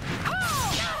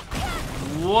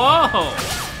 Whoa!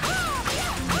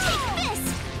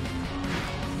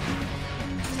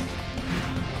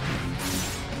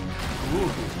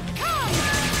 Ooh.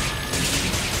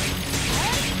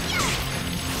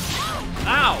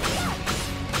 Ow!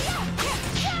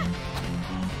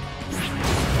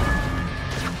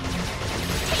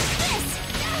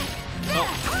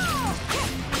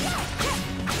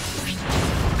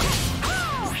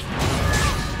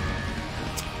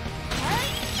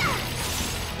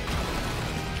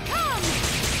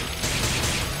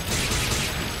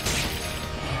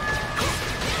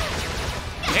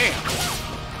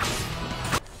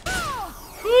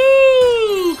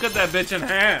 Woo! Cut that bitch in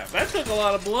half. That took a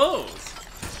lot of blows.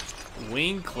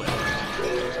 Wing clip.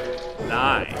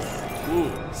 Nice.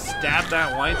 Ooh, stab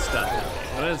that white stuff.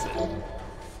 What is it?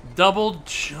 Double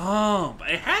jump.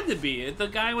 It had to be. The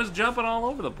guy was jumping all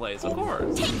over the place, of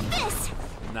course. Take this.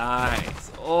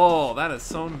 Nice. Oh, that is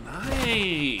so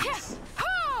nice.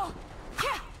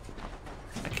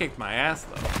 I kicked my ass,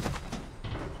 though.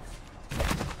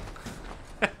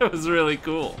 That was really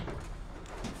cool.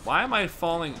 Why am I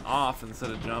falling off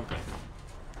instead of jumping?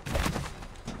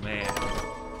 Man.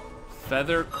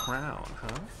 Feather crown,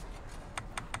 huh?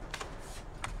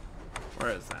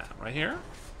 Where is that? Right here?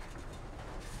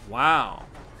 Wow.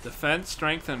 Defense,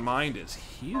 strength, and mind is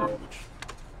huge.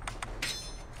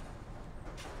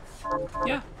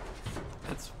 Yeah.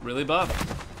 It's really buff.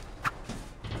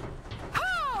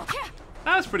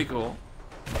 That was pretty cool.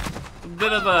 A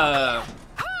bit of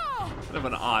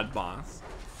an odd boss.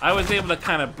 I was able to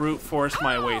kind of brute force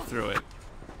my way through it.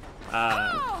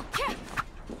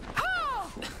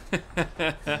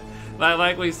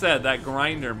 Like we said, that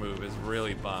grinder move is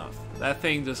really buff. That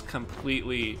thing just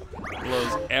completely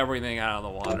blows everything out of the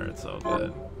water. It's so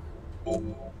good.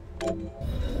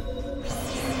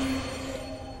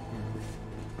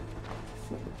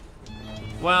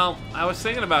 Well, I was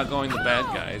thinking about going to bed,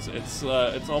 guys. It's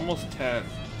almost 10.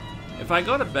 If I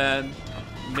go to bed,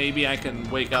 maybe I can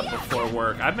wake up before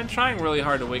work. I've been trying really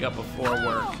hard to wake up before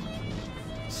work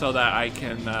so that I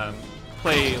can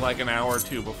play like an hour or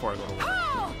two before I go to work.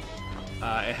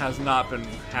 It has not been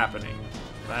happening.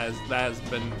 That has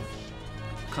been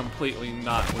completely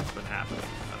not what's been happening,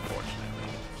 unfortunately.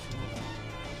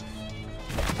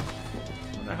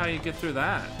 Wonder how you get through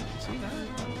that. See that?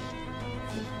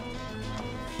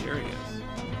 Curious.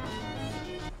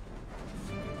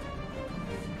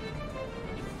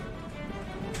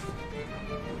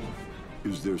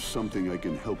 Is there something I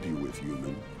can help you with,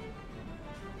 human?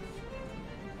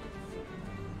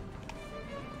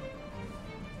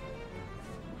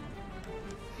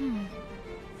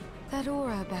 That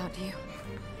aura about you.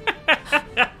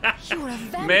 You're a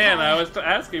vampire. Man, I was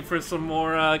asking for some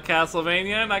more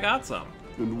Castlevania, and I got some.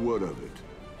 And what of it?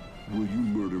 Will you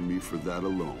murder me for that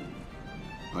alone?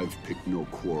 I've picked no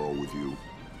quarrel with you.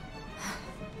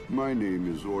 My name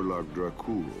is Orlok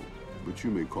Draculo, but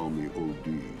you may call me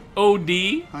O.D.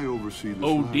 O.D.? I oversee this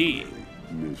O.D. library,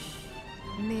 Miss...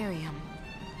 Miriam.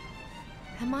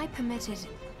 Am I permitted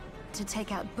to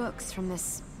take out books from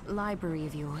this library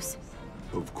of yours?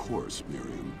 Of course,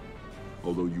 Miriam.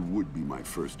 Although you would be my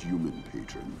first human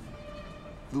patron.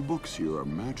 The books here are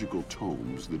magical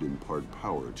tomes that impart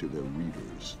power to their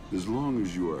readers. As long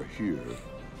as you are here,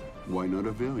 why not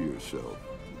avail yourself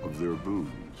of their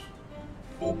boons?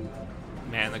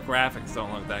 Man, the graphics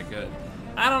don't look that good.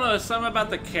 I don't know, there's something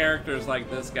about the characters like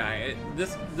this guy.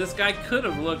 This guy could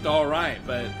have looked alright,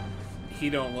 but he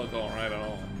don't look alright at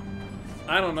all.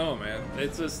 I don't know, man.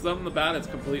 It's just something about it's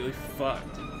completely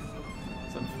fucked.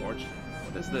 It's unfortunate.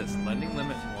 What is this? Lending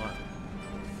limit 1.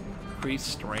 Increase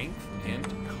strength, int,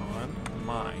 con,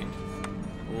 mind,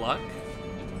 luck,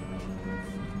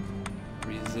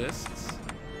 resists,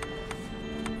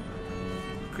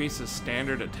 increases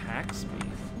standard attack speed,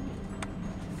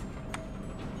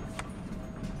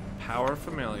 power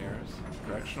familiars,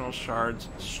 directional shards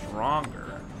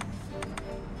stronger.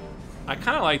 I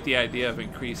kind of like the idea of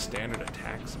increased standard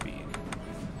attack speed.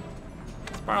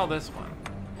 Let's borrow this one.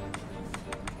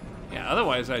 Yeah,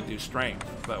 otherwise I'd do strength,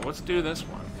 but let's do this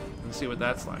one and see what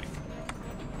that's like.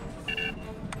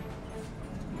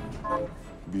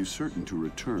 Be certain to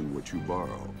return what you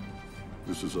borrow.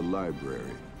 This is a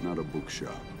library, not a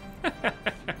bookshop.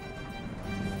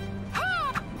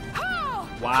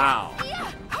 Wow.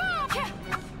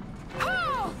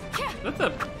 That's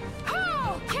a...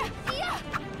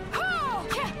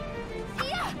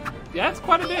 Yeah, it's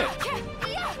quite a bit.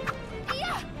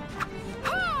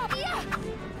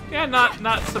 Yeah,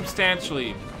 not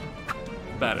substantially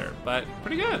better, but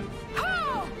pretty good.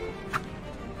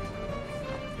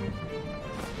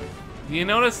 You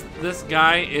notice this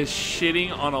guy is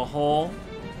shitting on a hole?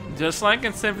 Just like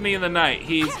in Symphony of the Night,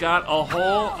 he's got a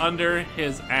hole under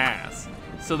his ass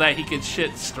so that he can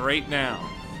shit straight down.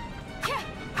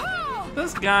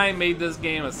 This guy made this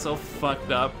game so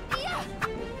fucked up.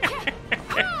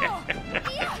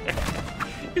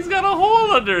 He's got a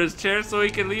hole under his chair so he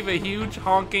can leave a huge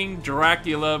honking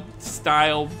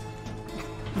Dracula-style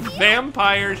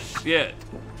vampire shit.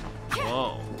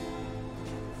 Whoa.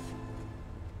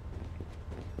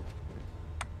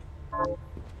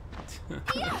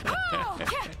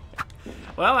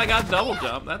 Well, I got double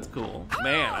jump. That's cool.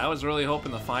 Man, I was really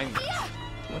hoping to find this.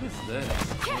 What is this?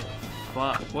 Oh,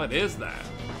 fuck. What is that?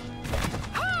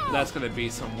 That's gonna be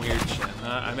some weird shit,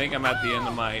 huh? I think I'm at the end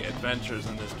of my adventures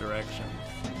in this direction.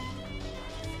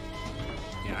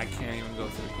 Yeah, I can't even go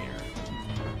through here.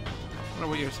 I wonder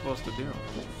what you're supposed to do.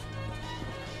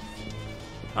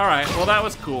 Alright, well that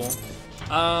was cool.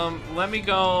 Let me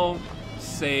go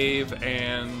save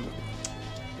and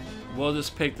we'll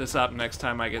just pick this up next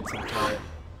time I get some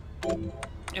time.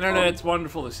 Internet, it's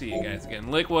wonderful to see you guys again.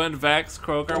 Liquid, Vex,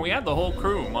 Croaker, we had the whole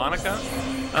crew. Monica,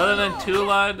 other than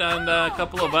Tula and a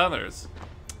couple of others.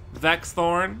 Vex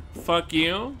Thorn, fuck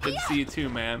you. Good to see you too,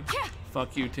 man.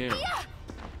 Fuck you too.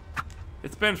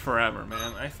 It's been forever,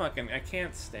 man. I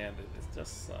can't stand it. It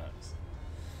just sucks.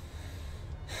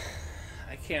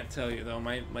 I can't tell you though,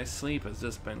 my sleep has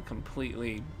just been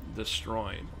completely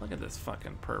destroyed. Look at this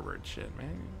fucking pervert shit,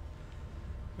 man.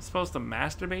 I'm supposed to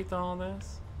masturbate to all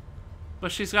this?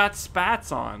 But she's got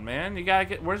spats on, man. You gotta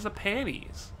get... Where's the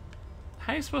panties?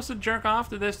 How are you supposed to jerk off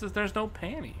to this if there's no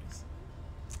panties?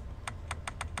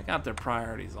 They got their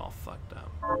priorities all fucked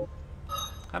up.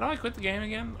 How do I quit the game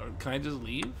again? Or can I just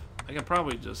leave? I can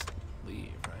probably just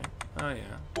leave, right? Oh,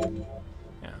 yeah.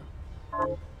 Yeah.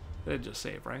 Did it just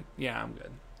save, right? Yeah, I'm good.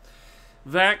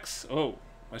 Vex... Oh,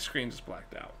 my screen just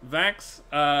blacked out. Vex,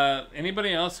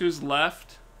 anybody else who's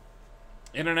left?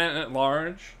 Internet at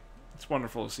large? It's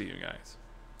wonderful to see you guys.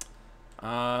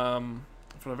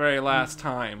 For the very last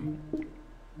time,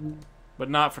 but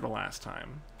not for the last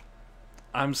time.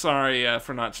 I'm sorry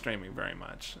for not streaming very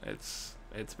much. It's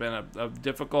been a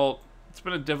difficult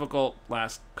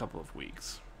last couple of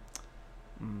weeks.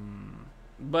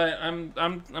 But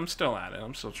I'm still at it.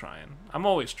 I'm still trying. I'm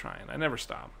always trying. I never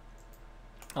stop.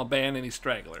 I'll ban any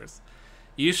stragglers.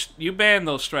 You ban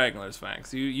those stragglers,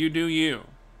 Fax. You do you.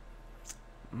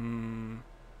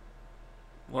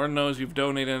 Lord knows you've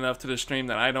donated enough to the stream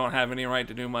that I don't have any right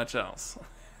to do much else.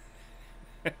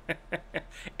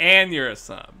 And you're a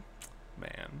sub.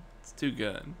 Man, it's too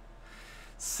good.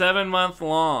 7 month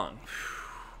long.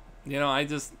 You know,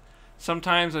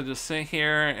 sometimes I just sit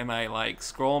here and I like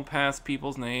scroll past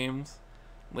people's names.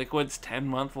 Liquid's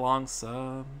 10-month long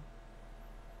sub.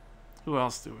 Who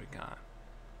else do we got?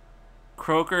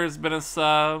 Croaker's been a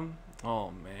sub.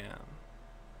 Oh man.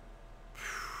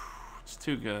 It's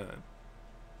too good.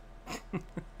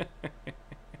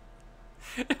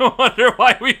 I wonder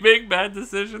why we make bad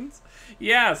decisions.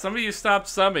 Yeah, some of you stopped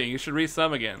subbing. You should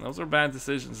re-sub again. Those are bad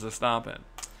decisions to stop it.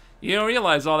 You don't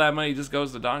realize all that money just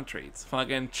goes to dog treats.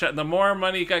 Fucking the more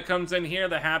money that comes in here,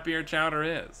 the happier Chowder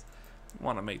is. You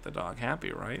want to make the dog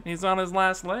happy, right? He's on his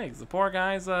last legs. The poor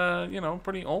guy's, you know,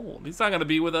 pretty old. He's not going to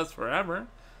be with us forever.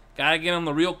 Gotta get him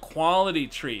the real quality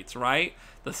treats, right?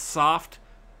 The soft,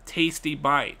 tasty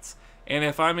bites. And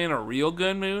if I'm in a real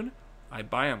good mood, I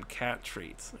buy him cat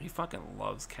treats. He fucking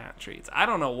loves cat treats. I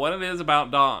don't know what it is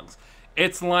about dogs.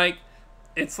 It's like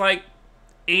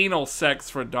anal sex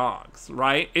for dogs,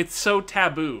 right? It's so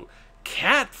taboo.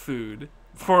 cat food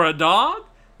for a dog?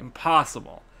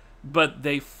 Impossible. But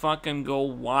they fucking go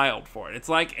wild for it. It's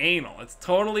like anal. It's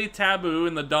totally taboo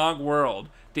in the dog world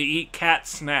to eat cat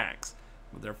snacks.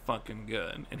 But they're fucking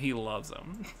good. And he loves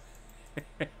them.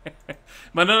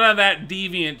 But none of that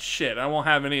deviant shit. I won't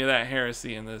have any of that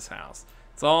heresy in this house.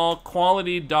 It's all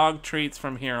quality dog treats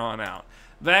from here on out.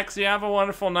 Vex, you have a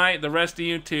wonderful night. The rest of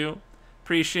you too.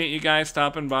 Appreciate you guys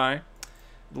stopping by.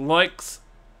 Likes,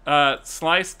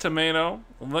 sliced tomato.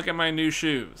 Look at my new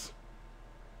shoes.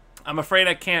 I'm afraid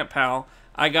I can't, pal.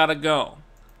 I gotta go.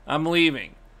 I'm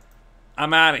leaving.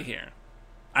 I'm out of here.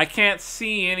 I can't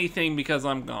see anything because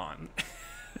I'm gone.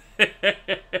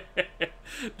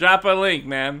 Drop a link,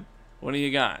 man. What do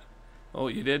you got? Oh,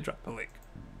 you did drop a link.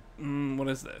 What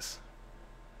is this?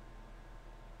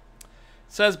 It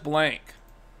says blank.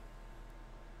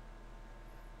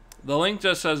 The link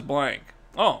just says blank.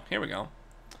 Oh, here we go.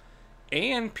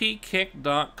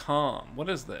 anpkick.com. What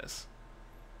is this?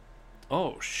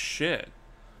 Oh, shit.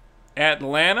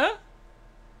 Atlanta?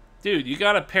 Dude, you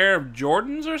got a pair of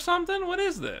Jordans or something? What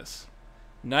is this?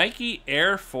 Nike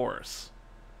Air Force.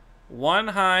 One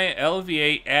High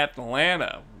LV8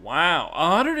 Atlanta. Wow.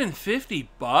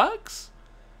 $150?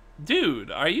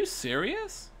 Dude, are you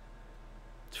serious?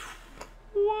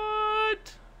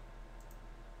 What?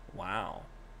 Wow.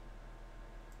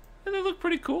 They look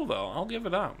pretty cool, though. I'll give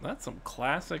it up. That's some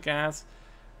classic-ass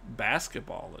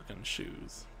basketball-looking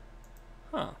shoes.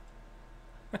 Huh.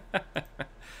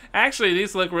 Actually,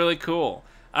 these look really cool.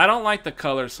 I don't like the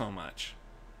color so much.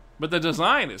 But the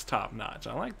design is top-notch.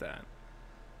 I like that.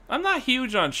 I'm not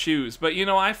huge on shoes, but, you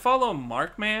know, I follow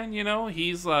Markman, you know?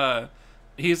 He's like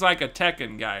a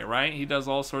Tekken guy, right? He does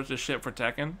all sorts of shit for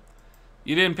Tekken.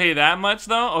 You didn't pay that much,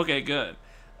 though? Okay, good.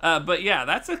 But, yeah,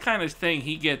 that's the kind of thing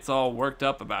he gets all worked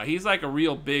up about. He's like a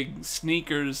real big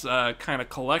sneakers kind of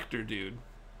collector dude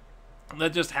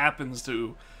that just happens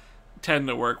to tend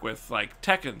to work with, like,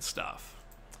 Tekken stuff.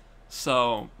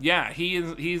 So, yeah,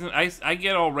 I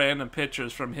get all random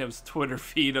pictures from his Twitter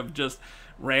feed of just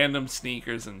random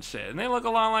sneakers and shit. And they look a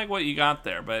lot like what you got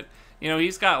there. But, you know,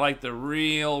 he's got, like, the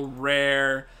real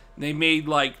rare, they made,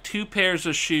 like, 2 pairs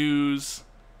of shoes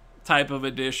type of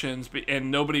editions. And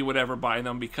nobody would ever buy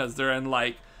them because they're in,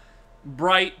 like,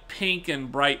 bright pink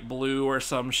and bright blue or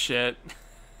some shit.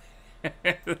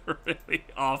 Really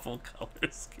awful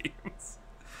color schemes.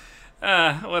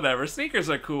 Whatever. Sneakers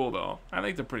are cool, though. I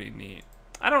think they're pretty neat.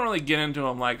 I don't really get into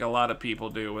them like a lot of people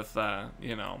do with,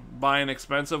 you know, buying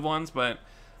expensive ones, but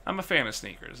I'm a fan of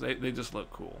sneakers. They just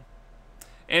look cool.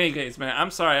 Anyways, man, I'm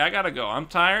sorry. I gotta go. I'm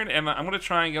tired, and I'm gonna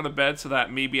try and go to bed so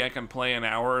that maybe I can play an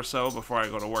hour or so before I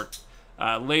go to work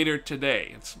later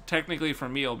today. It's technically, for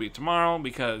me, it'll be tomorrow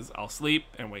because I'll sleep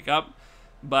and wake up,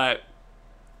 but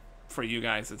for you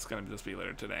guys, it's gonna just be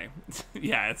later today.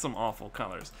 Yeah, it's some awful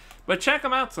colors, but check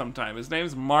him out sometime. His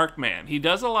name's Markman. He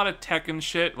does a lot of Tekken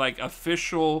shit, like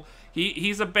official.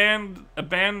 He's a Bandai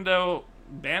Namco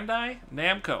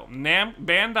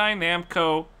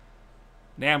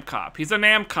Namcop. He's a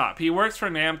Namcop. He works for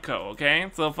Namco.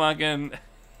 Okay, so fucking.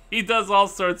 He does all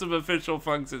sorts of official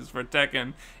functions for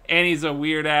Tekken, and he's a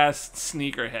weird ass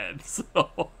sneakerhead.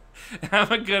 So.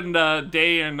 Have a good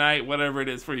day or night, whatever it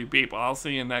is for you people. I'll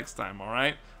see you next time,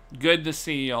 alright? Good to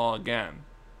see y'all again.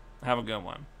 Have a good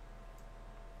one.